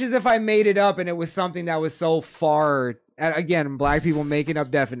reach is if I made it up and it was something that was so far. And again, black people making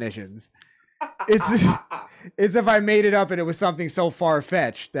up definitions. It's if I made it up and it was something so far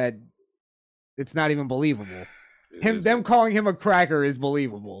fetched that it's not even believable. Them calling him a cracker is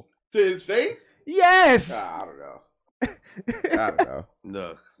believable. To his face? Yes. I don't know. I don't know.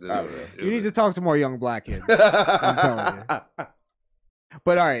 No, I don't know. You need to talk to more young black kids. I'm telling you.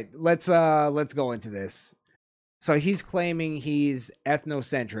 But all right, let's go into this. So he's claiming he's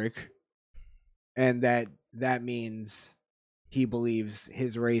ethnocentric, and that means he believes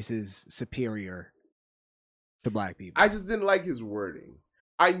his race is superior to black people. I just didn't like his wording.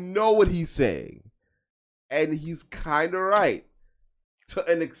 I know what he's saying, and he's kind of right to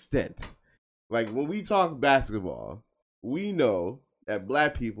an extent. Like, when we talk basketball, we know that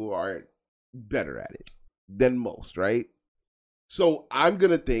black people are better at it than most, right? So I'm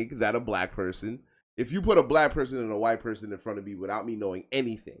going to think that a black person, if you put a black person and a white person in front of me without me knowing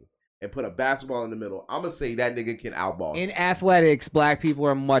anything and put a basketball in the middle, I'm going to say that nigga can outball In athletics, black people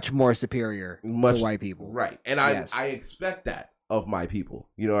are much more superior to white people. Right. And Yes. I expect that of my people.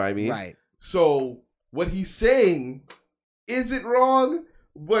 You know what I mean? Right. So what he's saying isn't wrong,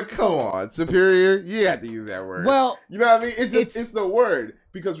 but come on, superior, you have to use that word. Well, you know what I mean? It's the word,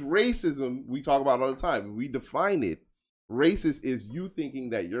 because racism, we talk about all the time. We define it. Racist is you thinking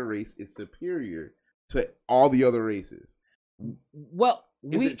that your race is superior to all the other races. Well,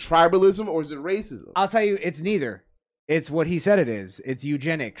 is it tribalism or is it racism? I'll tell you, it's neither. It's what he said it is. It's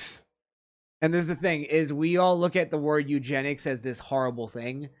eugenics. And this is the thing, is we all look at the word eugenics as this horrible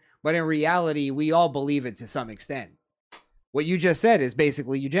thing, but in reality, we all believe it to some extent. What you just said is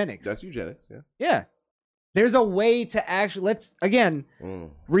basically eugenics. That's eugenics, yeah. Yeah. There's a way to actually,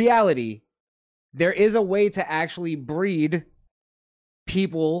 reality. There is a way to actually breed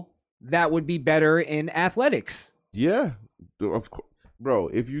people that would be better in athletics. Yeah. Of course. Bro,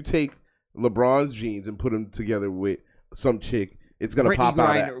 if you take LeBron's genes and put them together with some chick, it's going to pop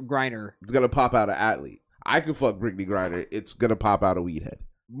out. Griner. It's going to pop out an athlete. I can fuck Brittany Griner. It's going to pop out a weed head.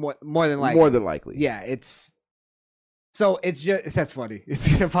 More than likely. More than likely. Yeah, it's... So it's just, that's funny.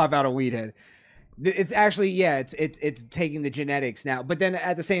 It's gonna pop out a weed head. It's actually, it's taking the genetics now. But then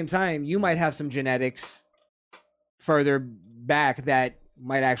at the same time, you might have some genetics further back that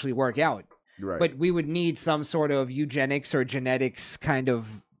might actually work out. Right. But we would need some sort of eugenics or genetics kind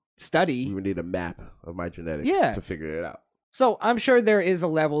of study. We would need a map of my genetics to figure it out. So I'm sure there is a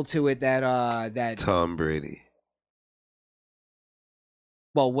level to it that Tom Brady.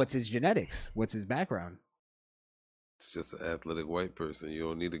 Well, what's his genetics? What's his background? It's just an athletic white person. You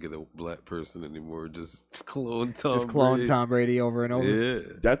don't need to get a black person anymore. Just clone Tom. Just clone Brady. Tom Brady over and over. Yeah,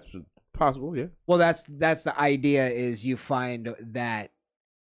 that's possible. Yeah. Well, that's the idea. Is you find that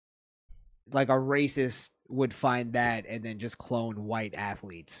like a racist would find that and then just clone white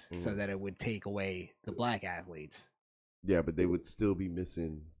athletes so that it would take away the black athletes. Yeah, but they would still be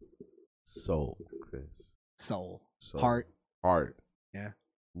missing soul, Chris. Soul. Heart. Yeah.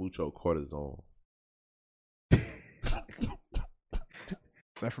 Mucho cortisol.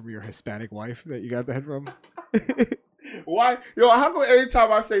 Is that from your Hispanic wife that you got that from? Why? Yo, how come every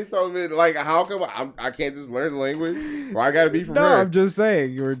time I say something, like, how come I can't just learn the language? Why I gotta be from No, her? I'm just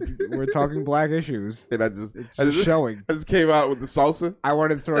saying we're talking black issues. And I It's just showing. I just came out with the salsa. I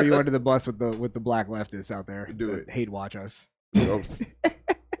wanted to throw you under the bus with the black leftists out there. Do that it. hate watch us.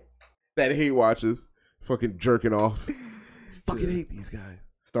 That hate watches, fucking jerking off. Fucking hate these guys.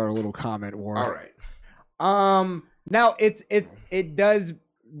 Start a little comment war. All right. Now it does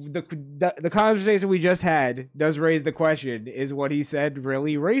the conversation we just had does raise the question: is what he said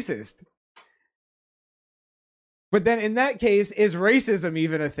really racist? But then in that case, is racism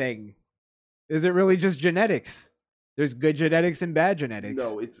even a thing? Is it really just genetics? There's good genetics and bad genetics.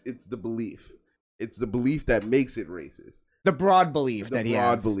 No, it's the belief. It's the belief that makes it racist. The broad belief that he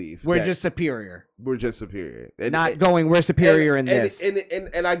has. Belief We're that just superior. We're just superior. We're superior in this.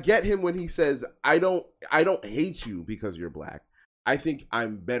 And I get him when he says, I don't hate you because you're black. I think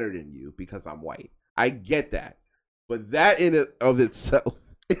I'm better than you because I'm white. I get that. But that in and of itself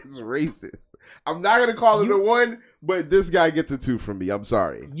is racist. I'm not gonna call it a 1, but this guy gets a 2 from me. I'm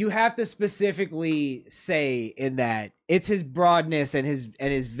sorry. You have to specifically say in that it's his broadness and his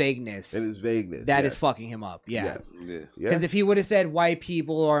vagueness. And his vagueness. That yes. is fucking him up. Yeah. Yes. Because if he would have said white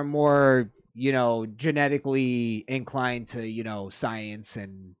people are more, genetically inclined to, science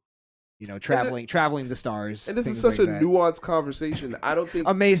and, traveling the stars. And this is things such like a that. nuanced conversation. I don't think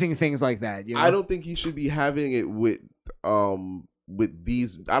Amazing things like that. I don't think he should be having it with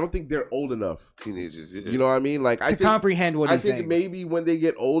these. I don't think they're old enough. Teenagers, yeah. You know what I mean? Like, I think comprehend what I he's think saying. maybe when they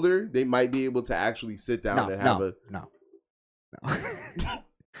get older, they might be able to actually sit down and have No.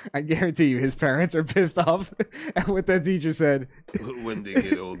 I guarantee you his parents are pissed off at what that teacher said. When they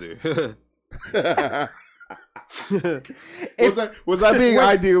get older. Was I being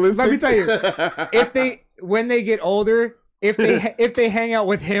idealistic? Let me tell you, when they get older, if they hang out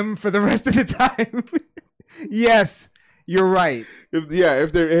with him for the rest of the time, yes, you're right. If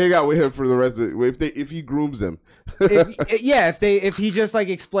they hang out with him for the rest of if he grooms them. if he just like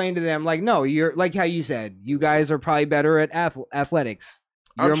explained to them like, no, you're like how you said, you guys are probably better at athletics.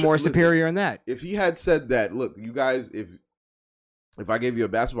 You're more superior in that. If he had said that, look, you guys, if I gave you a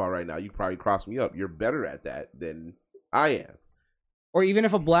basketball right now, you probably cross me up. You're better at that than I am. Or even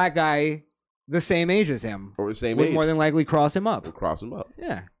if a black guy the same age as him, or the same would age, more than likely cross him up. Would cross him up.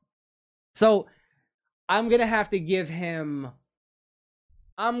 Yeah. So I'm gonna have to give him.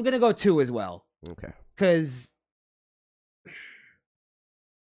 I'm gonna go 2 as well. Okay. Because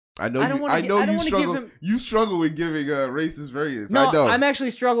I know you struggle. You struggle with giving racist variants. No, I know. I'm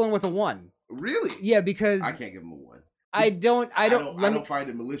actually struggling with a 1. Really? Yeah, because I can't give him a 1. I don't find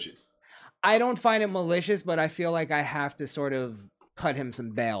it malicious. I don't find it malicious, but I feel like I have to sort of cut him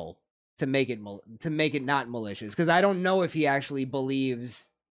some bail to make it not malicious, because I don't know if he actually believes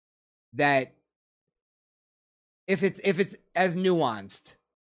that if it's as nuanced.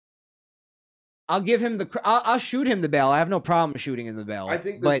 I'll shoot him the bail. I have no problem shooting him the bail. I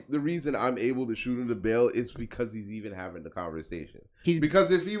think the reason I'm able to shoot him the bail is because he's even having the conversation.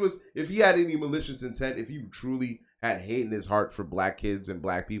 Because if he had any malicious intent, if he truly had hate in his heart for black kids and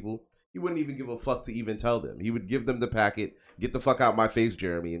black people, he wouldn't even give a fuck to even tell them. He would give them the packet, get the fuck out my face,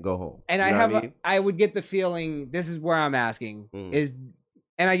 Jeremy, and go home. And I would get the feeling, this is where I'm asking, and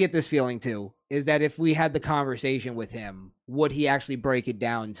I get this feeling too, is that if we had the conversation with him, would he actually break it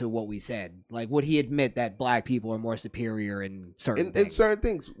down to what we said? Like, would he admit that black people are more superior in certain things? In certain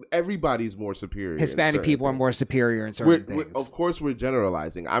things, everybody's more superior. Hispanic people are more superior in certain things. Of course, we're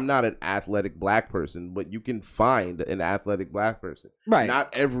generalizing. I'm not an athletic black person, but you can find an athletic black person. Right.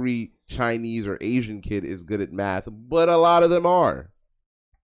 Not every Chinese or Asian kid is good at math, but a lot of them are.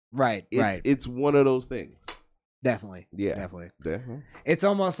 Right, right. It's one of those things. Definitely. Yeah. Definitely. Yeah. It's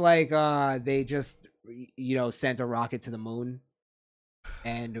almost like they just, sent a rocket to the moon.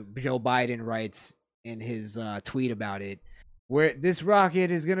 And Joe Biden writes in his tweet about it, where this rocket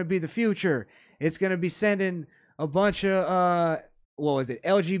is going to be the future. It's going to be sending a bunch of,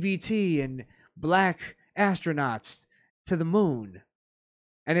 LGBT and black astronauts to the moon.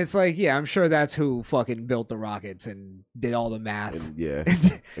 And it's like, yeah, I'm sure that's who fucking built the rockets and did all the math.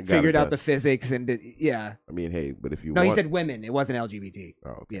 And figured out the physics and I mean, hey, but if you he said women. It wasn't LGBT. Oh,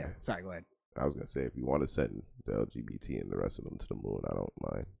 okay. Yeah, sorry, go ahead. I was going to say, if you want to send the LGBT and the rest of them to the moon, I don't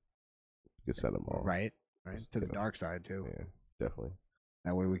mind. You can send them all. Right. To the dark side, too. Yeah, definitely.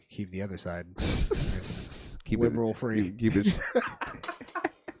 That way we can keep the other side. Keep liberal free. Keep it.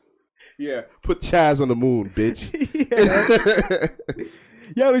 Yeah, put Chaz on the moon, bitch.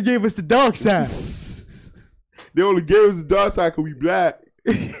 Y'all only gave us the dark side. They only gave us the dark side because we black.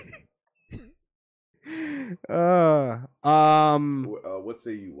 What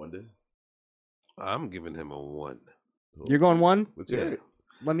say you, Wonder? I'm giving him a 1. You're going one? Let's hear it.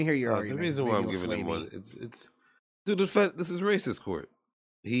 Let me hear your The argument. reason why Maybe I'm you'll giving sway him me. one, it's dude. The fact this is racist court.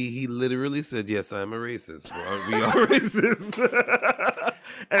 He literally said, "Yes, I'm a racist. We are racist."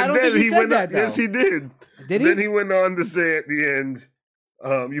 And I don't then think he said went that, on, yes, though. he did. Did he? Then he went on to say at the end,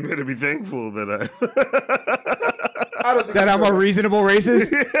 "You better be thankful that I don't think That I'm a reasonable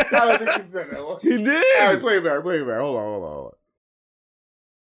racist? I don't think he said that one. He did. All right, play it back. Hold on.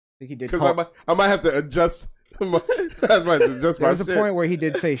 I think he did. Because I might have to adjust. I might have to adjust There my was a shit. point where he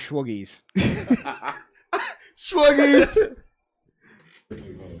did say schwoogies. Schwoogies.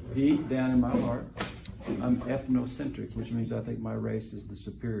 Deep down in my heart, I'm ethnocentric, which means I think my race is the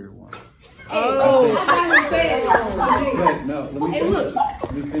superior one. Oh, Wait, no, let me finish.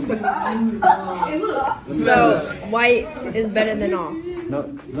 Let me finish. So white is better than all. No,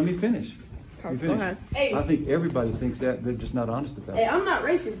 let me finish. Let me Go finish. ahead. Hey. I think everybody thinks that. They're just not honest about Hey, it. I'm not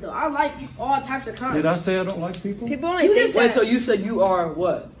racist though. I like all types of kinds. Did I say I don't like people? People only think Wait, that. so you said you are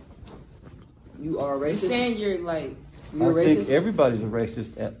what? You are You racist? saying you're like I think everybody's a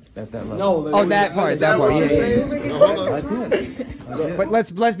racist at that level. No. Oh, that part. That part. Yeah, yeah. I did. But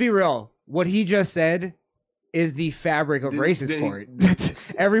let's be real. What he just said is the fabric of racist court.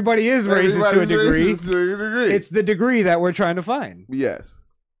 Everybody is racist to a degree. It's the degree that we're trying to find. Yes.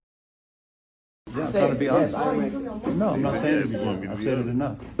 Yeah, I'm trying to be honest. I'm racist. No, I'm not saying it. I've said it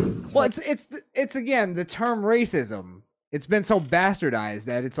enough. Well, it's again the term racism. It's been so bastardized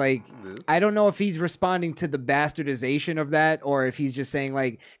that it's like I don't know if he's responding to the bastardization of that or if he's just saying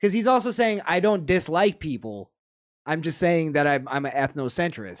like because he's also saying I don't dislike people. I'm just saying that I'm an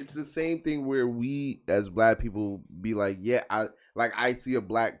ethnocentrist. It's the same thing where we as black people be like, yeah, I see a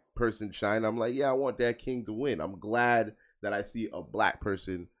black person shine. I'm like, yeah, I want that king to win. I'm glad that I see a black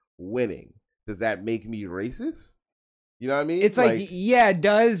person winning. Does that make me racist? You know what I mean? It's like yeah, it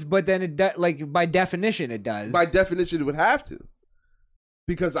does, but then it does. Like by definition, it does. By definition, it would have to,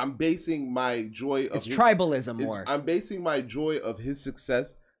 because I'm basing my joy of tribalism more. I'm basing my joy of his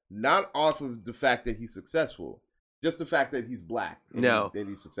success not off of the fact that he's successful, just the fact that he's black. now and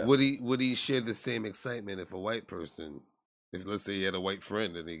he's successful. would he share the same excitement if a white person, if let's say he had a white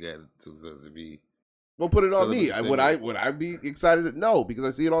friend and he got success, if he well, put it on celebrated me. the same Would way? I be excited? No, because I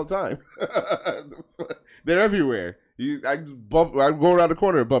see it all the time. They're everywhere. I go around the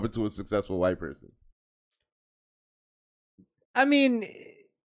corner and bump into a successful white person. I mean,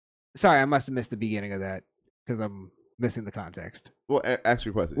 sorry, I must have missed the beginning of that because I'm missing the context. Well, ask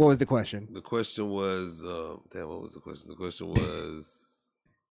your question. What was the question? The question was, what was the question? The question was,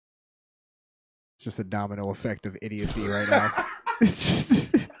 It's just a domino effect of idiocy right now.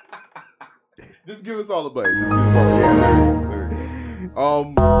 Just give us all the buttons.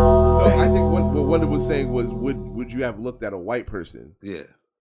 No, I think what it was saying was, would you have looked at a white person,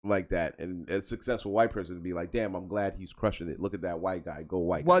 like that, and a successful white person to be like, damn, I'm glad he's crushing it. Look at that white guy, go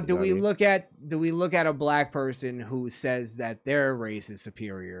white. Well, You do know what we I mean? look at a black person who says that their race is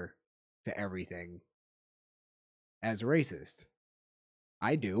superior to everything as racist?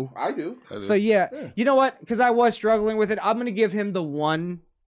 I do. I do. So yeah, you know what? Because I was struggling with it, I'm gonna give him the one,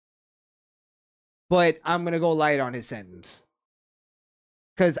 but I'm gonna go light on his sentence.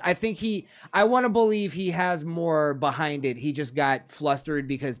 Because I think I want to believe he has more behind it. He just got flustered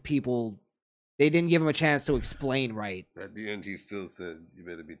because they didn't give him a chance to explain right. At the end, he still said, "You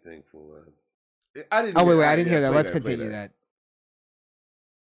better be thankful." I didn't. Oh wait, I didn't hear that. Let's continue that.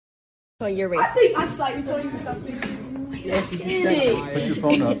 So you're racist. I think I slightly told you to stop speaking. Put your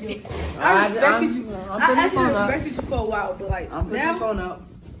phone up. I respected you. I'm I putting the actually phone up. respected you for a while, but like I'm putting now, the phone up.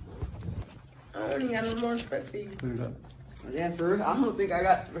 I don't even got no more respect for you. Put it up. Yeah, for real. I don't think I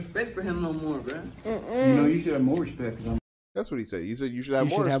got respect for him no more, bro. You know, you should have more respect. That's what he said. You said you should have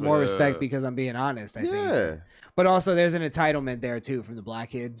You more. should have more respect because I'm being honest. I Yeah. think. But also, there's an entitlement there too from the black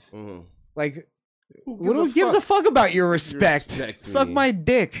kids. Like, gives who gives a fuck about your respect? respect Suck me. my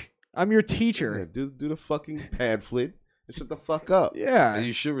dick. I'm your teacher. Yeah, do the fucking pamphlet and shut the fuck up. Yeah. And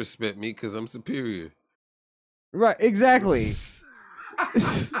you should respect me because I'm superior. Right. Exactly.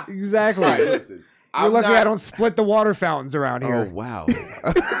 Exactly. Right, listen, You're I'm lucky not- I don't split the water fountains around here. Oh wow.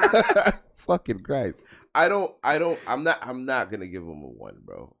 Fucking Christ. I'm not gonna give him a 1,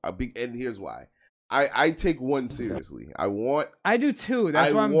 bro. And here's why. I take 1 seriously. I do too.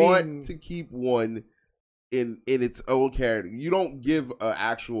 That's why I'm want being to keep 1 in its own character. You don't give an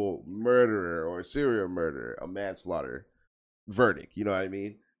actual murderer or a serial murderer a manslaughter verdict. You know what I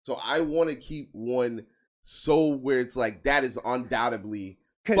mean? So I want to keep 1 so where it's like that is undoubtedly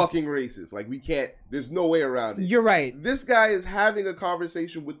fucking racist. Like we can't. There's no way around it. You're right. This guy is having a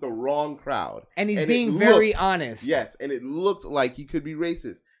conversation with the wrong crowd, And he's it being very looked- honest. Yes, and it looked like he could be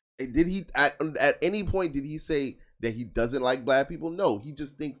racist. And did he at any point did he say that he doesn't like black people. No, he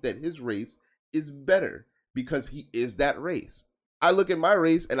just thinks that his race is better because he is that race. I look at my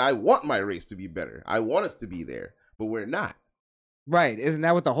race and I want my race to be better. I want us to be there, but we're not. Right. Isn't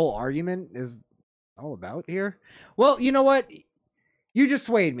that what the whole argument is all about here? Well, you know what? You just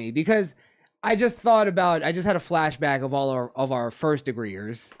swayed me because I just had a flashback of all of our first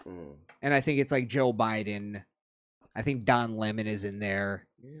degreeers. And I think it's like Joe Biden. I think Don Lemon is in there.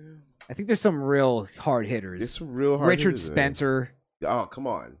 Yeah. I think there's some real hard hitters. There's some real hard Richard hitters, Spencer. Oh, come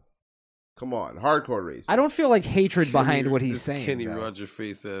on. Come on. Hardcore race. I don't feel like hatred behind what he's saying. Kenny though. Roger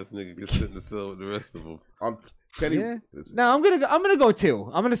face ass nigga can sit in the cell with the rest of them. Kenny, Yeah. No, I'm gonna go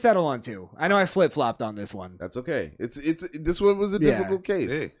 2. I'm gonna settle on 2. I know I flip flopped on this one. That's okay. This one was a difficult case.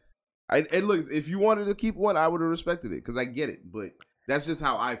 Hey. And look, if you wanted to keep one, I would have respected it because I get it. But that's just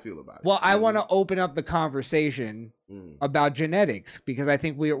how I feel about it. Well, I want to open up the conversation about genetics because I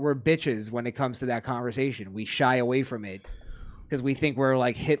think we're bitches when it comes to that conversation. We shy away from it because we think we're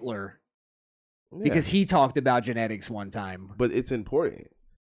like Hitler because he talked about genetics one time. But it's important.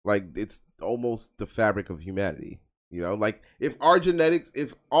 Like, it's almost the fabric of humanity. You know, like if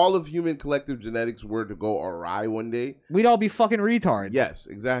all of human collective genetics were to go awry one day, we'd all be fucking retards. Yes,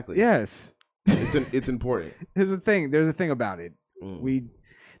 exactly. Yes. It's important. There's a thing about it.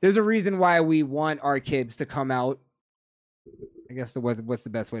 There's a reason why we want our kids to come out. I guess what's the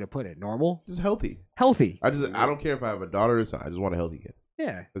best way to put it? Normal? Just healthy. Healthy. I don't care if I have a daughter or son. I just want a healthy kid.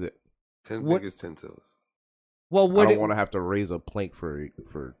 Yeah. That's it. 10 fingers, 10 toes. Well, I don't want to have to raise a plank for.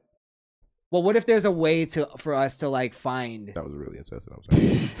 Well, what if there's a way for us to like find? That was really incessant. I'm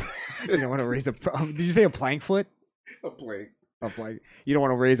sorry. You don't want to raise a. Did you say a plank foot? A plank. A plank. You don't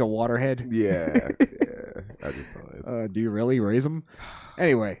want to raise a waterhead. Yeah. Yeah. I just don't. Do you really raise them?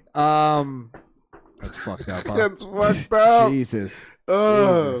 Anyway, that's fucked up. Huh? That's fucked up. Jesus.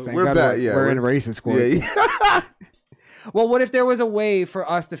 Oh, Thank we're God back. Yeah, we're in racist court. Yeah. Well, what if there was a way for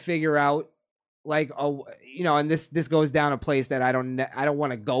us to figure out, like, and this goes down a place that I don't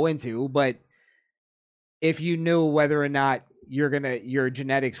want to go into, but if you knew whether or not your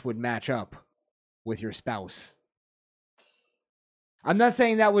genetics would match up with your spouse. I'm not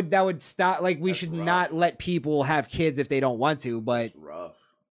saying that would stop. Like, we should not let people have kids if they don't want to, but rough.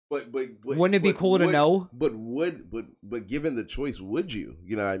 But wouldn't it be cool to know? But given the choice, would you?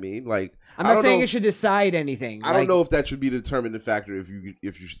 You know what I mean? Like, I'm not saying it should decide anything. I don't know if that should be the determining factor if you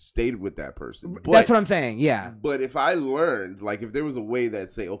should stay with that person. But, that's what I'm saying. Yeah. But if I learned, like, if there was a way that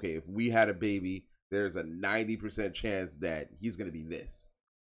say, okay, if we had a baby, there's a 90% chance that he's going to be this.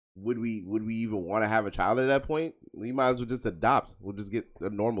 Would we even want to have a child at that point? We might as well just adopt. We'll just get a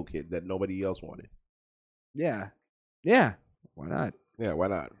normal kid that nobody else wanted. Yeah. Yeah. Why not? Yeah, why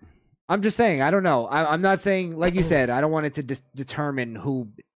not? I'm just saying, I don't know. I'm not saying, like you said, I don't want it to determine who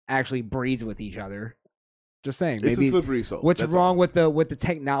actually breeds with each other. Just saying. Maybe it's a slippery slope. What's wrong with the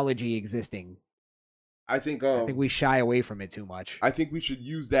technology existing? I think we shy away from it too much. I think we should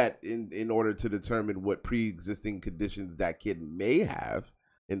use that in order to determine what pre-existing conditions that kid may have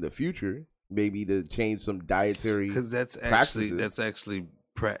in the future. Maybe to change some dietary because that's actually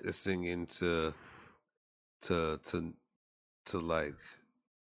practicing into to like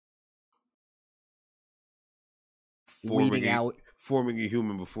forming a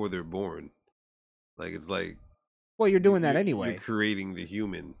human before they're born. Like, it's like, well, you're doing that anyway. You're creating the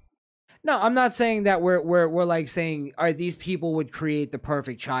human. No, I'm not saying that we're like saying, all right, these people would create the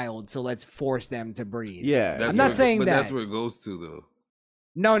perfect child, so let's force them to breed. Yeah, I'm not saying that. But that's where it goes to, though.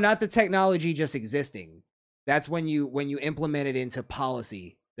 No, not the technology just existing. That's when you implement it into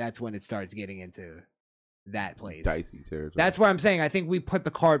policy. That's when it starts getting into that place. Dicey territory. That's where I'm saying I think we put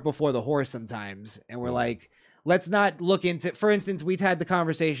the cart before the horse sometimes, and we're like, let's not look into. For instance, we've had the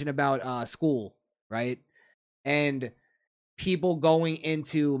conversation about school, right? And people going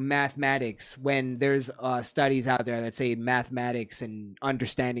into mathematics when there's studies out there that say mathematics and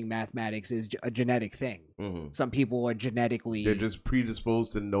understanding mathematics is a genetic thing. Mm-hmm. Some people are genetically... They're just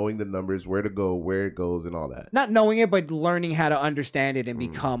predisposed to knowing the numbers, where to go, where it goes, and all that. Not knowing it, but learning how to understand it and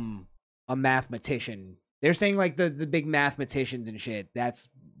become a mathematician. They're saying like the big mathematicians and shit, that's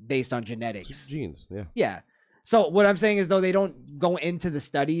based on genetics. Just genes, yeah. Yeah. So what I'm saying is, though, they don't go into the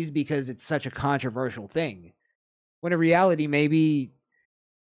studies because it's such a controversial thing. When in reality, maybe,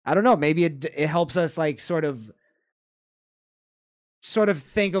 I don't know, maybe it helps us like sort of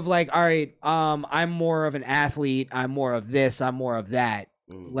think of like, all right, I'm more of an athlete, I'm more of this, I'm more of that.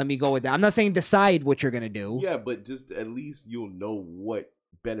 Let me go with that. I'm not saying decide what you're gonna do. Yeah, but just at least you'll know what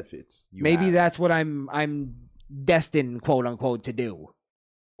benefits you maybe have. That's what I'm destined, quote unquote, to do.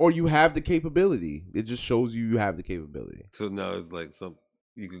 Or you have the capability. It just shows you have the capability. So now it's like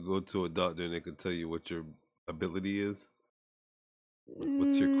you could go to a doctor and they could tell you what your ability is?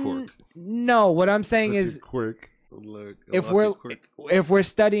 What's your quirk? No, what I'm saying What's is your quirk? Look, if we're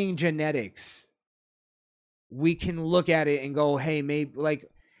studying genetics, we can look at it and go, hey, maybe like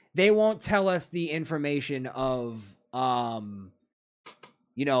they won't tell us the information of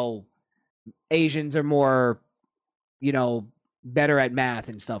Asians are more, better at math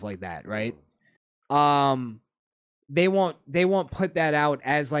and stuff like that, right? They won't put that out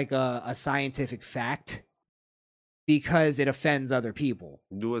as like a scientific fact because it offends other people.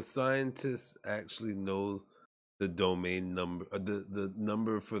 Do a scientist actually know the domain number, the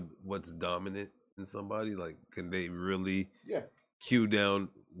number for what's dominant in somebody? Like, can they really cue down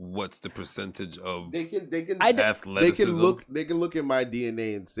what's the percentage of athleticism? They can look at my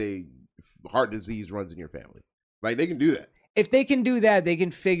DNA and say heart disease runs in your family. Like, they can do that. If they can do that, they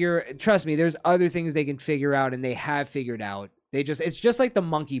can trust me, there's other things they can figure out, and they have figured out. It's just like the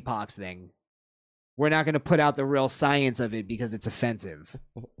monkeypox thing. We're not going to put out the real science of it because it's offensive.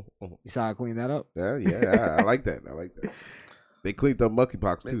 You saw how I cleaned that up? Yeah, I like that. They cleaned up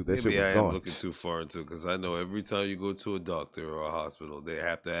monkeypox too. That Maybe shit I was am gone. looking too far into it, because I know every time you go to a doctor or a hospital, they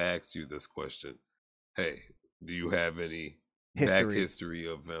have to ask you this question: hey, do you have any back history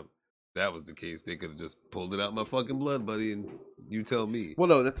of them? That was the case, they could have just pulled it out my fucking blood, buddy, and you tell me. Well,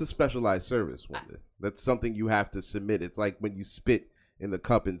 no, that's a specialized service. That's something you have to submit. It's like when you spit in the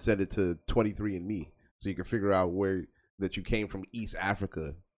cup and send it to 23andMe, so you can figure out where that you came from East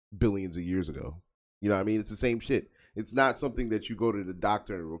Africa billions of years ago. You know what I mean? It's the same shit. It's not something that you go to the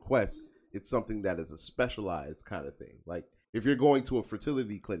doctor and request. It's something that is a specialized kind of thing. Like, if you're going to a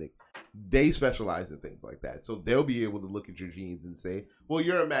fertility clinic, they specialize in things like that. So they'll be able to look at your genes and say, well,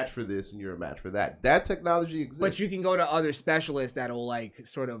 you're a match for this and you're a match for that. That technology exists. But you can go to other specialists that'll like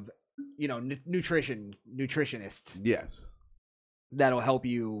sort of, nutritionists. Yes. That'll help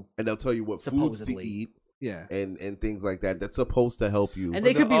you. And they'll tell you what foods to eat. Yeah. And things like that. That's supposed to help you. And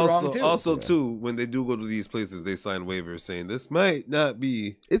they could be wrong too. Also, too, when they do go to these places, they sign waivers saying this might not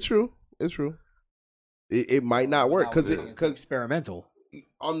be. It's true. It might not work because experimental.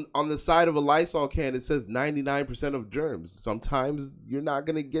 On the side of a Lysol can, it says 99% of germs. Sometimes you're not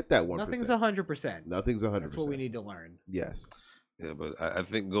gonna get that 1%. Nothing's 100%. Nothing's 100%. That's what we need to learn. Yes. Yeah, but I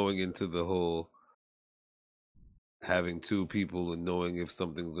think going into the whole having two people and knowing if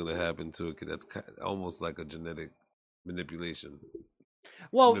something's gonna happen to it, that's almost like a genetic manipulation.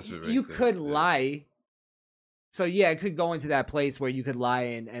 Well, you could lie. So yeah, it could go into that place where you could lie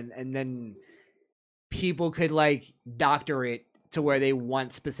and then people could like doctor it to where they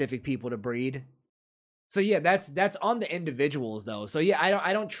want specific people to breed. So yeah, that's on the individuals though. So yeah,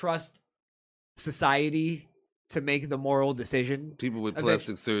 I don't trust society to make the moral decision. People with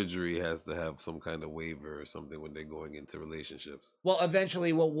plastic surgery has to have some kind of waiver or something when they're going into relationships. Well,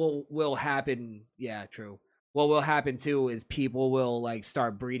 eventually what will happen, yeah, true. What will happen too is people will like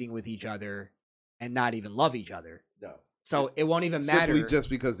start breeding with each other and not even love each other. No. So it won't even matter. Simply just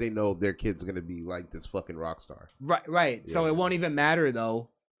because they know their kid's going to be like this fucking rock star. Right. Yeah. So it won't even matter though,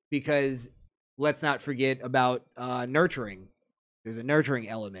 because let's not forget about nurturing. There's a nurturing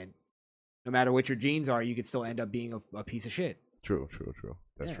element. No matter what your genes are, you could still end up being a piece of shit. True.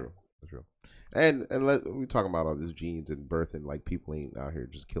 That's true. And we talking about all these genes and birth, and like people ain't out here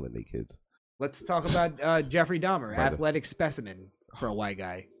just killing their kids. Let's talk about Jeffrey Dahmer, athletic specimen for a white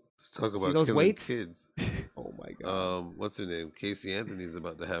guy. Let's talk about See those killing weights? kids. Oh my god. What's her name? Casey Anthony's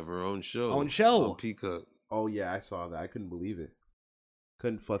about to have her own show. On Peacock. Oh yeah, I saw that. I couldn't believe it.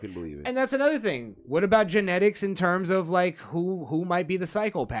 Couldn't fucking believe it. And that's another thing. What about genetics in terms of like who might be the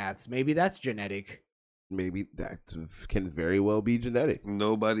psychopaths? Maybe that's genetic. Maybe that can very well be genetic.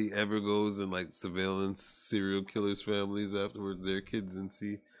 Nobody ever goes and like surveillance serial killers' families afterwards, their kids, and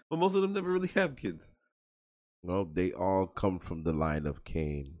see. But most of them never really have kids. No, they all come from the line of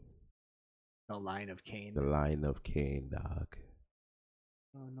Cain. The line of Cain. The line of Cain, dog.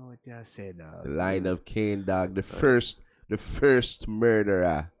 Oh no, it does say dog. The line of Cain, dog. The first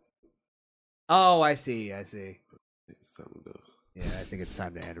murderer. Oh, I see. It's time to go. Yeah, I think it's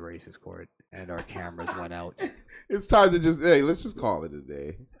time to end racist court. And our cameras went out. It's time to let's just call it a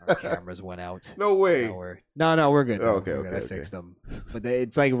day. Our cameras went out. No way. No, we're good. Oh, We're okay, good. I okay. fixed them. But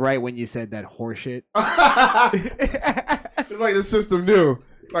it's like right when you said that horseshit. It's like the system knew.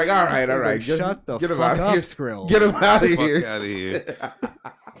 Like, all right. Like, shut the get him fuck out of up, here. Skrill. Get him out of Fuck here. out of here.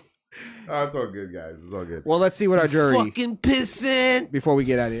 Oh, it's all good, guys. It's all good. Well, let's see what our jury. Fucking pissant. Before we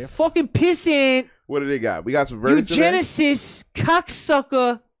get out of here. Fucking pissant. What do they got? We got some verdicts today? Eugenesis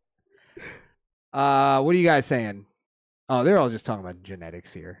cocksucker. What are you guys saying? Oh, they're all just talking about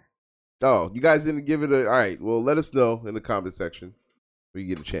genetics here. Oh, you guys didn't give it a... All right, well, let us know in the comment section when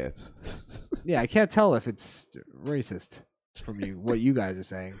you get a chance. Yeah, I can't tell if it's racist from you what you guys are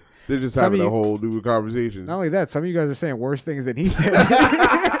saying. They're just Some having of a you- whole new conversation. Not only that, some of you guys are saying worse things than he said.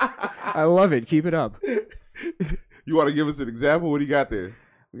 I love it. Keep it up. You want to give us an example? What do you got there?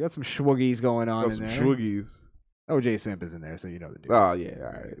 We got some schwoogies going on Got in some there. schwoogies. OJ Simp is in there, so you know the dude. Oh yeah,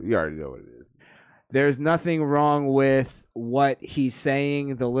 all right. You already know what it is. There's nothing wrong with what he's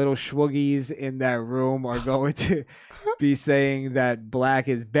saying. The little schwoogies in that room are going to be saying that black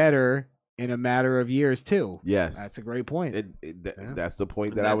is better in a matter of years too. Yes, That's a great point. That's the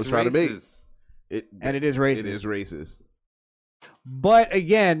point that And I was that's trying to make. racist. And it is racist. It is racist. But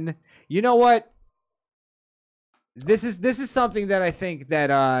again, you know what? This is something that I think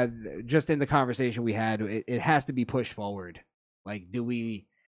that just in the conversation we had, it has to be pushed forward. Like,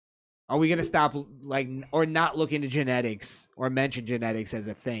 are we going to stop or not look into genetics or mention genetics as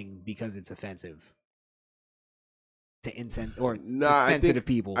a thing because it's offensive to sensitive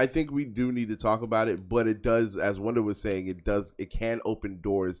people? I think we do need to talk about it, but it does, as Wonder was saying, it can open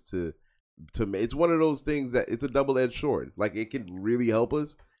doors to it's one of those things that it's a double-edged sword. Like, it can really help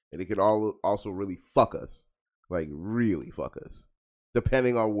us, and it can also really fuck us. Like, really fuck us,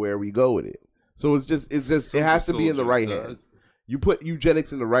 depending on where we go with it. So it has to be in the right hands. You put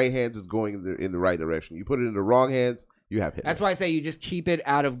eugenics in the right hands, it's going in the right direction. You put it in the wrong hands, you have Hitler. That's why I say you just keep it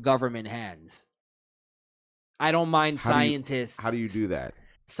out of government hands. I don't mind scientists. How do you do that?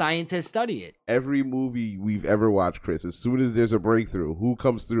 Scientists study it. Every movie we've ever watched, Chris, as soon as there's a breakthrough, who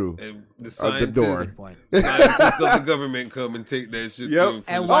comes through? And the the door. Scientists of the government come and take that shit through.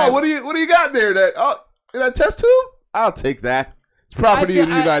 And what do you got there? That test tube? I'll take that. It's property of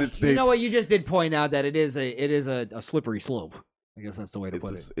the United States. You know what? You just did point out that it is a slippery slope. I guess that's the way to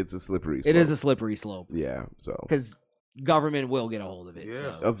put it. It's a slippery slope. It is a slippery slope. Yeah, so. Because government will get a hold of it. Yeah.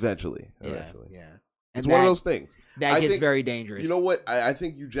 So. Eventually. Yeah. It's one of those things. That gets very dangerous. You know what? I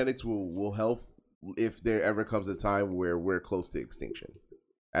think eugenics will help if there ever comes a time where we're close to extinction.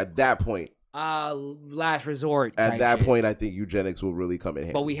 At that point. Last resort. At that point, I think eugenics will really come in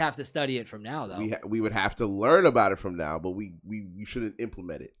handy. But we have to study it from now, though. We would have to learn about it from now, but we shouldn't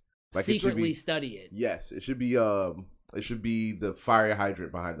implement it. Like, secretly study it. Yes, it should be the fire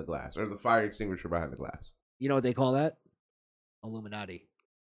hydrant behind the glass, or the fire extinguisher behind the glass. You know what they call that? Illuminati.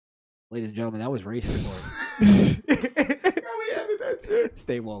 Ladies and gentlemen, that was racist. We ended that shit.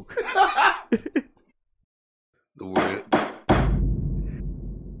 Stay woke. The word.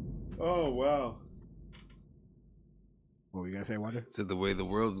 Oh wow. What were you gonna say, Wonder? Said the way the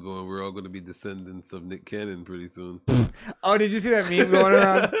world's going, we're all going to be descendants of Nick Cannon pretty soon. Oh, did you see that meme going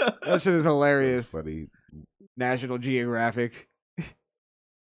around? That shit is hilarious. Funny. National Geographic.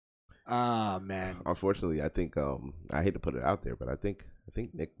 Oh man. Unfortunately, I think I hate to put it out there, but I think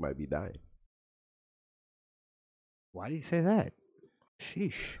Nick might be dying. Why do you say that?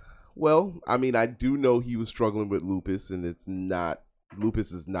 Sheesh. Well, I mean, I do know he was struggling with lupus, and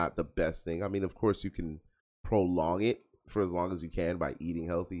lupus is not the best thing. I mean, of course, you can prolong it for as long as you can by eating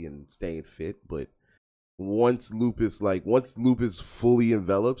healthy and staying fit, but once lupus fully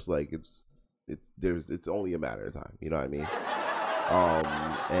envelops, like it's only a matter of time. You know what I mean?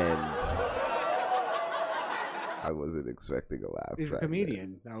 And I wasn't expecting a laugh. He's a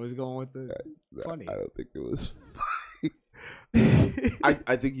comedian. I was going with the funny. I don't think it was funny.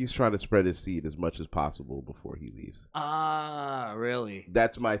 I think he's trying to spread his seed as much as possible before he leaves. Ah, really?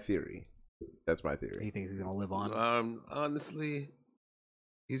 That's my theory. He thinks he's gonna live on. Honestly,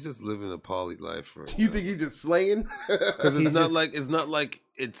 he's just living a poly life. Right You think he's just slaying? Because it's not like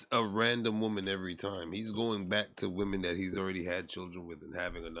it's a random woman every time. He's going back to women that he's already had children with and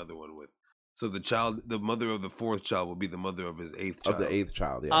having another one with. So the mother of the fourth child will be the mother of his eighth child. Of the eighth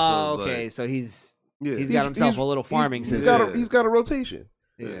child, yeah. Oh, so okay. So he's Yeah. got himself a little farming system. He's got a rotation.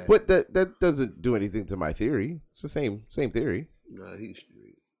 Yeah. But that doesn't do anything to my theory. It's the same theory. Nah, he's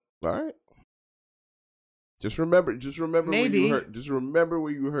straight. All right. Just remember Maybe. where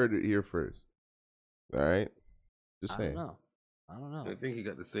you heard it here first. All right. Just saying. I don't know. I think he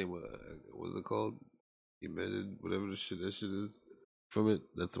got the same. What's it called? Emitted whatever that shit is from it.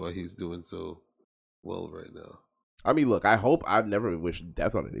 That's why he's doing so well right now. I mean, look, I'd never wish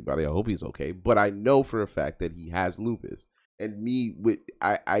death on anybody. I hope he's okay. But I know for a fact that he has lupus. And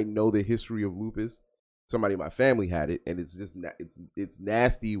I know the history of lupus. Somebody in my family had it, and it's just it's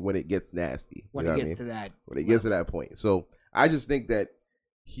nasty when it gets nasty. When it gets to that. When it gets to that point. So I just think that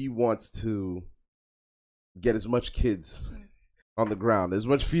he wants to get as much kids on the ground, as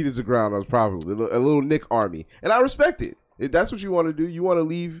much feet as the ground as probably a little Nick army, and I respect it. If that's what you want to do, you want to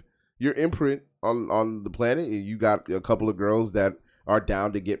leave your imprint on the planet, and you got a couple of girls that are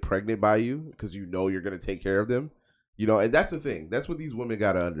down to get pregnant by you because you know you're going to take care of them. You know, and that's the thing. That's what these women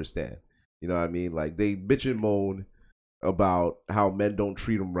got to understand. You know what I mean? Like they bitch and moan about how men don't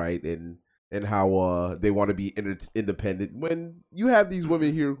treat them right and how they want to be independent. When you have these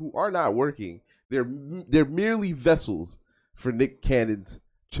women here who are not working, they're merely vessels for Nick Cannon's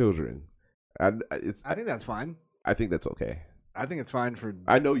children. I think that's fine. I think that's okay. I think it's fine for.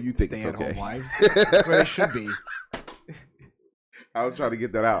 I know you think it's stay-at-home okay. wives. That's where they should be. I was trying to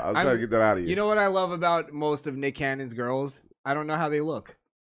get that out. I was trying to get that out of you. You know what I love about most of Nick Cannon's girls? I don't know how they look.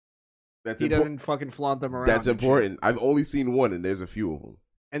 He doesn't fucking flaunt them around. That's and important. shit. I've only seen one, and there's a few of them.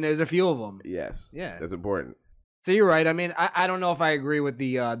 And there's a few of them. Yes. Yeah. That's important. So you're right. I mean, I don't know if I agree with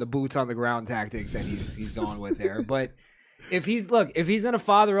the boots on the ground tactics that he's going with there, but if he's gonna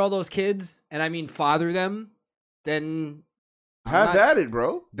father all those kids, and I mean father them, then Have at it,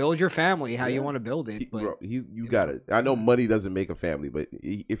 bro. Build your family how you want to build it. But You got it. I know money doesn't make a family, but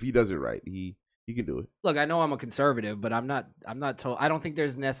if he does it right, he can do it. look, I know I'm a conservative, but I don't think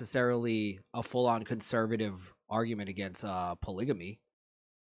there's necessarily a full on conservative argument against polygamy.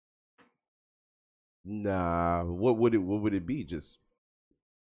 Nah, what would it be? Just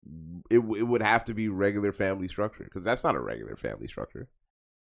it would have to be regular family structure because that's not a regular family structure.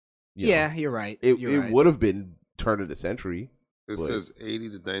 You're right. It would have been turn of the century. It says 80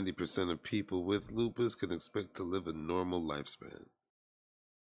 to 90% of people with lupus can expect to live a normal lifespan.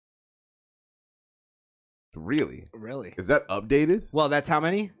 Really? Really? Is that updated? Well, that's how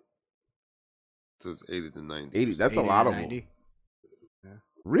many? It says 80 to 90. 80. That's 80 a lot to of 90. them. Yeah.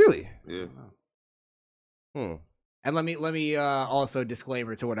 Really? Yeah. And let me also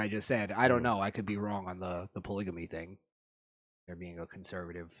disclaimer to what I just said. I don't know. I could be wrong on the polygamy thing. There being a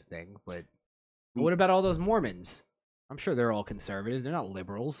conservative thing, but what about all those Mormons? I'm sure they're all conservative. They're not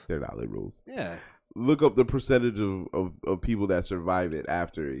liberals. They're not liberals. Yeah. Look up the percentage of people that survive it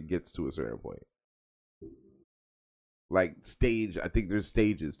after it gets to a certain point. Like I think there's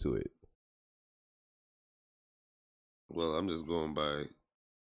stages to it. Well, I'm just going by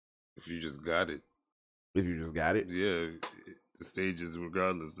if you just got it. If you just got it? Yeah. The stages,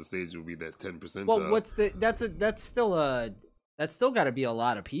 regardless, the stage will be that 10%. Well, that's still got to be a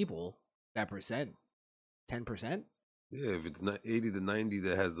lot of people. That percent, 10%. Yeah, if it's not 80 to 90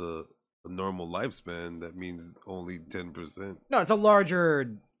 that has a normal lifespan, that means only 10%. No, it's a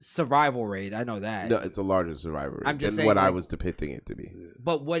larger survival rate. I know that. No, it's a larger survivor rate I'm just than saying, what I like- was depicting it to be.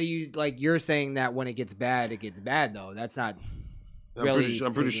 But what do you like? You're saying that when it gets bad though. That's not I'm really.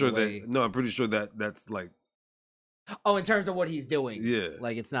 pretty sure away. that. No, I'm pretty sure that that's like. Oh, in terms of what he's doing. Yeah.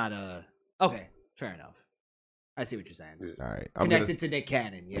 Like it's not a. Okay, fair enough. I see what you're saying. All right. Connected to Nick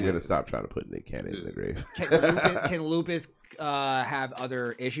Cannon. Yeah. I'm going to stop trying to put Nick Cannon in the grave. Can lupus have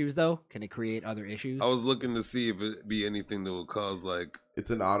other issues though? Can it create other issues? I was looking to see if it be anything that would cause like. It's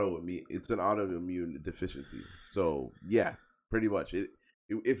an autoimmune deficiency. So, yeah, pretty much.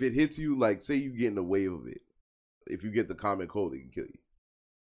 If it hits you, like, say you get in the wave of it, if you get the common cold, it can kill you.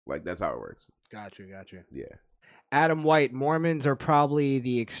 Like, that's how it works. Gotcha. Yeah. Adam White, Mormons are probably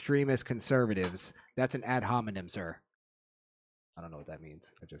the extremist conservatives. That's an ad hominem, sir. I don't know what that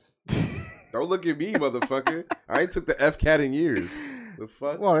means. I just Don't look at me, motherfucker. I ain't took the F-cat in years. The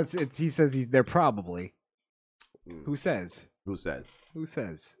fuck? Well, it's he says they're probably. Who says? Who says? Who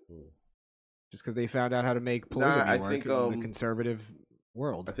says? Just because they found out how to make polygamy I work think, in the conservative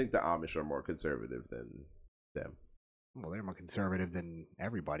world. I think the Amish are more conservative than them. Well, they're more conservative than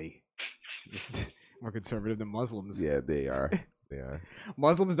everybody. More conservative than Muslims. Yeah, they are. They are.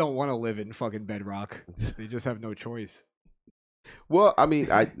 Muslims don't want to live in fucking bedrock. They just have no choice. Well, I mean,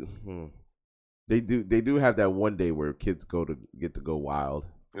 they do have that one day where kids get to go wild.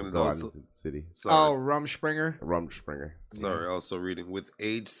 And Go out also- into the city. Oh, Rumspringer. Rumspringer. Sorry, also reading. With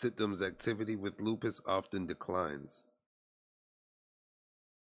age, symptoms, activity with lupus often declines.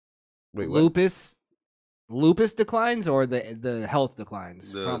 Wait, what? Lupus declines or the health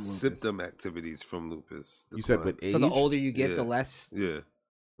declines The from lupus? symptom activities from lupus. You said with declines. So the age? older you get, Yeah. the less. Yeah.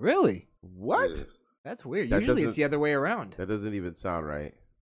 Really? What? Yeah. That's weird. That Usually it's doesn't- the other way around. That doesn't even sound right.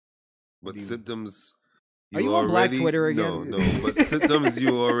 But symptoms. Are you on Black Twitter No, again? no. But symptoms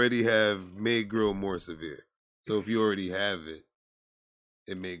you already have may grow more severe. So if you already have it,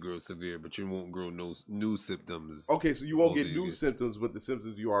 it may grow severe, but you won't grow no new symptoms. Okay, so you the won't older get you new symptoms, but the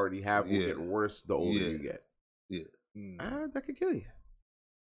symptoms you already have will Yeah. get worse the older Yeah. you get. Yeah. That could kill you.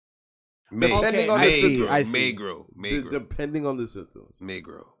 May, Depending on may the symptoms. grow, I see. may grow. May grow. Depending on the symptoms. May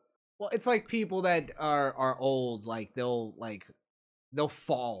grow. Well, it's like people that are old, like they'll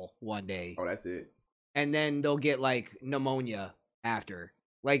fall one day Oh, that's it. and then they'll get like pneumonia after.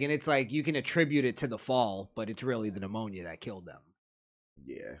 Like, and it's like you can attribute it to the fall, but it's really the pneumonia that killed them.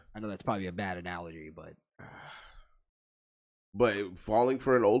 Yeah. I know that's probably a bad analogy, but But falling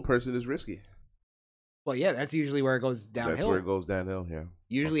for an old person is risky. Well, yeah, that's usually where it goes downhill. That's where it goes downhill. Yeah.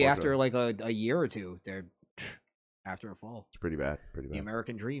 Usually after like a year or two, they're after a fall. It's pretty bad. Pretty bad. The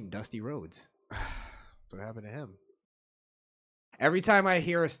American Dream, Dusty Rhodes. That's what happened to him. Every time I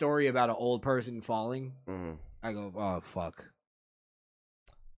hear a story about an old person falling, I go, "Oh fuck."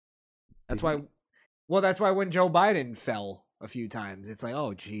 That's why. Well, that's why when Joe Biden fell a few times, it's like,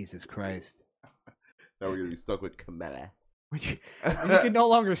 "Oh Jesus Christ." Now we're gonna be stuck with Kamala. You can no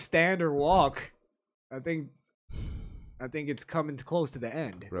longer stand or walk. I think it's coming close to the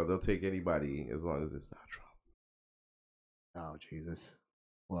end. Bro, they'll take anybody as long as it's not Trump. Oh Jesus.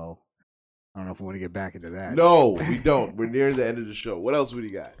 Well, I don't know if we want to get back into that. No, we don't. We're near the end of the show. What else would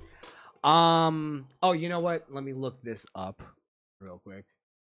you got? Oh, you know what? Let me look this up real quick.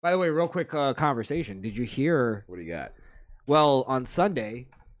 By the way, real quick conversation. Did you hear? What do you got? Well, on Sunday,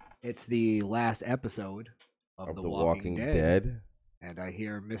 it's the last episode of The Walking Dead. And I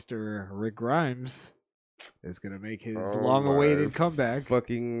hear Mr. Rick Grimes is going to make his long-awaited comeback.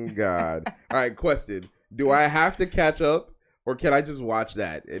 Fucking God. All right, question. Do I have to catch up, or can I just watch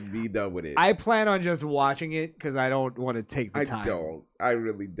that and be done with it? I plan on just watching it because I don't want to take the time. I don't. I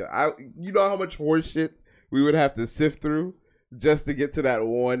really don't. You know how much horse shit we would have to sift through just to get to that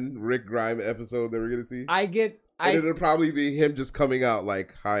one Rick Grimes episode that we're going to see? And it'll probably be him just coming out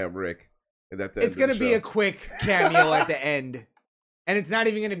like, "Hi, I'm Rick." And that's it's going to be a quick cameo at the end. And it's not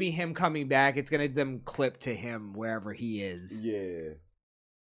even going to be him coming back. It's going to them clip to him wherever he is. Yeah.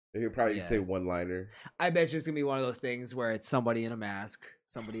 And he'll probably say one-liner. I bet it's just going to be one of those things where it's somebody in a mask,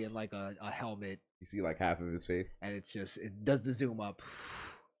 somebody in like a helmet. You see like half of his face. And it's just, it does the zoom up.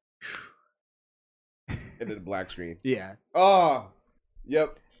 And then the black screen. Yeah. Oh,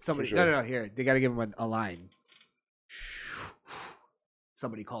 yep. Somebody, sure. no, here. They got to give him a line.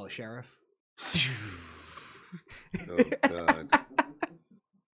 Somebody call a sheriff. Oh, God.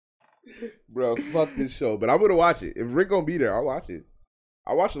 Bro, fuck this show. But I'm going to watch it. If Rick going to be there, I'll watch it.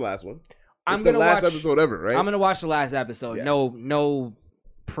 I'll watch the last one. It's the last episode ever, right? I'm going to watch the last episode. Yeah. No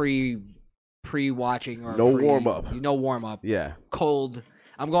pre-watching or no warm-up. No warm-up. Yeah. Cold.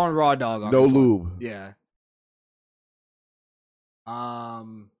 I'm going raw dog on no this lube. One. Yeah. All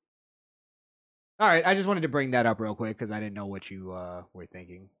right, I just wanted to bring that up real quick because I didn't know what you were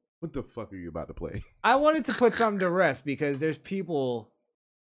thinking. What the fuck are you about to play? I wanted to put something to rest because there's people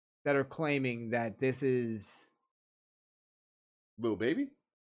that are claiming that this is Lil Baby?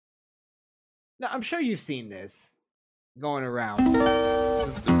 No, I'm sure you've seen this going around.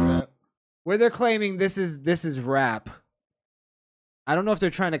 This is the rap. Where they're claiming this is rap. I don't know if they're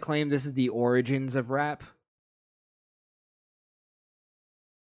trying to claim this is the origins of rap.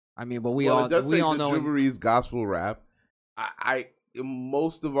 I mean, but we all know Jubilee's gospel rap. I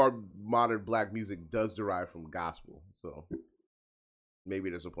most of our modern black music does derive from gospel, so maybe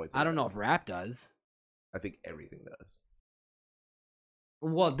there's a point to I don't know if rap does. I think everything does.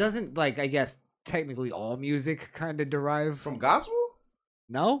 Well, doesn't I guess technically all music kind of derive from gospel?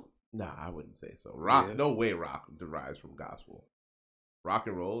 No? Nah, I wouldn't say so. Rock, no way rock derives from gospel. Rock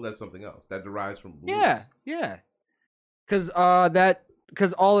and roll, that's something else. That derives from blues. Yeah. Cuz all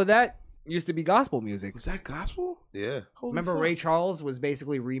of that used to be gospel music. Was that gospel? Yeah. Remember Ray Charles was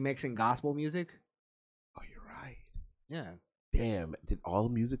basically remixing gospel music? Oh, you're right. Yeah. Damn, did all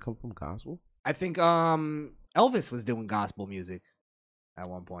music come from gospel? I think Elvis was doing gospel music at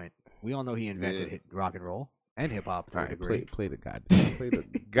one point. We all know he invented rock and roll and hip hop to a degree. Play the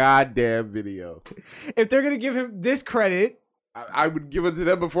goddamn video. If they're gonna give him this credit, I would give it to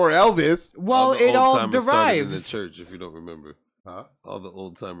them before Elvis. Well, it all derives in the church. If you don't remember, all the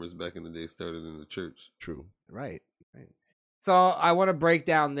old timers back in the day started in the church. True. Right. So I want to break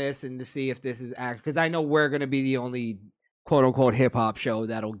down this and to see if this is because I know we're gonna be the only quote unquote hip hop show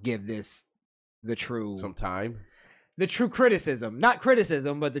that'll give this the true the true criticism, not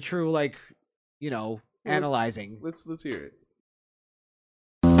criticism, but the true analyzing. Let's hear it.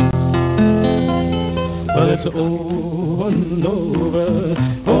 Well, it's over and over.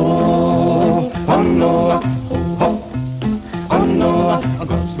 Oh, oh no, oh no, I'm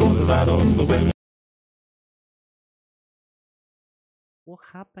gonna ride on the wind. What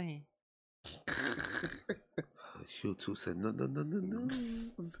happened? Shoot, said no.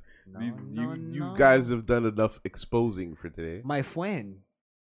 You guys have done enough exposing for today. My friend.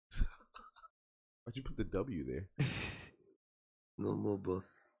 Why'd you put the W there? No more boss.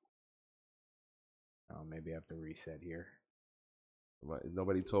 Oh, maybe I have to reset here.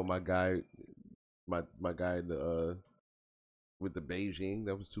 Nobody told my guy, my guy in the with the Beijing.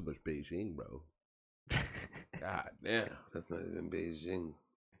 That was too much Beijing, bro. God damn, that's not even Beijing.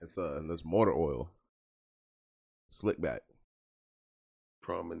 That's motor oil. Slick back.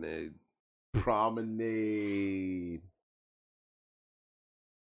 Promenade. Promenade.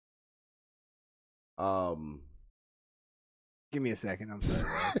 Give me a second. I'm sorry.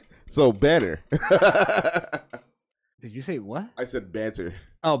 Guys. So banter. Did you say what? I said banter.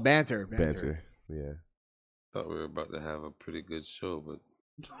 Oh, banter. Yeah. Thought we were about to have a pretty good show, but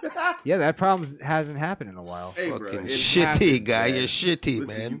Yeah, that problem hasn't happened in a while. Hey, fucking bro, it shitty happens, guy. man. You're shitty,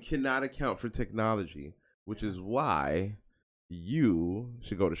 Listen, man. You cannot account for technology, which is why you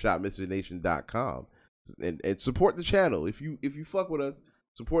should go to shopmisfitnation.com and support the channel. If you fuck with us,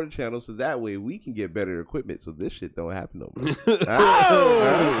 support the channel so that way we can get better equipment so this shit don't happen no more.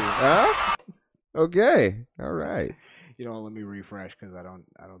 Huh? Okay. All right. You know, let me refresh because I don't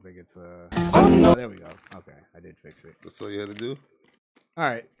think it's oh, there we go. Okay, I did fix it. That's all you had to do? All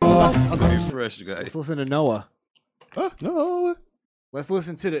right. Refresh, guys. Let's listen to Noah. No. Let's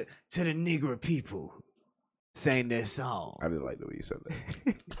listen to the Negro people sing their song. I didn't like the way you said that.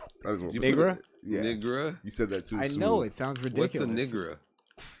 Nigra? Yeah. Nigra? You said that too I smooth. know, it sounds ridiculous. What's a Nigra?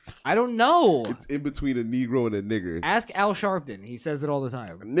 I don't know. It's in between a Negro and a nigger. Ask Al Sharpton. He says it all the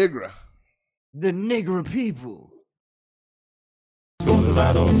time. Nigra. The Negro people. Gonna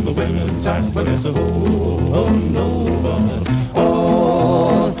ride on the women's time, but it's a oh no,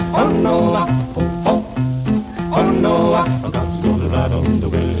 oh no, oh no, I got to go to ride on the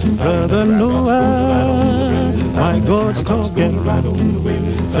women's time. Brother Noah, my God's talking,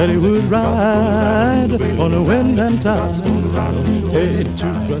 said he would ride on the wind and tide. Hey,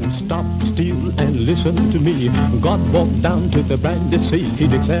 children, stop still and listen to me. God walked down to the briny sea. He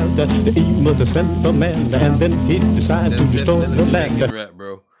declared that he must send a man, and then he decided to restore the land. Jamaican rap,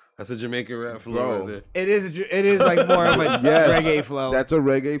 bro. That's a Jamaican rap flow right there. It is like more of a reggae flow. That's a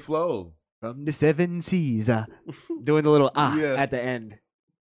reggae flow. From the seven seas, doing the little at the end.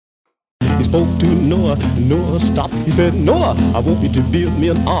 He spoke to Noah. Noah stopped. He said, Noah, I want you to build me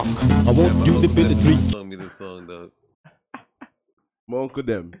an ark. I want you to build a tree. Sung me this song, dog. My uncle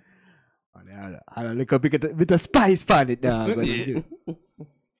them. I look up with the spice on it, dog. You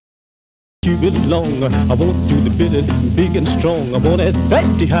build it long. I want you to build it big and strong. I want it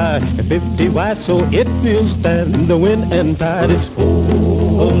 50 high and 50 wide so it will stand the wind and tide. It's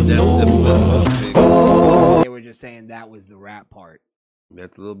They were just saying that was the rap part.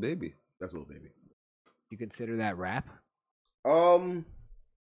 That's a little baby. That's a little baby. You consider that rap?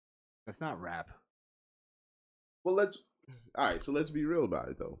 That's not rap. Well, all right, so let's be real about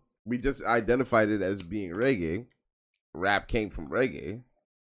it, though. We just identified it as being reggae. Rap came from reggae.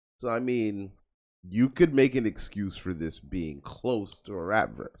 So, I mean, you could make an excuse for this being close to a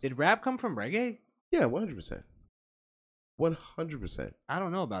rap verse. Did rap come from reggae? Yeah, 100%. 100%. I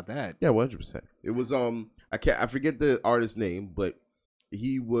don't know about that. Yeah, 100%. It was, I forget the artist's name, but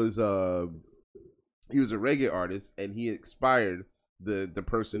he was a reggae artist, and he inspired the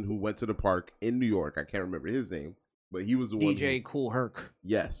person who went to the park in New York. I can't remember his name, but he was the one. DJ Kool Herc.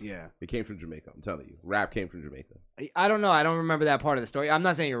 Yes. Yeah. It came from Jamaica. I'm telling you, rap came from Jamaica. I don't know. I don't remember that part of the story. I'm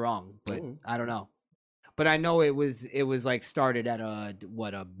not saying you're wrong, but I don't know. But I know it was like started at a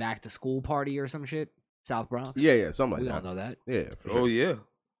back to school party or some shit. South Bronx. Yeah, something like we that. all know that. Yeah. Oh yeah.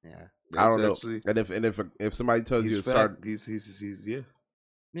 Yeah. I don't know. Actually, and if somebody tells you to start, he's yeah.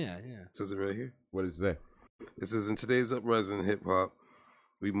 Yeah. It says it right here. What does it say? It says, in today's uprising in hip hop,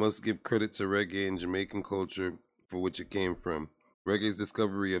 we must give credit to reggae and Jamaican culture for which it came from. Reggae's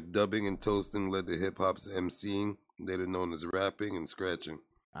discovery of dubbing and toasting led to hip hop's MCing, later known as rapping and scratching.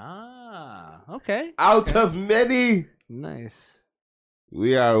 Ah, okay. Out of many, nice.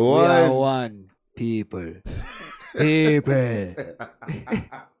 We are one. We are one. People. People.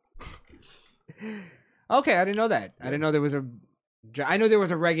 Okay, I didn't know that. I didn't know there was I know there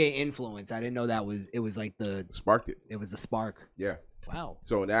was a reggae influence. I didn't know it was like the sparked it. It was the spark. Yeah. Wow.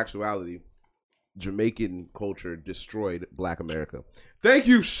 So in actuality, Jamaican culture destroyed Black America. Thank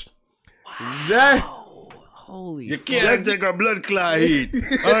you. Wow. Holy. You can't take a blood clot heat.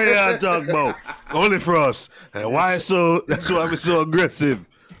 Oh yeah, I talk about only for us. And why so? That's why I'm so aggressive.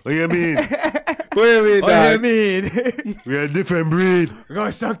 What you mean? What do you mean? What do you mean? We are a different breed. We're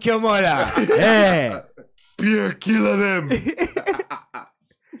gonna suck your mother. Hey. Pure killer them.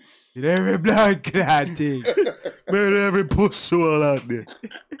 Get every blood clot thing. Murder every pussy all out there.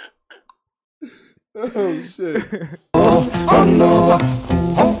 Oh shit. Oh no.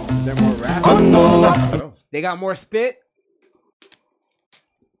 Is there more rap? Oh no. They got more spit?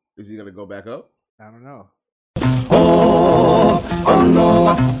 Is he gonna go back up? I don't know. Oh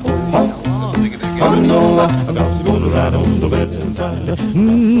no. Oh no. I got to go to ride on the wedding time.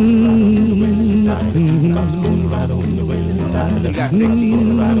 You got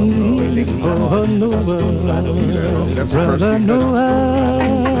 16. 16 That's the first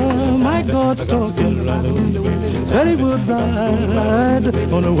my God's talking, said he would ride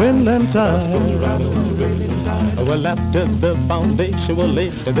on the wind and tide. Well, after the foundation was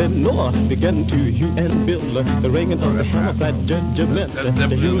laid, then Noah began to hew and build. The ringing of the hammer that judgment. That's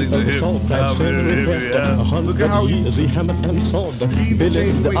definitely the hip. 100 years he hammered and sawed.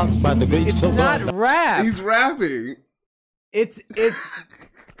 Building the ark by the grace of God. Not rap. He's rapping. It's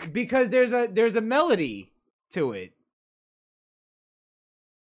because there's a melody to it.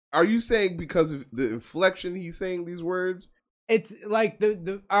 Are you saying because of the inflection he's saying these words? It's like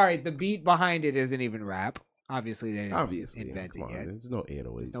the all right. The beat behind it isn't even rap. Obviously, they didn't invent it yet. There's no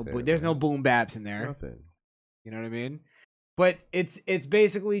 808s. There's no boom baps in there. Nothing. You know what I mean? But it's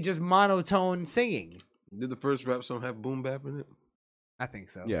basically just monotone singing. Did the first rap song have boom bap in it? I think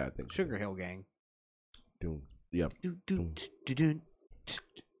so. Yeah, I think Sugar Hill Gang. Yep.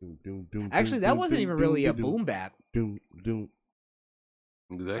 Actually, that wasn't even really a boom bap. Exactly.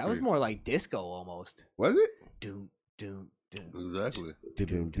 That was more like disco almost. Was it? Exactly.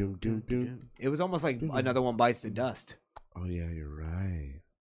 It was almost like Another One Bites the Dust. Oh yeah, you're right.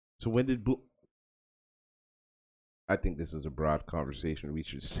 So when did I think this is a broad conversation we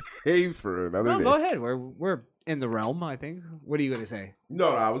should save for another day. Go ahead. We're in the realm, I think. What are you gonna say? No,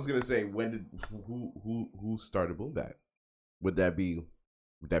 I was gonna say who started boom bap? Would that be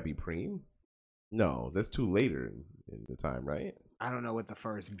Preem? No, that's too later in the time, right? I don't know what the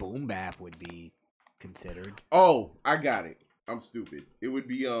first boom bap would be considered. Oh, I got it. I'm stupid. It would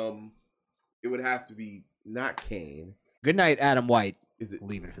be it would have to be not Kane. Good night, Adam White. Is it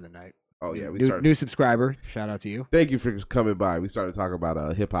leaving for the night? Oh yeah, new subscriber. Shout out to you. Thank you for coming by. We started talking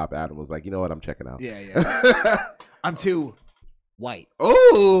about hip hop. Adam was like, you know what? I'm checking out. Yeah. I'm too white.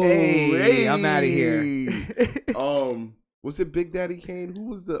 Oh, hey, I'm out of here. Was it Big Daddy Kane? Who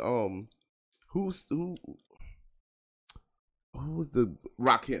was the who was the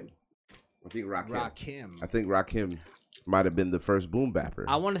Rakim? I think Rakim. I think Rakim might have been the first boom bapper.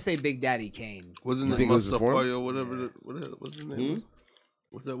 I want to say Big Daddy Kane. Wasn't it Mustafa or whatever? What's his name?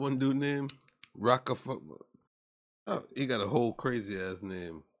 What's that one dude name? Rockefeller. Oh, he got a whole crazy ass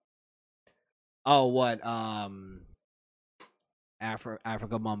name. Oh, what?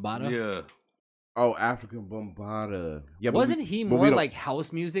 Africa Bombada? Yeah. Oh, African Bombada. Yeah, wasn't he more like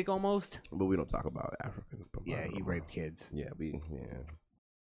house music almost? But we don't talk about African Bombada. Yeah, he raped kids. Yeah,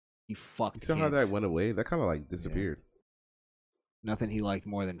 he fucked kids. You saw how that went away? That kind of like disappeared. Yeah. Nothing he liked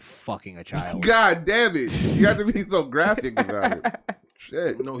more than fucking a child. God damn it! You have to be so graphic about it.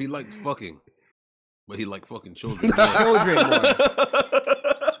 Shit. No, he liked fucking, but he liked fucking children. Children more.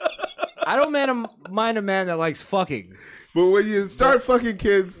 I don't mind a man that likes fucking. But when you start fucking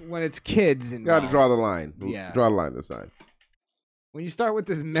kids, when it's kids, you gotta draw the line. Yeah, draw the line aside. When you start with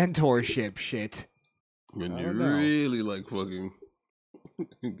this mentorship shit, when you really like fucking,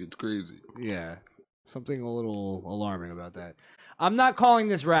 it gets crazy. Yeah, something a little alarming about that. I'm not calling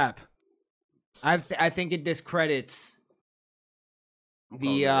this rap. I think it discredits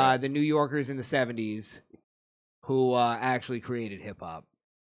the New Yorkers in the 70s who actually created hip hop.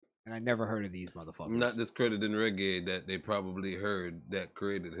 And I never heard of these motherfuckers. Not discrediting reggae that they probably heard that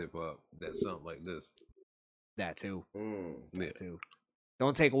created hip hop that sound like this. That too. Yeah. That too.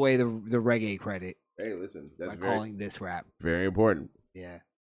 Don't take away the reggae credit. Hey, listen, that's by calling this rap. Very important. Yeah.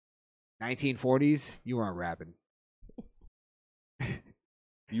 1940s, you weren't rapping.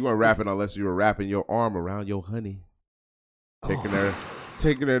 You weren't rapping unless you were wrapping your arm around your honey. Taking her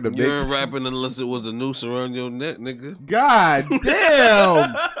to you weren't rapping unless it was a noose around your neck, nigga. God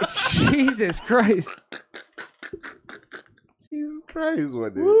damn. Jesus Christ. Jesus Christ,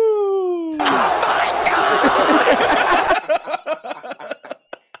 what dude? Oh my God.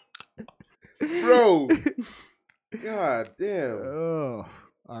 Bro. God damn. Oh.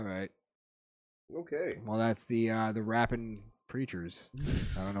 All right. Okay. Well, that's the rapping preachers.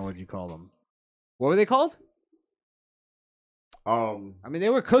 I don't know what you call them. What were they called? I mean, they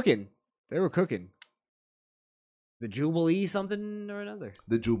were cooking. The Jubilee something or another.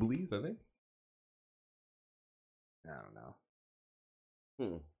 The Jubilees, I think. I don't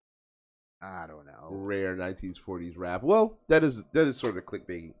know. I don't know. Rare 1940s rap. Well, that is sort of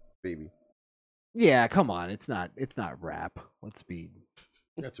clickbait, baby. Yeah, come on. It's not rap. Let's be.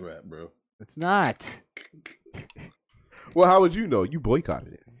 That's rap, bro. It's not. Well, how would you know? You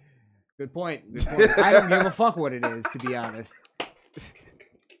boycotted it. Good point. I don't give a fuck what it is, to be honest.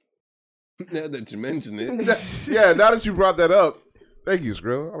 Now that you mention it. Yeah, now that you brought that up. Thank you,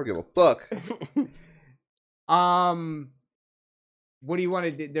 Skrill. I don't give a fuck. What do you want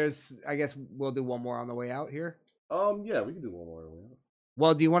to do? I guess we'll do one more on the way out here. Yeah, we can do one more.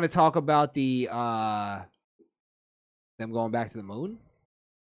 Well, do you want to talk about the them going back to the moon?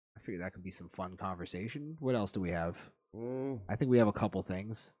 I figure that could be some fun conversation. What else do we have? I think we have a couple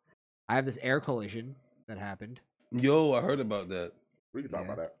things. I have this air collision that happened. Yo, I heard about that. We can talk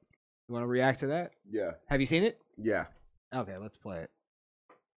about that. You want to react to that? Yeah. Have you seen it? Yeah. Okay, let's play it.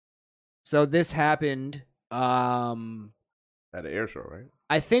 So this happened. At an air show, right?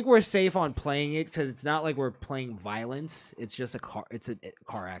 I think we're safe on playing it because it's not like we're playing violence. It's just a car. It's a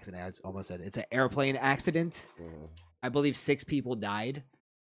car accident. I almost said it. It's an airplane accident. I believe 6 people died.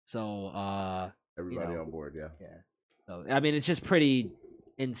 So everybody on board, yeah. Yeah. So I mean, it's just pretty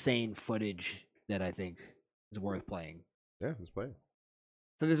insane footage that I think is worth playing. Yeah, let's play it.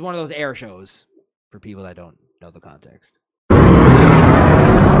 So this is one of those air shows for people that don't know the context.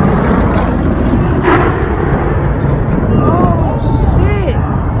 Shit!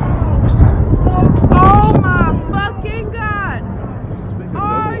 Oh my fucking god!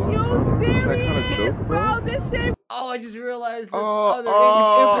 Are you serious? That kind of joke, bro? This shit. Oh, I just realized the other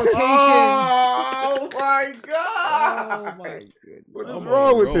implications. Oh my god! Oh my goodness! What is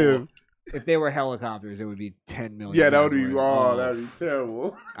wrong with him? If they were helicopters, it would be 10 million. Yeah, that would be worth. that'd be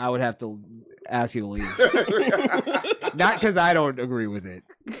terrible. I would have to ask you to leave. Not because I don't agree with it.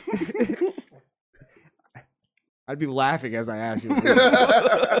 I'd be laughing as I ask you to leave.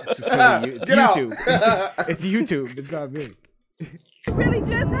 It's Get out. YouTube. It's YouTube. It's not me. Really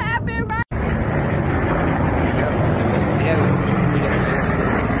just happened, right?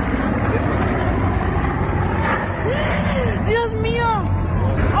 This one came out. Dios mío!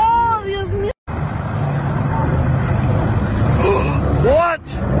 Oh, Dios mío! What?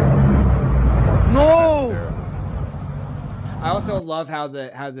 No! I also love how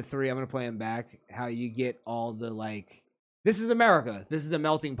the three, I'm gonna play them back, how you get all the like, this is America. This is the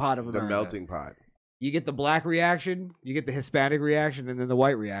melting pot of America. The melting pot. You get the black reaction, you get the Hispanic reaction, and then the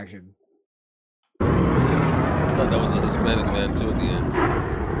white reaction. I thought that was a Hispanic man too at the end.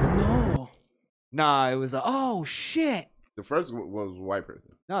 No. Nah, it was a, oh shit. The first one was a white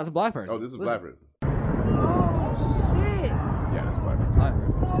person. No, it's a black person. Oh, this is a black person. Oh shit! Yeah, that's black person. Black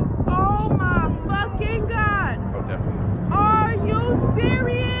person. Oh my fucking god! Oh, definitely. Are you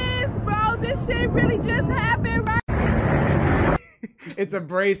serious, bro? This shit really just happened, right? It's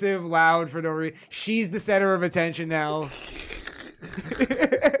abrasive, loud for no reason. She's the center of attention now.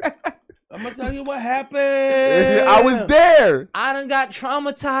 I'm gonna tell you what happened. I was there. I done got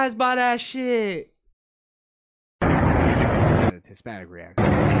traumatized by that shit. Hispanic reaction.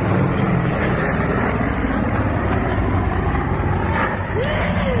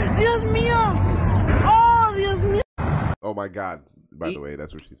 Dios mío! Oh, Dios mío! Oh my god. By the way,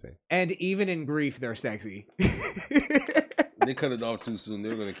 that's what she's saying. And even in grief, they're sexy. They cut it off too soon.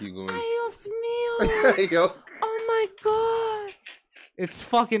 They're gonna keep going. Dios mío! Yo. Oh my god! It's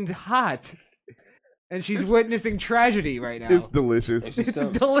fucking hot. And she's witnessing tragedy right now. It's delicious. It's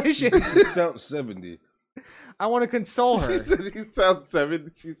delicious. She sounds 70. I want to console her. She said he sounds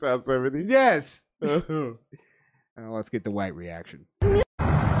 70. She sounds 70. Yes. Let's get the white reaction.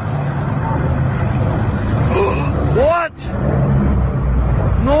 What?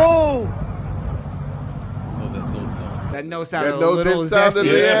 No! That no sounded a little zesty.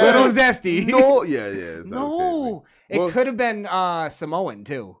 Yeah. Little zesty. No, yeah. No. It could have been Samoan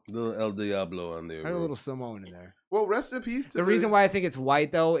too. Little El Diablo on there. I had a little Samoan in there. Well, rest in peace to The reason why I think it's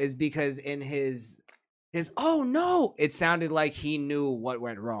white though is because in his oh no, it sounded like he knew what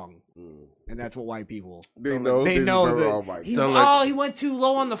went wrong. And that's what white people They know that oh my oh, he went too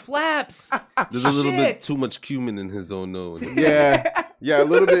low on the flaps. There's a little bit too much cumin in his own nose. Yeah. Yeah, a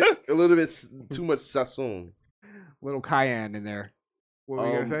little bit too much sasson. Little cayenne in there. What were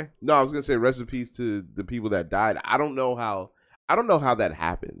you gonna say? No, I was gonna say rest in peace to the people that died. I don't know how that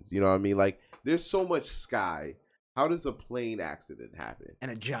happens. You know what I mean? Like, there's so much sky. How does a plane accident happen?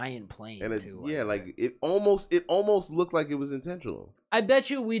 And a giant plane too. Yeah, like it almost looked like it was intentional. I bet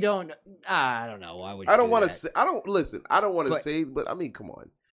you we don't. I don't know. Why would you I don't want to that? say. I don't listen. I don't want to But- say. But I mean, come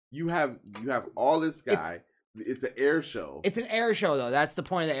on. You have all this sky. It's an air show. It's an air show though. That's the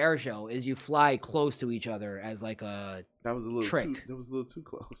point of the air show is you fly close to each other as like a That was a little trick. that was a little too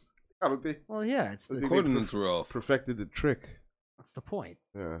close. I don't think. Well, yeah, it's I the think coordinates were off. Perfected the trick. That's the point.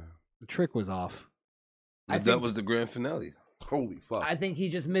 Yeah. The trick was off. That was the grand finale. Holy fuck. I think he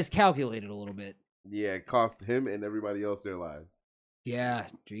just miscalculated a little bit. Yeah, it cost him and everybody else their lives. Yeah,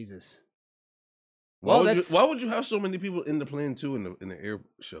 Jesus. Why Well, why would you have so many people in the plane too in the air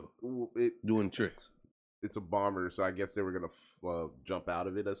show doing tricks? It's a bomber, so I guess they were gonna jump out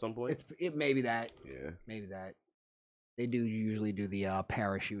of it at some point. It maybe that. Yeah, maybe that. They do usually do the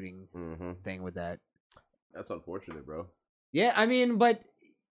parachuting thing with that. That's unfortunate, bro. Yeah, I mean, but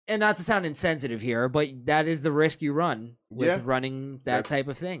and not to sound insensitive here, but that is the risk you run with running that type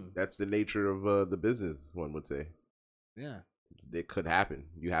of thing. That's the nature of the business, one would say. Yeah. It could happen.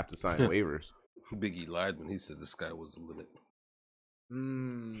 You have to sign waivers. Biggie lied when he said the sky was the limit.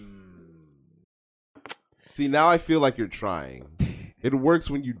 See, now I feel like you're trying. It works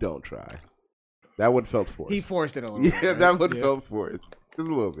when you don't try. That one felt forced. He forced it a little bit. Yeah, right? that one felt forced. Just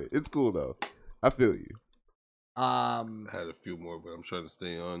a little bit. It's cool though. I feel you. I had a few more, but I'm trying to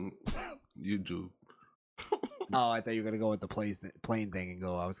stay on YouTube. Oh, I thought you were gonna go with the plane thing and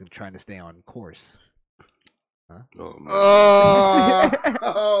go. I was trying to stay on course. Huh? Oh, man.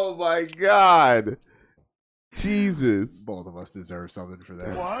 Oh my God. Jesus. Both of us deserve something for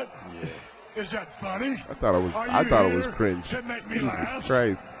that. What? Yeah. Is that funny? I thought it was. Are I you thought it was here cringe. to make me Jesus laugh?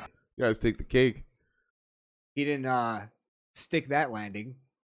 Christ. You guys take the cake. He didn't stick that landing.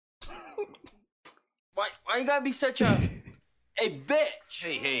 Why you gotta be such a bitch?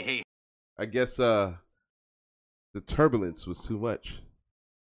 Hey. I guess the turbulence was too much.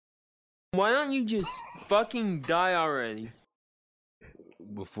 Why don't you just fucking die already?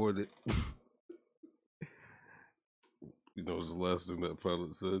 Before the... You know, it was the last thing that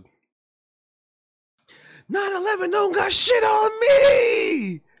pilot said. 9/11 don't got shit on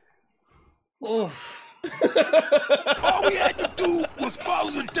me! Oof. All we had to do was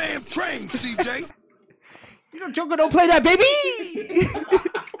follow the damn train, CJ. You know, Joker don't play that, baby!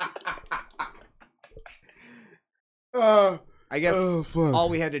 I guess all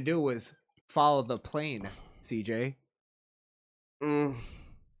we had to do was follow the plane, CJ.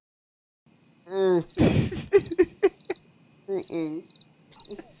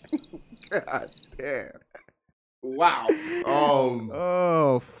 God damn. Wow.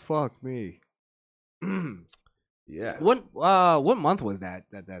 Oh, fuck me. Yeah. What month was that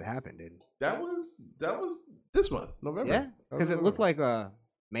happened in? That was this month, November. Yeah, because it looked like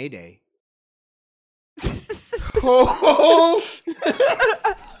May Day. Oh,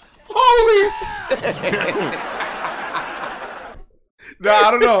 holy! No,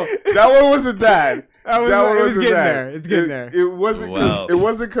 I don't know. That one wasn't bad. That one was wasn't getting bad. there. It's getting there. It wasn't. Wow. It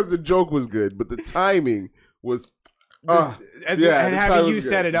wasn't because the joke was good, but the timing was. And the having timing you was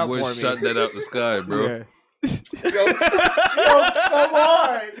set good. it up Boy for me. shot that out the sky, bro. Yeah. Yo, come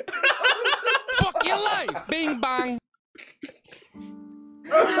on! Fuck your life! Bing bang!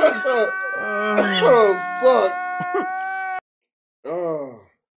 Oh fuck!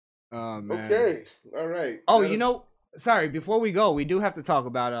 Oh man. Okay. All right. Oh, you know, sorry. Before we go, we do have to talk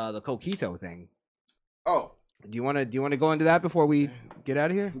about the Coquito thing. Oh. Do you want to go into that before we get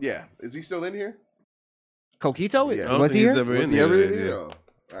out of here? Yeah. Is he still in here? Coquito? Yeah. Was he here? Was he ever in here? Oh.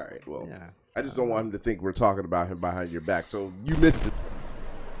 All right. Well, Yeah. I just don't want him to think we're talking about him behind your back. So you missed it.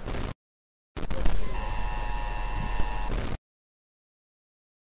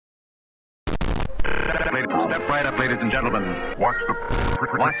 Step right up, ladies and gentlemen. Watch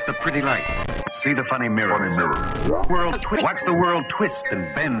the pretty light. See the funny mirror. Watch the world twist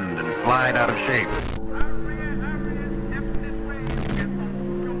and bend and slide out of shape.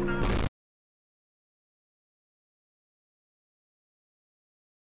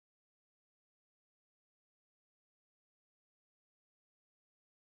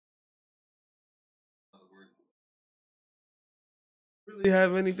 Really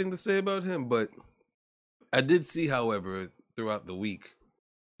have anything to say about him, but I did see, however, throughout the week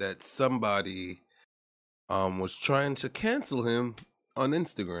that somebody was trying to cancel him on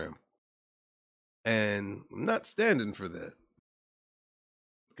Instagram, and I'm not standing for that.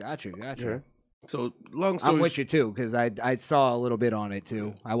 Gotcha. Yeah. So long story, I'm with you too, because I saw a little bit on it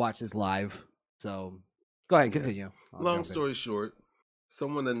too. I watched this live, so go ahead, continue. I'll long jump in. story short,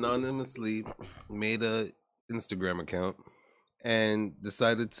 someone anonymously made a Instagram account and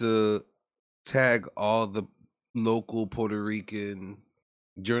decided to tag all the local Puerto Rican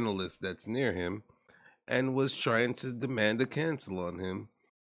journalists that's near him, and was trying to demand a cancel on him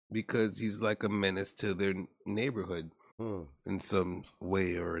because he's like a menace to their neighborhood in some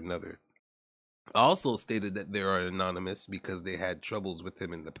way or another. Also stated that they are anonymous because they had troubles with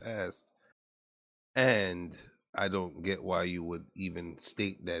him in the past, and I don't get why you would even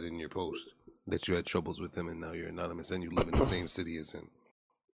state that in your post, that you had troubles with him and now you're anonymous and you live in the same city as him.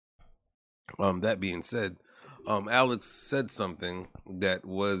 That being said, Alex said something that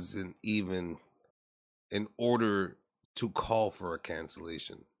wasn't even in order to call for a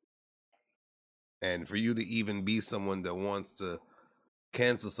cancellation. And for you to even be someone that wants to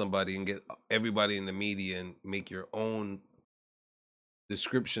cancel somebody and get everybody in the media and make your own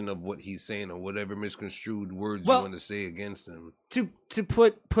description of what he's saying or whatever misconstrued words Well, you want to say against him. To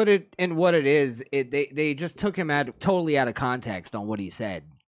put it in what it is, they just took him totally out of context on what he said.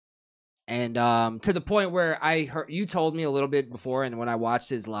 And to the point where I heard you told me a little bit before, and when I watched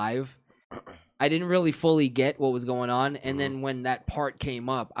his live, I didn't really fully get what was going on. And then when that part came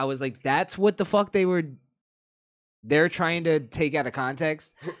up, I was like, "That's what the fuck they're trying to take out of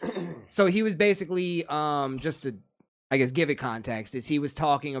context." So he was basically just to, I guess, give it context. Is he was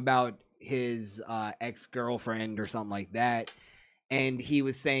talking about his ex-girlfriend or something like that, and he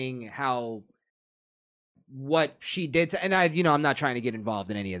was saying how what she did to, and I'm not trying to get involved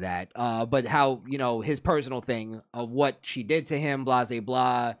in any of that, but how, his personal thing of what she did to him, blah, blah,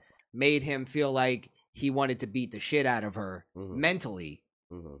 blah, made him feel like he wanted to beat the shit out of her mentally.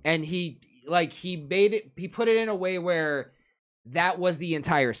 And he put it in a way where that was the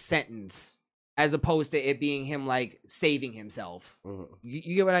entire sentence, as opposed to it being him like saving himself.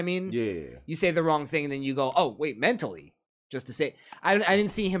 You get what I mean? Yeah. You say the wrong thing and then you go, oh wait, mentally, just to say. I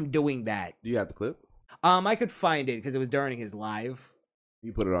didn't see him doing that. Do you have the clip? I could find it because it was during his live.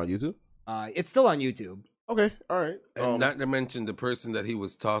 You put it on YouTube? It's still on YouTube. Okay, all right. And not to mention the person that he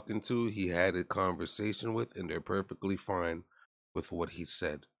was talking to, he had a conversation with, and they're perfectly fine with what he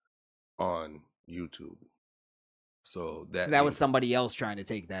said on YouTube. So that was somebody else trying to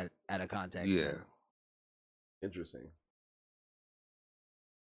take that out of context. Yeah. Interesting.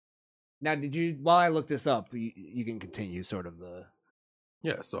 Now, while I look this up, you can continue sort of the...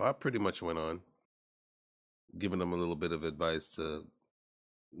 Yeah, so I pretty much went on giving them a little bit of advice to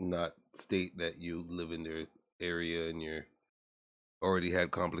not state that you live in their area and you're already had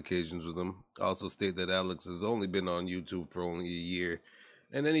complications with them. Also state that Alex has only been on YouTube for only a year,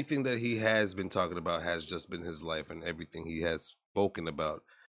 and anything that he has been talking about has just been his life, and everything he has spoken about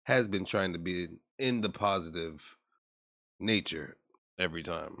has been trying to be in the positive nature every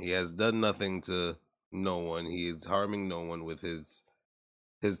time. He has done nothing to no one. He is harming no one with his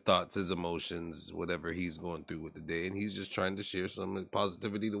thoughts, his emotions, whatever he's going through with the day, and he's just trying to share some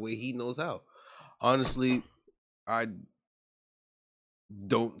positivity the way he knows how. Honestly, I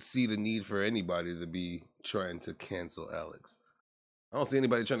don't see the need for anybody to be trying to cancel Alex. I don't see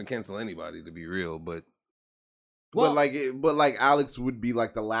anybody trying to cancel anybody, to be real, but like Alex would be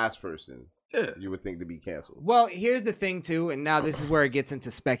like the last person you would think to be canceled. Well, here's the thing too, and now this is where it gets into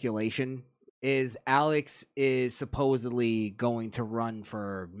speculation. Is Alex is supposedly going to run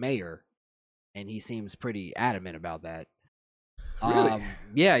for mayor, and he seems pretty adamant about that. Really?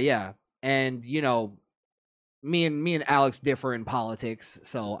 Yeah. And me and Alex differ in politics,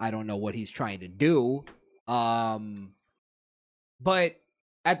 so I don't know what he's trying to do. But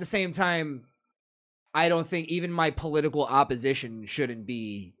at the same time, I don't think even my political opposition shouldn't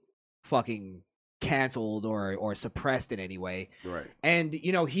be fucking canceled or suppressed in any way. Right. And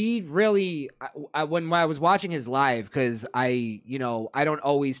he really, when I was watching his live, because I don't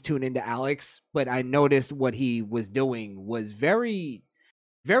always tune into Alex, but I noticed what he was doing was very,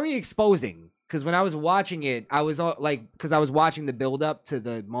 very exposing. Because when I was watching it, I was because I was watching the build up to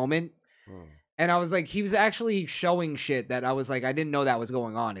the moment, and I was like, he was actually showing shit that I was like, I didn't know that was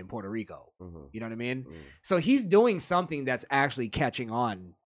going on in Puerto Rico. You know what I mean? So he's doing something that's actually catching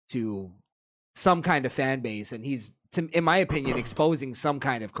on to some kind of fan base, and he's, in my opinion, exposing some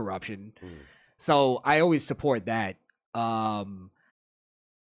kind of corruption. So I always support that. However,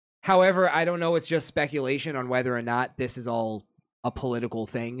 I don't know. It's just speculation on whether or not this is all a political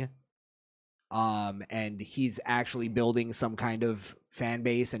thing. And he's actually building some kind of fan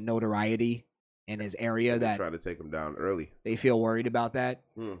base and notoriety in his area that try to take him down early. They feel worried about that.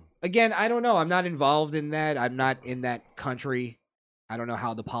 Again, I don't know. I'm not involved in that. I'm not in that country. I don't know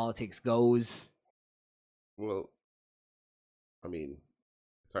how the politics goes. Well, I mean,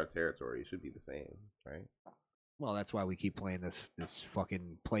 it's our territory. It should be the same, right? Well, that's why we keep playing this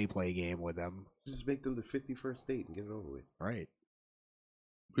fucking play game with them. Just make them the 51st state and get it over with. Right.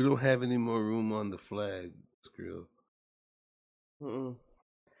 We don't have any more room on the flag, Skrill.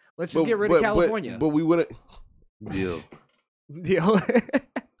 Let's just get rid of California. But we wouldn't. Deal.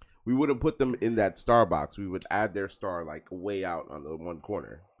 We wouldn't put them in that star box. We would add their star like way out on the one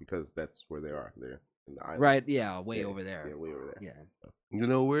corner because that's where they are. They're in the island. Right, yeah, way over there. Yeah, way over there.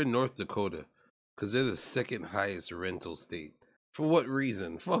 Yeah. We're in North Dakota because they're the second highest rental state. For what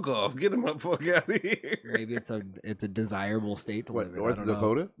reason? Fuck off. Get them up, fuck out of here. Maybe it's a desirable state to live in. North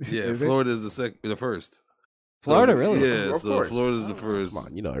Dakota? Yeah, Florida is the first. Florida, really? Yeah, so Florida's the first.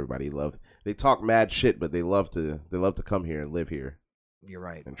 Come on, everybody loves. They talk mad shit, but they love to come here and live here. You're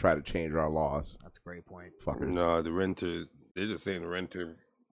right. And try to change our laws. That's a great point. Fuckers. No, the renters. They're just saying renter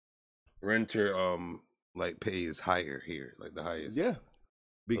like pay is higher here, like the highest. Yeah,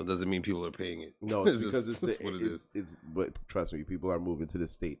 So it doesn't mean people are paying it. No, it's because just it's what it is. But trust me, people are moving to the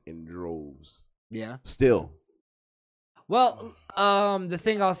state in droves. Yeah. Still. Well, the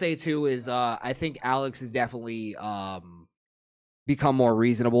thing I'll say too is I think Alex has definitely become more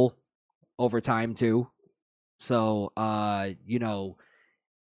reasonable over time too. So you know,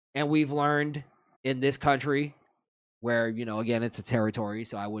 and we've learned in this country where, you know, again, it's a territory,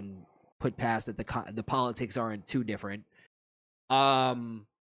 so I wouldn't put past that the politics aren't too different.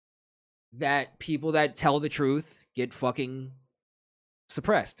 That people that tell the truth get fucking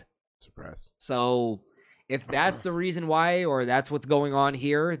suppressed. So if that's the reason why, or that's what's going on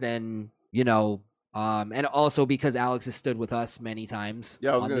here, then, you know, and also because Alex has stood with us many times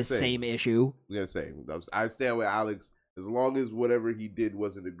on this same issue. I stand with Alex as long as whatever he did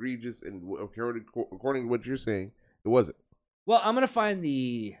wasn't egregious, and according to what you're saying, it wasn't. Well, I'm gonna find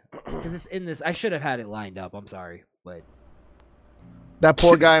because it's in this. I should have had it lined up. I'm sorry, but that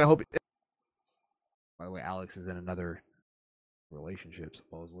poor guy. And I hope. By the way, Alex is in another relationship,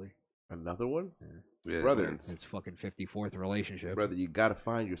 supposedly. Another one? Yeah, brother. His fucking 54th relationship. Brother, you gotta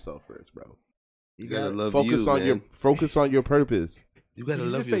find yourself first, bro. You gotta love focus you, on man. focus on your purpose. You gotta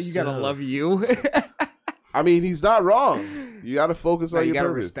love yourself. You gotta love you. I mean, he's not wrong. You gotta focus on your you gotta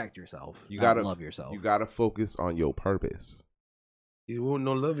purpose. respect yourself. You not gotta love yourself. You gotta focus on your purpose. You won't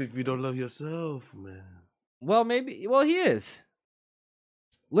know love if you don't love yourself, man. Well, maybe. Well, he is.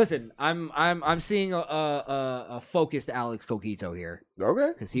 Listen, I'm seeing a focused Alex Coquito here.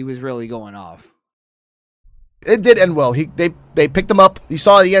 Okay. Because he was really going off. It did end well. They picked him up. You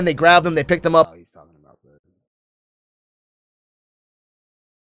saw at the end. They grabbed him. They picked him up. Oh, he's talking about the.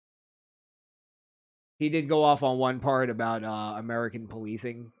 He did go off on one part about American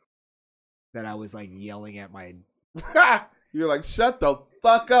policing. That I was like yelling at my. You're like, shut the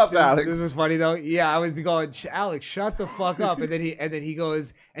fuck up, Alex. This was funny though. Yeah, I was going, Alex, shut the fuck up. And then he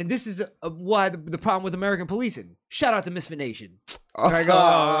goes, and this is why the problem with American policing. Shout out to Misfit Nation. And I go,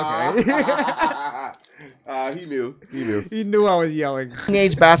 oh, okay. He knew. He knew I was yelling.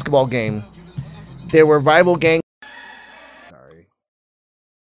 Teenage basketball game. There were rival gangs. Sorry.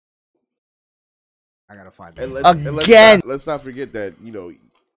 I gotta find this. Let's not forget that, you know,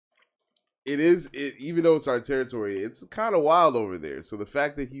 even though it's our territory, it's kind of wild over there. So the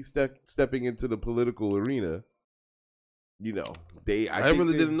fact that he's stepping into the political arena, you know, I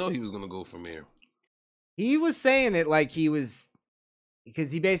really didn't know he was gonna go for mayor. He was saying it like he was,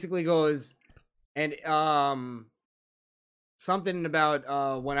 because he basically goes, and something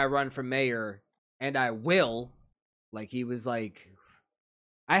about when I run for mayor, and I will, like he was like,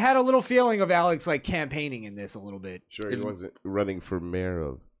 I had a little feeling of Alex like campaigning in this a little bit. Sure, he wasn't running for mayor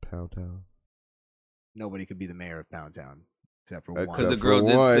of Pound Town. Nobody could be the mayor of Pound Town except for one. Because the girl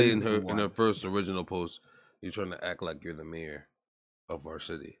did say in her first original post, "You're trying to act like you're the mayor of our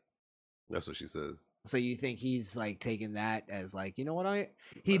city." That's what she says. So you think he's like taking that as like, you know what,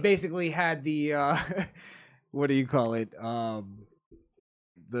 he basically had the what do you call it?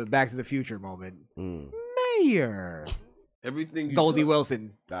 The Back to the Future moment. Mayor. Everything Goldie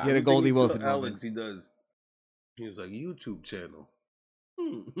Wilson. You had a Goldie Wilson Alex, moment. he does. He's like, YouTube channel.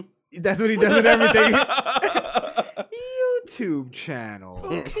 That's what he does with everything. YouTube channel.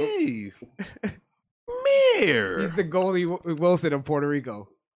 Okay. Mayor. He's the Goldie Wilson of Puerto Rico.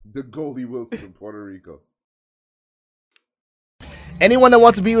 The Goldie Wilson of Puerto Rico. Anyone that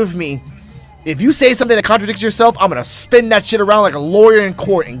wants to be with me, if you say something that contradicts yourself, I'm going to spin that shit around like a lawyer in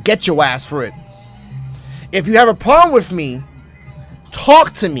court and get your ass for it. If you have a problem with me,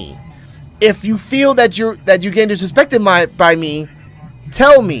 talk to me. If you feel that you're getting disrespected by me,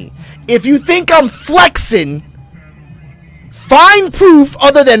 tell me. If you think I'm flexing, find proof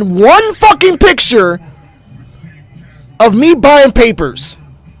other than one fucking picture of me buying papers.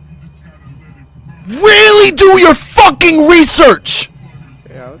 Really do your fucking research.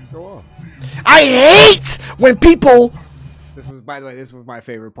 Yeah, let's go on. I hate when people. This was, by the way, this was my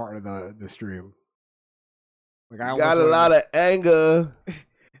favorite part of the stream. Like I got a lot of anger.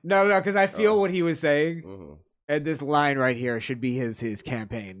 No, because I feel what he was saying, and this line right here should be his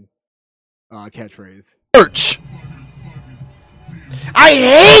campaign catchphrase. Search. I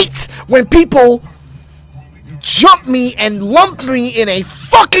hate when people jump me and lump me in a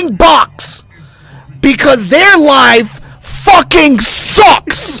fucking box because their life fucking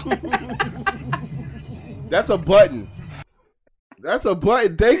sucks. That's a button. That's a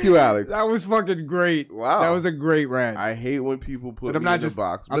button. Thank you, Alex. That was fucking great. Wow. That was a great rant. I hate when people put but I'm me not in just, the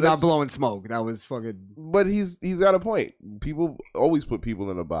box. I'm not blowing smoke. That was fucking... But he's got a point. People always put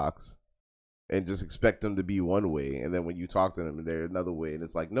people in a box and just expect them to be one way. And then when you talk to them, they're another way. And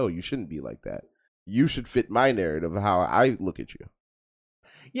it's like, no, you shouldn't be like that. You should fit my narrative of how I look at you.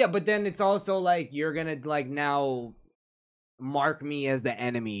 Yeah, but then it's also like you're gonna like now mark me as the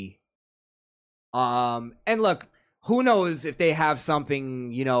enemy. And look, who knows if they have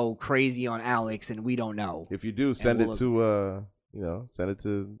something, crazy on Alex and we don't know. If you do, send it to send it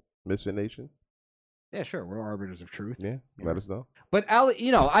to Misfit Nation. Yeah, sure. We're arbiters of truth. Yeah, let us know. But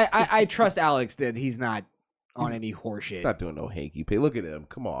I trust Alex that he's not on any horseshit. He's not doing no hanky pay. Look at him.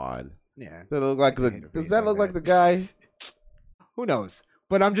 Come on. Yeah. Does that look like the guy? Who knows?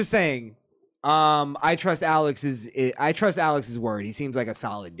 But I'm just saying, I trust Alex's word. He seems like a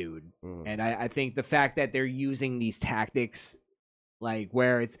solid dude. And I think the fact that they're using these tactics, like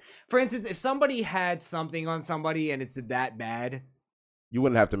where it's, for instance, if somebody had something on somebody and it's that bad, you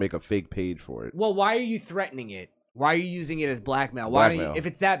wouldn't have to make a fake page for it. well, why are you threatening it? Why are you using it as blackmail? If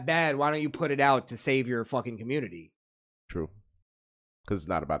it's that bad, why don't you put it out to save your fucking community? True. Because it's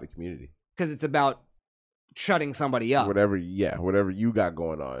not about the community. Because it's about shutting somebody up. Whatever you got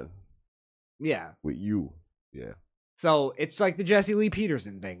going on. Yeah. With you. Yeah. So it's like the Jesse Lee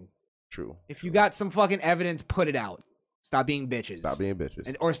Peterson thing. True. If you got some fucking evidence, put it out. Stop being bitches.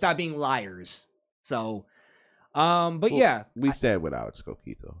 Or stop being liars. So, yeah. We stand with Alex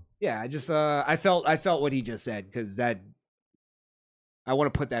Coquito. Yeah, I just, I felt what he just said, because I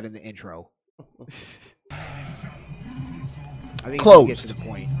want to put that in the intro. I think Closed. we get to the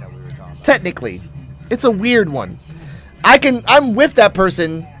point that we were talking about. Technically, it's a weird one. I'm with that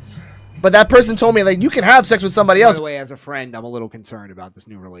person, but that person told me, like, you can have sex with somebody else. By the way, as a friend, I'm a little concerned about this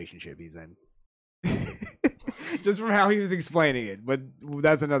new relationship he's in. Just from how he was explaining it, but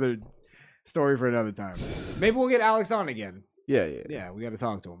that's another story for another time. Maybe we'll get Alex on again. Yeah, we got to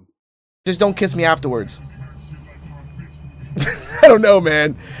talk to him. Just don't kiss me afterwards. I don't know,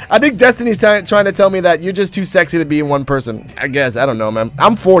 man. I think Destiny's trying to tell me that you're just too sexy to be in one person. I guess. I don't know, man.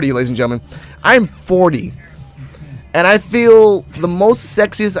 I'm 40, ladies and gentlemen. I'm 40. And I feel the most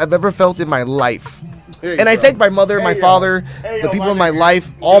sexiest I've ever felt in my life. And I thank my mother, my father, the people in my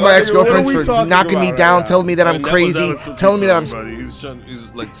life, all my ex-girlfriends for knocking me down, telling me that I'm crazy, telling me that I'm...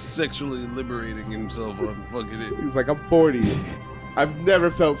 He's like sexually liberating himself on fucking it. He's like, I'm 40. I've never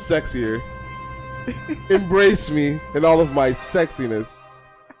felt sexier. Embrace me in all of my sexiness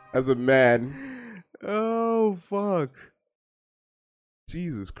as a man. Oh, fuck.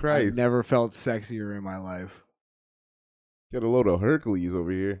 Jesus Christ. I've never felt sexier in my life. Get a load of Hercules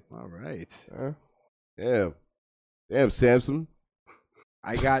over here. All right. Damn, Samson.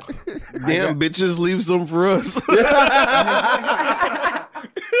 I got... bitches, leave some for us.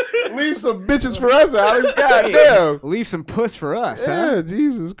 Leave some bitches for us, Alex. Goddamn. Leave some puss for us, Yeah, huh?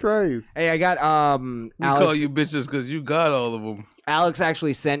 Jesus Christ. Hey, I got We Alex. call you bitches because you got all of them. Alex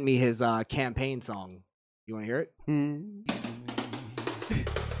actually sent me his campaign song. You want to hear it? I'm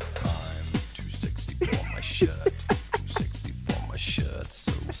too sexy for my shirt. Too sexy for my shirt.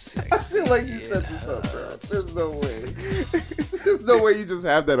 So sexy. I feel like you set this up, bro. There's no way. There's no way you just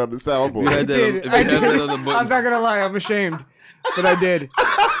have that on the soundboard. I did. I'm not gonna lie, I'm ashamed, but I did.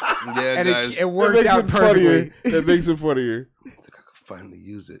 Yeah, and guys. it worked out perfectly. It makes it funnier. I think I could finally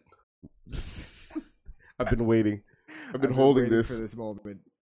use it. I've been waiting. I've been holding this for this moment.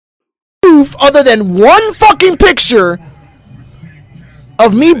 Proof other than one fucking picture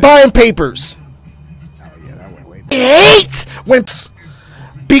of me buying papers. Oh yeah, that went way. I hate when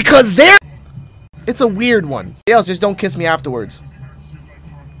because they're. It's a weird one. Else, just don't kiss me afterwards.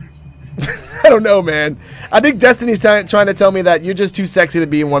 I don't know, man. I think Destiny's trying to tell me that you're just too sexy to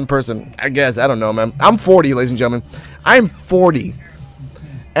be in one person. I guess. I don't know, man. I'm 40, ladies and gentlemen. I'm 40.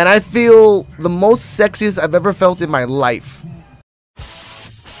 And I feel the most sexiest I've ever felt in my life.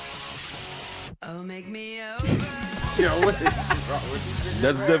 Oh, make me over. Yo, what is wrong with you?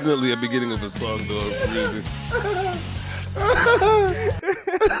 That's definitely a beginning of a song, though.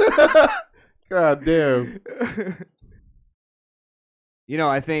 God damn.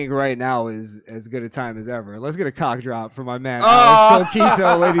 I think right now is as good a time as ever. Let's get a cock drop for my man, Alex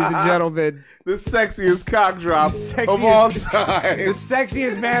Coquito, ladies and gentlemen. The sexiest cock drop of all time. The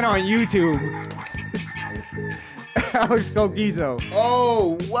sexiest man on YouTube. Alex Coquito.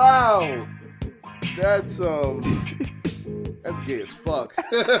 Oh, wow. That's gay as fuck.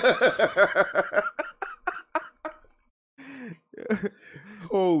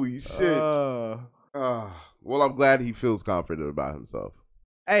 Holy shit. Well, I'm glad he feels confident about himself.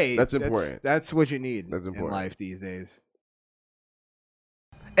 Hey, that's important. That's what you need That's important in life these days.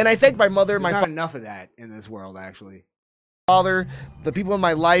 And I thank my mother, There's my not enough of that in this world, actually. father, the people in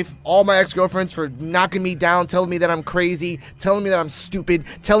my life, all my ex-girlfriends for knocking me down, telling me that I'm crazy, telling me that I'm stupid,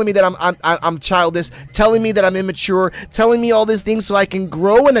 telling me that I'm childish, telling me that I'm immature, telling me all these things so I can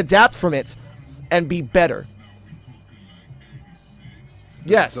grow and adapt from it and be better.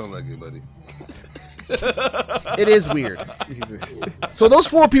 Yes. Sound like it, buddy. It is weird. So those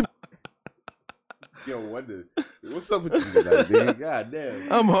 4 people. Yo, what's up with you tonight, nigga? God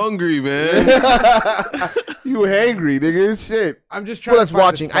damn. I'm hungry, man. You hangry, nigga. Shit. I'm just trying Well, to that's find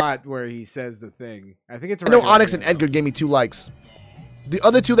watching. the spot where he says the thing. I think it's. I know Onyx and Edgar gave me 2 likes. The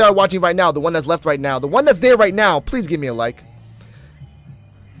other 2 that are watching right now, the one that's left right now, the one that's there right now, please give me a like.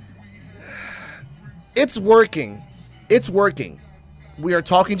 It's working. It's working. We are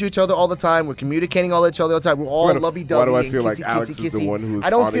talking to each other all the time. We're communicating all each other all the time. We're all lovey-dovey. Why do I feel and like Alex kissy, is the one who's I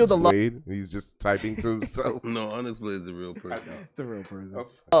don't feel the love. He's just typing to himself. No, Onyx Blade is a real person. It's a real person.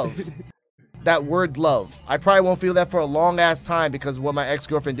 Love. That word love. I probably won't feel that for a long ass time because of what my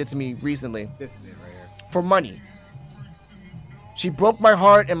ex-girlfriend did to me recently. This is it right here. For money. She broke my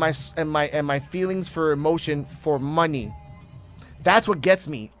heart and my feelings for emotion for money. That's what gets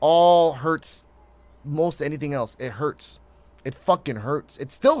me. All hurts. Most anything else. It hurts. It fucking hurts.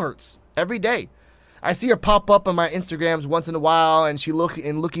 It still hurts every day. I see her pop up on my Instagrams once in a while, and she looky.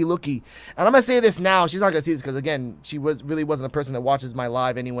 And I'm gonna say this now. She's not gonna see this because again, she really wasn't a person that watches my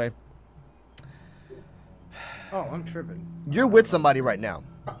live anyway. Oh, I'm tripping. You're with somebody right now.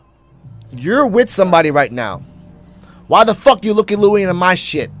 You're with somebody right now. Why the fuck you looking Louie into my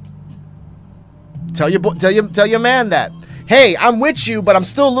shit? Tell your man that. Hey, I'm with you, but I'm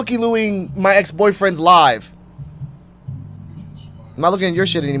still looking my ex-boyfriend's live. I'm not looking at your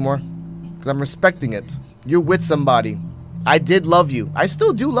shit anymore because I'm respecting it. You're with somebody. I did love you. I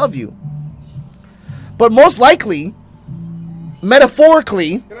still do love you. But most likely,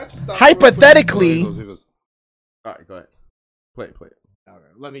 metaphorically, hypothetically. All right, go ahead. Play it. Okay,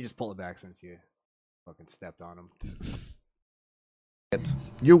 let me just pull it back since you fucking stepped on him.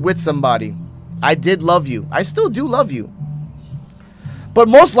 You're with somebody. I did love you. I still do love you. But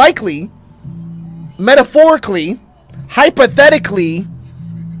most likely, metaphorically, hypothetically,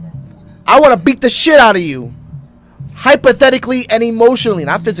 I want to beat the shit out of you. Hypothetically and emotionally,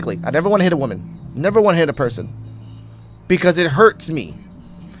 not physically. I never want to hit a woman. Never want to hit a person. Because it hurts me.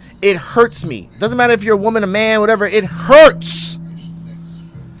 It hurts me. Doesn't matter if you're a woman, a man, whatever. It hurts.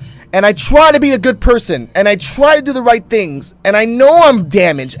 And I try to be a good person. And I try to do the right things. And I know I'm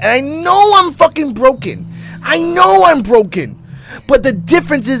damaged. And I know I'm fucking broken. I know I'm broken. But the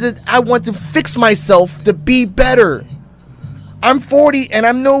difference is that I want to fix myself to be better. I'm 40 and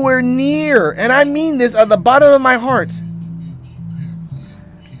I'm nowhere near. And I mean this at the bottom of my heart.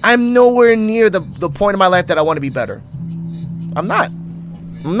 I'm nowhere near the point of my life that I want to be better. I'm not.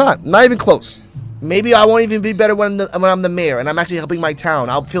 Not even close. Maybe I won't even be better when I'm the mayor and I'm actually helping my town.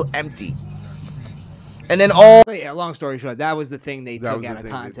 I'll feel empty. And then all. So yeah, long story short, that was the thing they took out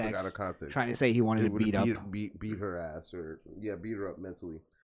of context. Trying to say he wanted to beat her ass or beat her up mentally.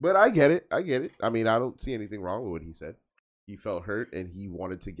 But I get it. I mean, I don't see anything wrong with what he said. He felt hurt and he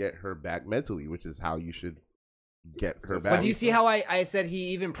wanted to get her back mentally, which is how you should get her back. But do you see how I said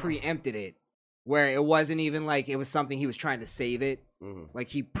he even preempted it? Where it wasn't even like it was something he was trying to save it. Mm-hmm. Like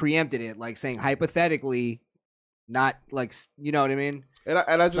he preempted it, like saying hypothetically, not like, you know what I mean? And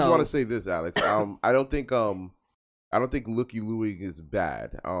I just want to say this, Alex. I don't think looky Louie is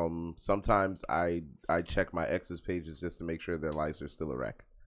bad. Sometimes I check my ex's pages just to make sure their lives are still a wreck,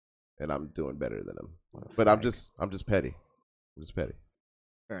 and I'm doing better than them. But I'm just petty. I'm just petty.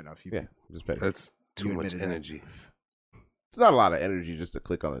 Fair enough. I'm just petty. That's too much energy. It's not a lot of energy just to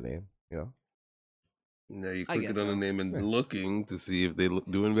click on a name, you know. Now you click it on the name and looking to see if they look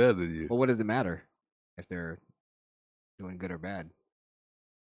doing better than you. Well, what does it matter if they're doing good or bad?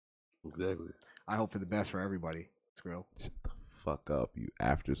 Exactly. I hope for the best for everybody. Skrill. Shut the fuck up, you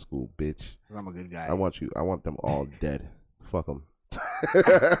after school bitch. I'm a good guy. I want them all dead. Fuck them.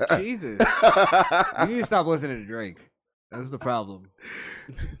 Jesus. You need to stop listening to Drake. That's the problem.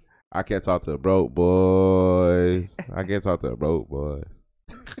 I can't talk to broke boys.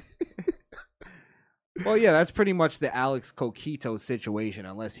 Well, yeah, that's pretty much the Alex Coquito situation,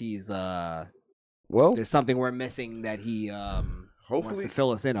 unless he's there's something we're missing that he wants to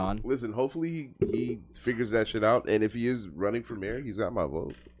fill us in on. Listen, hopefully he figures that shit out, and if he is running for mayor, he's got my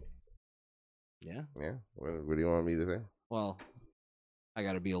vote. Yeah. Yeah. What do you want me to say? Well, I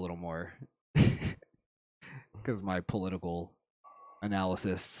got to be a little more because my political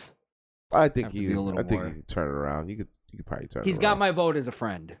analysis. I think you can turn it around. You could probably turn. He's got my vote as a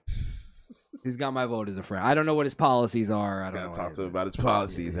friend. He's got my vote as a friend. I don't know what his policies are. I don't know. Talk to him about his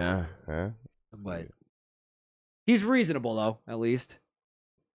policies, huh? But he's reasonable, though. At least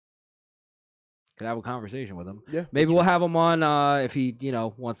could have a conversation with him. Yeah, maybe we'll have him on if he,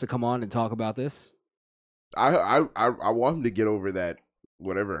 wants to come on and talk about this. I want him to get over that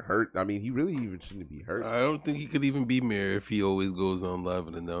whatever hurt. I mean, he really even shouldn't be hurt. I don't think he could even be mayor if he always goes on live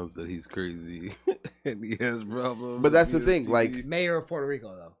and announces that he's crazy and he has problems. But that's the thing, like Mayor of Puerto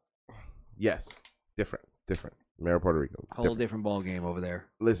Rico, though. Yes, different. Mayor of Puerto Rico, Whole different ball game over there.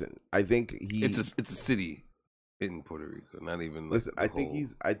 Listen, I think it's a city in Puerto Rico, not even. Like listen, I think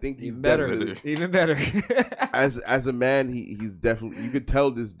he's better, even better. as a man, he's definitely. You could tell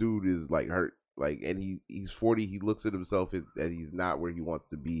this dude is like hurt, like, and he's 40. He looks at himself that he's not where he wants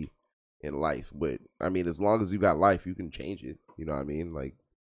to be in life. But I mean, as long as you got life, you can change it. You know what I mean? Like,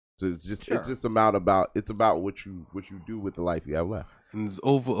 so it's just about what you do with the life you have left. And it's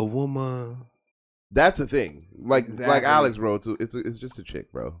over a woman. That's a thing. Like Exactly. Alex, bro. It's just a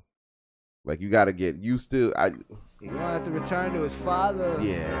chick, bro. Like you gotta get used to. He gonna have to return to his father.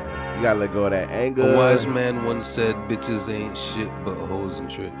 Yeah, you gotta let go of that anger. A wise man once said, "Bitches ain't shit but hoes and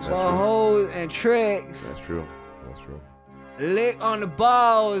tricks." Well, hoes and tricks. That's true. That's true. Lick on the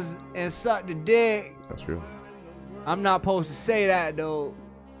balls and suck the dick. That's true. I'm not supposed to say that though.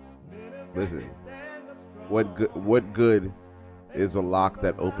 Listen, what good is a lock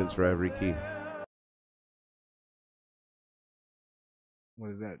that opens for every key? What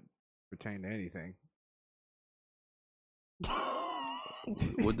does that pertain to anything?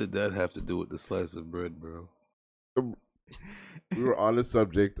 What did that have to do with the slice of bread, bro? We were on the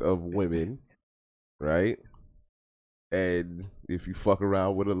subject of women, right? And if you fuck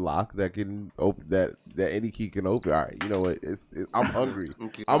around with a lock that can open that any key can open, all right. You know what? I'm hungry.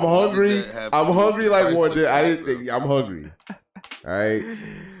 Okay. I'm hungry. I'm hungry like one day. I didn't think I'm hungry. All right.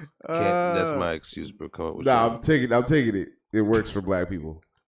 That's my excuse, bro. Come on. Nah, I'm taking it. It works for black people.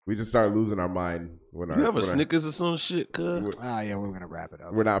 We just start losing our mind when you have a Snickers or some shit, cuz. Yeah, we're gonna wrap it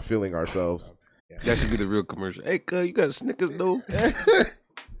up. We're not feeling ourselves. That should be the real commercial. Hey, cuz, you got a Snickers though?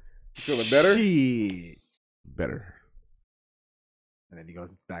 Feeling better? Shit. Better. And then he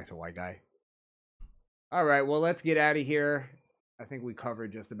goes back to white guy. All right, well, let's get out of here. I think we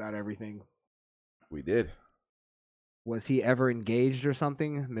covered just about everything. We did. Was he ever engaged or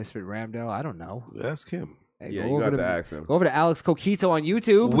something, Misfit Ramdell? I don't know. Ask him. Hey, Yeah, you got to ask him. Go over to Alex Coquito on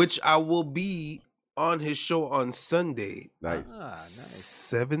YouTube. Which I will be on his show on Sunday. Nice.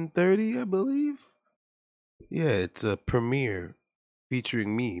 Nice. 7:30, I believe. Yeah, it's a premiere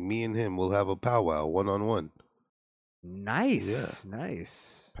featuring me. Me and him will have a powwow, one-on-one. Nice.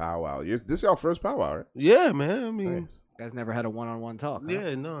 Nice. Powwow. This is your first powwow, right? Yeah, man. I mean, Nice. You guys never had a one-on-one talk. Huh?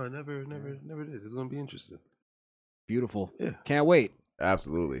 yeah, no, I never did. It's gonna be interesting. Beautiful. Yeah. Can't wait.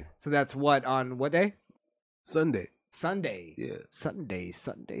 Absolutely. So that's what on what day? Sunday. Sunday. Yeah.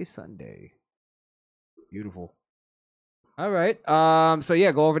 Sunday. Beautiful. All right. So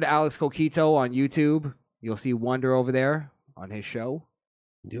yeah, go over to Alex Coquito on YouTube. You'll see Wonder over there on his show.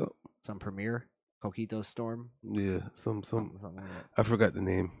 Yep. Some premiere. Coquito Storm. Yeah. Something like that. I forgot the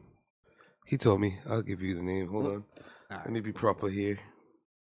name. He told me. I'll give you the name. Hold on. All right. Let me be proper here.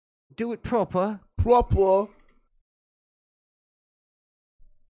 Do it proper. Proper.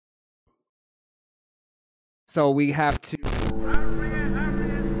 So we have to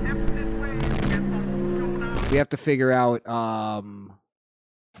figure out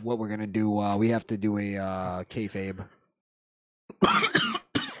what we're gonna do. We have to do a kayfabe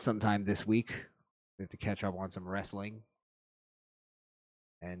sometime this week. We have to catch up on some wrestling.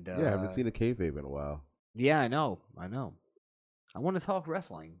 And Yeah, I haven't seen a kayfabe in a while. Yeah, I know. I want to talk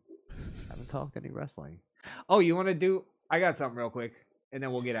wrestling. I haven't talked any wrestling. Oh, you want to do? I got something real quick, and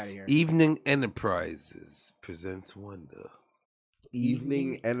then we'll get out of here. Evening Enterprises presents Wonder.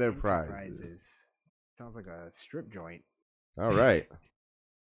 Evening Enterprises. Sounds like a strip joint. All right.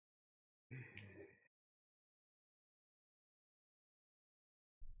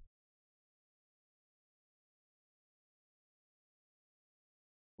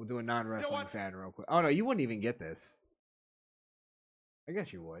 We'll do a non-wrestling fan real quick. Oh no, you wouldn't even get this. I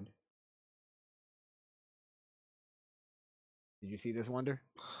guess you would. Did you see this, Wonder?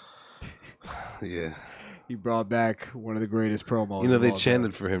 Yeah. He brought back one of the greatest promos. You know, of they all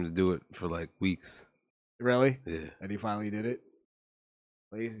chanted time. for him to do it for like weeks. Really? Yeah. And he finally did it.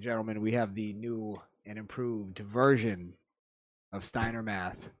 Ladies and gentlemen, we have the new and improved version of Steiner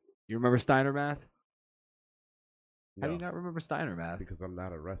Math. You remember Steiner Math? How do you not remember Steiner Math? Because I'm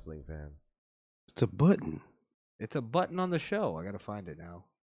not a wrestling fan. It's a button. It's a button on the show. I gotta find it now.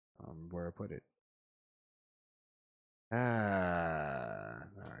 Where I put it. All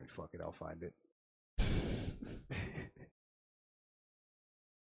right, fuck it. I'll find it.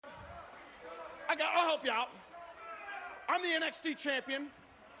 I'll help you out. I'm the NXT champion.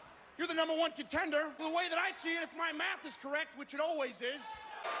 You're the #1 contender. The way that I see it, if my math is correct, which it always is,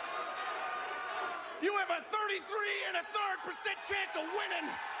 You have a 33.33% chance of winning.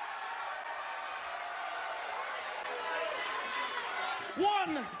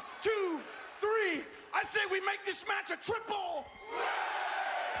 1, 2, 3. I say we make this match a triple.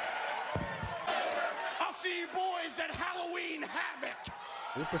 I'll see you boys at Halloween Havoc.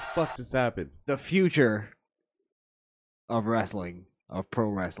 What the fuck just happened? The future of wrestling, of pro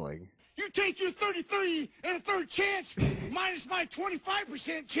wrestling. You take your 33.33 chance minus my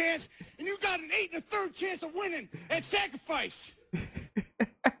 25% chance, and you got an 8 1/3 chance of winning at sacrifice.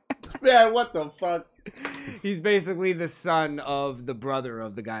 Man, what the fuck? He's basically the son of the brother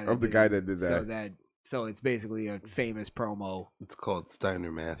of the guy that did it. that. So it's basically a famous promo. It's called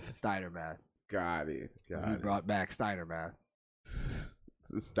Steiner Math. Steiner Math. Got it. He brought back Steiner Math.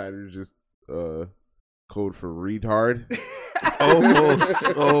 Steiner's just code for retard.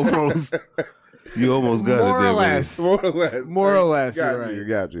 Almost. You almost got More it there, or less. baby. More or less. More or less, Got you're you, right.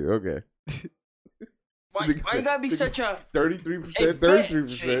 got you. Okay. Why you gotta be such a 33%, Hey,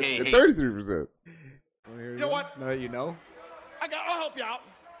 33%, hey, and hey. 33%. You know what? Now that you know. I'll help you out.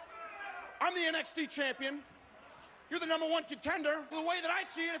 I'm the NXT champion. You're the #1 contender. The way that I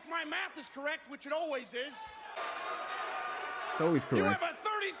see it, if my math is correct, which it always is, It's always you correct. have a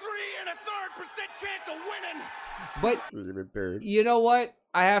 33.33% chance of winning. But you know what?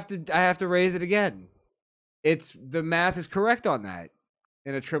 I have to raise it again. It's the math is correct on that.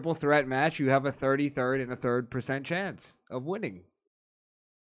 In a triple threat match, you have a 33.33% chance of winning.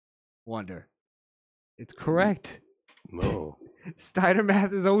 Wonder. It's correct. No. Steiner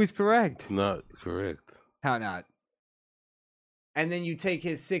math is always correct. It's not correct. How not? And then you take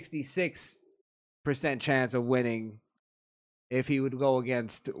his 66% chance of winning if he would go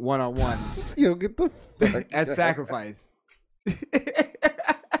against one-on-one. Yo, get the fuck at out. sacrifice.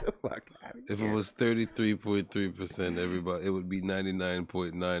 If it was 33.3%, everybody, it would be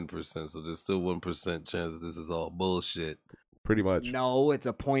 99.9%. So there's still 1% chance that this is all bullshit. Pretty much. No, it's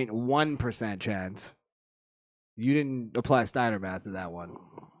a 0.1% chance. You didn't apply Steiner math to that one.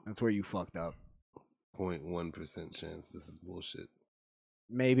 That's where you fucked up. 0.1% chance this is bullshit.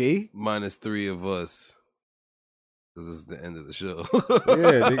 Maybe. Minus 3 of us. Because this is the end of the show.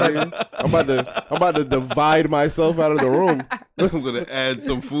 Yeah, nigga. I'm about to divide myself out of the room. I'm gonna add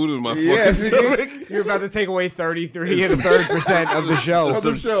some food in my Yeah, fucking stomach. You're about to take away 33.33% of the show.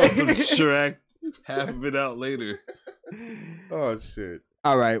 Some Shrek. Half of it out later. Oh shit.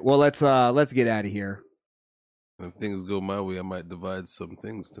 All right. Well, let's get out of here. If things go my way, I might divide some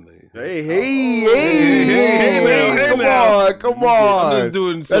things tonight. Hey, Hey, come on. I'm just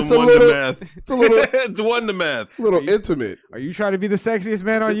doing some That's a wonder little- math. It's a little, It's wonder math. a little intimate. Are you trying to be the sexiest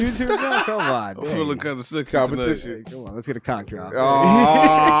man on YouTube? No, come on. I'm feeling kind of sexy Competition. tonight. Come on, let's get a cock drop.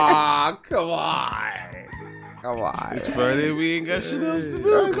 Oh, come on. Come on. It's Friday. We ain't got shit else to do.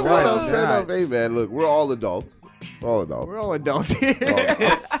 Fair Come Right, on. enough, fair enough. Hey, man, look, we're all adults. We're all adults. We're all adults. We're all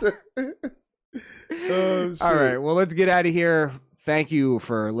adults. Oh, All shit. right. Well, let's get out of here. Thank you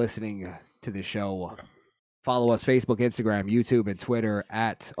for listening to the show. Follow us Facebook, Instagram, YouTube, and Twitter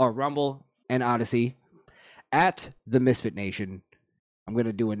or Rumble and Odyssey at the Misfit Nation. I'm going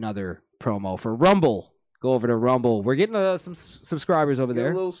to do another promo for Rumble. Go over to Rumble. We're getting some subscribers over Get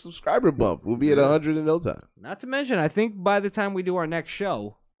there. a little subscriber bump. We'll be at 100 in no time. Not to mention, I think by the time we do our next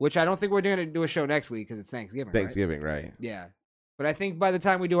show, which I don't think we're going to do a show next week because it's Thanksgiving. Thanksgiving, right? Yeah. But I think by the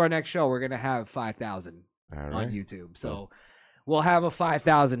time we do our next show, we're going to have 5,000 All right. on YouTube. So we'll have a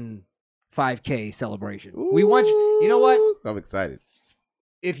 5,000 5K celebration. We want you know what? I'm excited.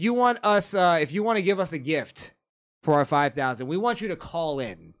 If you want us, if you want to give us a gift for our 5,000, we want you to call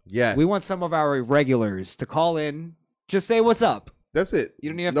in. Yes. We want some of our regulars to call in. Just say what's up. That's it.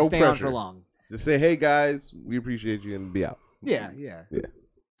 You don't even have No to stay on pressure. for long. Just say, hey, guys, we appreciate you, and be out. Yeah.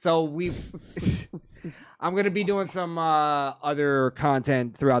 So I'm going to be doing some other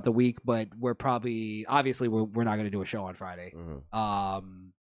content throughout the week, but we're obviously we're not going to do a show on Friday.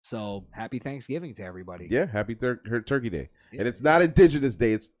 So happy Thanksgiving to everybody. Yeah, happy Turkey Day. And it's not Indigenous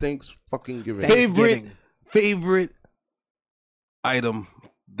Day, it's Thanksgiving. Favorite item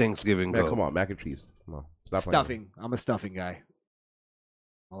Thanksgiving. Man, go. come on, mac and cheese. Come on. Stop Stuffing. I'm a stuffing guy.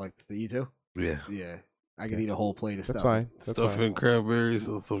 I like to you too? Yeah. Yeah. I can eat a whole plate of That's stuffing. fine. That's Stuffing fine. cranberries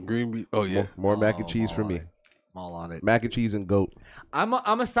and some green beans. Oh yeah. More mac and cheese for me. I'm all on it. Mac and cheese and goat. I'm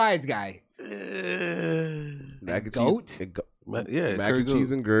a sides guy. Mac and goat? cheese. And Yeah, mac curry and cheese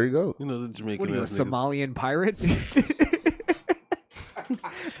goat. and curry goat. You know the Jamaican. What are you, a ass niggas. Somalian pirate?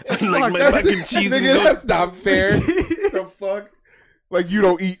 Like my mac and cheese and Nigga, goat. that's not fair. The fuck? Like you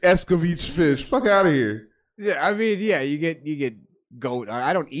don't eat Escovitch fish. Fuck out of here. Yeah, I mean, yeah, you get goat.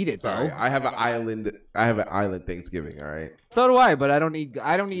 I don't eat it Sorry, though. I have an island. I have an island Thanksgiving. All right. So do I, but I don't eat.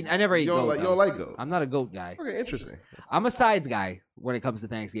 I never eat You don't goat. like- you though. don't like goat? I'm not a goat guy. Okay, interesting. I'm a sides guy when it comes to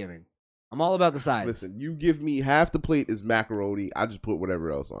Thanksgiving. I'm all about the sides. Listen, you give me half the plate is macaroni. I just put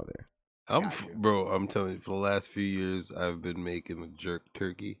whatever else on there. I'm telling you, for the last few years, I've been making a jerk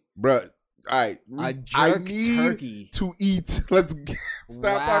turkey. Bruh, all right. A I jerk need turkey. to eat. Let's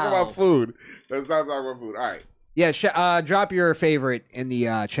stop talking about food. Let's stop talking about food. All right. Yeah, drop your favorite in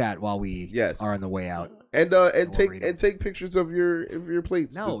the chat while we are on the way out. And take pictures of your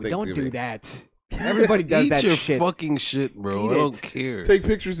plates. No, this don't do Thanksgiving. that. Everybody does Eat that your shit. fucking shit, bro. Eat I don't it. care. Take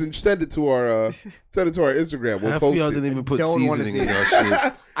pictures and send it to our Instagram. We'll Half of post y'all it. didn't even put Don't wanna seasoning in see y'all it.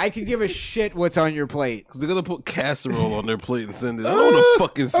 shit. I could give a shit what's on your plate. Cause they're gonna put casserole on their plate and send it. I don't want to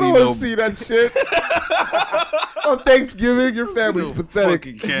fucking see I don't no want to see that shit. On Thanksgiving, your family's pathetic.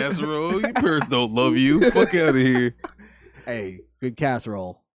 fucking casserole. Your parents don't love you. Fuck out of here. Hey, good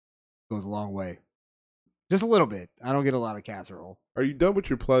casserole goes a long way. Just a little bit. I don't get a lot of casserole. Are you done with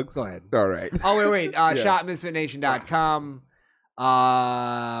your plugs? Go ahead. All right. Oh, wait. Yeah. ShopMisfitNation.com.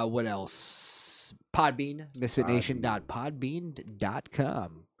 What else? Podbean.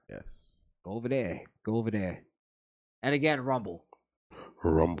 Misfitnation.podbean.com. Yes. Go over there. And again, Rumble.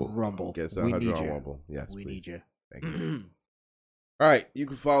 Guess We I need draw you. Rumble. Yes, We please. need you. Thank you. All right, you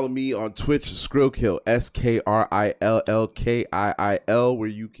can follow me on Twitch, Skrillkill, SKRILLKIIL, where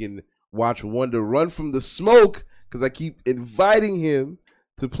you can watch Wonder run from the smoke because I keep inviting him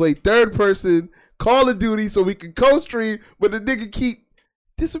to play third person Call of Duty so we can co-stream, but the nigga keep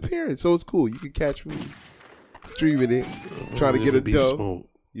disappearing. So it's cool. You can catch me streaming it, trying to get a dough. Smoke.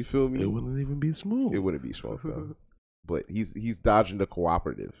 You feel me? It wouldn't even be smooth. It wouldn't be smoke though. But he's dodging the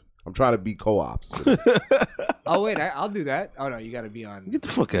cooperative. I'm trying to be co-ops. Oh, wait. I'll do that. Oh, no. You got to be on. Get the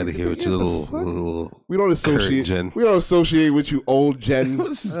fuck out of here with your little We don't associate. gen. We don't associate with you old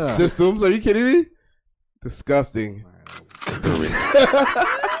gen systems. Are you kidding me? Disgusting.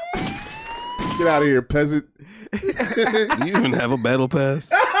 Get out of here, peasant. Do you even have a battle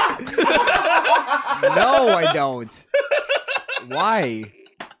pass? No, I don't. Why?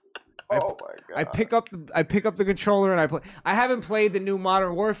 Oh my god! I pick up the controller and I play. I haven't played the new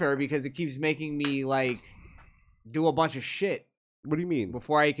Modern Warfare because it keeps making me like do a bunch of shit. What do you mean?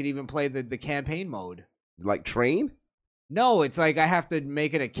 Before I could even play the campaign mode. Like train? No, it's like I have to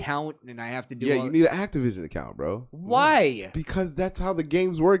make an account and I have to do. Yeah, you need an Activision account, bro. Why? Because that's how the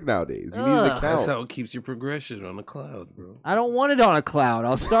games work nowadays. You need an Ugh. account. That's how it keeps your progression on the cloud, bro. I don't want it on a cloud.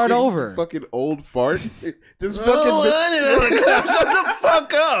 I'll start over. Fucking old fart. Just Shut fucking the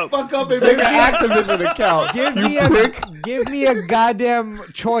fuck up. fuck up and make an Activision account. Give me a goddamn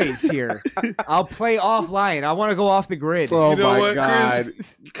choice here. I'll play offline. I want to go off the grid. Oh You know my what, god.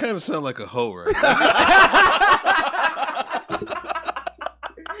 Chris? You kind of sound like a hoe right now.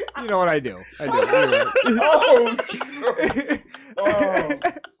 You know what I do?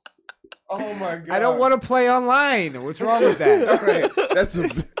 Oh my god. I don't want to play online. What's wrong with that? Right. That's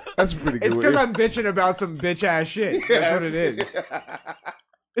pretty good. It's because I'm bitching about some bitch ass shit. That's what it is.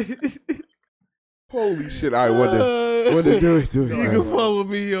 Holy shit! I wonder. Do it. You can follow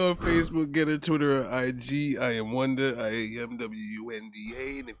me on Facebook, get a Twitter, or IG. I am Wonder.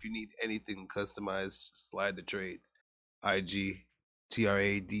 IAMWUNDA. And if you need anything customized, just slide the trades. IG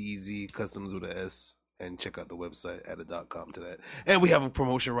TRADEZ customs with a S. And check out the website .com to that. And we have a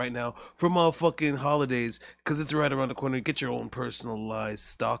promotion right now for motherfucking holidays because it's right around the corner. Get your own personalized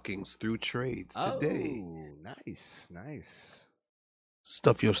stockings through trades today. Oh, nice.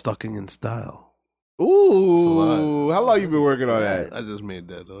 Stuff your stocking in style. Ooh, how long you been working on that? I just made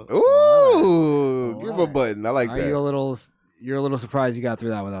that up. Ooh, give him a button. I like Are that. you're a little surprised you got through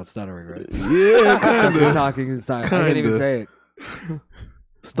that without stuttering, right? Yeah, kind of. Talking in style. I can't even say it.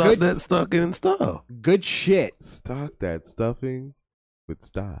 Stock that stocking in style. Good shit. Stock that stuffing with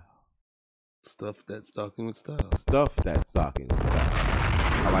style. Stuff that stocking with style. Stuff that stocking with style.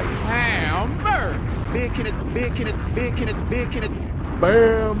 I like it. Hamburger. Big in it.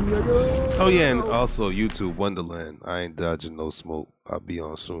 Bam, nigga. Oh yeah, and also YouTube Wonderland. I ain't dodging no smoke. I'll be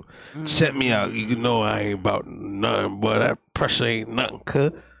on soon. Check me out. You know I ain't about nothing, but that pressure ain't nothing.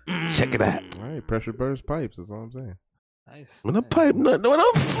 Cuz check it out. All right, pressure burns pipes. That's all I'm saying. Nice. When a pipe nothing. When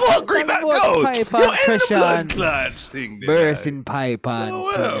I'm fucking that goes. Pipe Yo, on ain't the blood Christian. clot thing there. Bursting pipe on. Oh,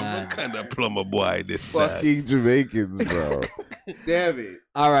 well, what kind of plumber boy this Fucking Jamaicans, bro. Damn it.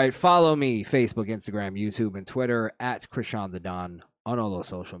 All right, follow me, Facebook, Instagram, YouTube, and Twitter at Krishan the Don on all those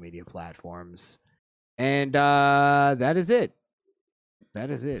social media platforms. And that is it.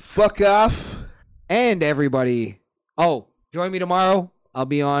 Fuck off. And everybody, join me tomorrow. I'll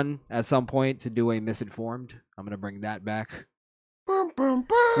be on at some point to do a Misinformed. I'm going to bring that back.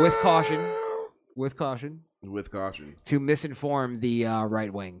 With caution. With caution. With caution. To misinform the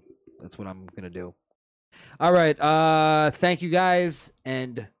right wing. That's what I'm going to do. All right. Thank you guys,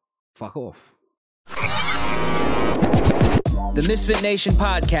 and fuck off. The Misfit Nation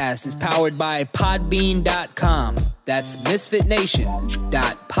podcast is powered by Podbean.com. That's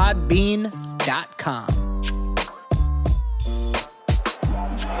misfitnation.podbean.com.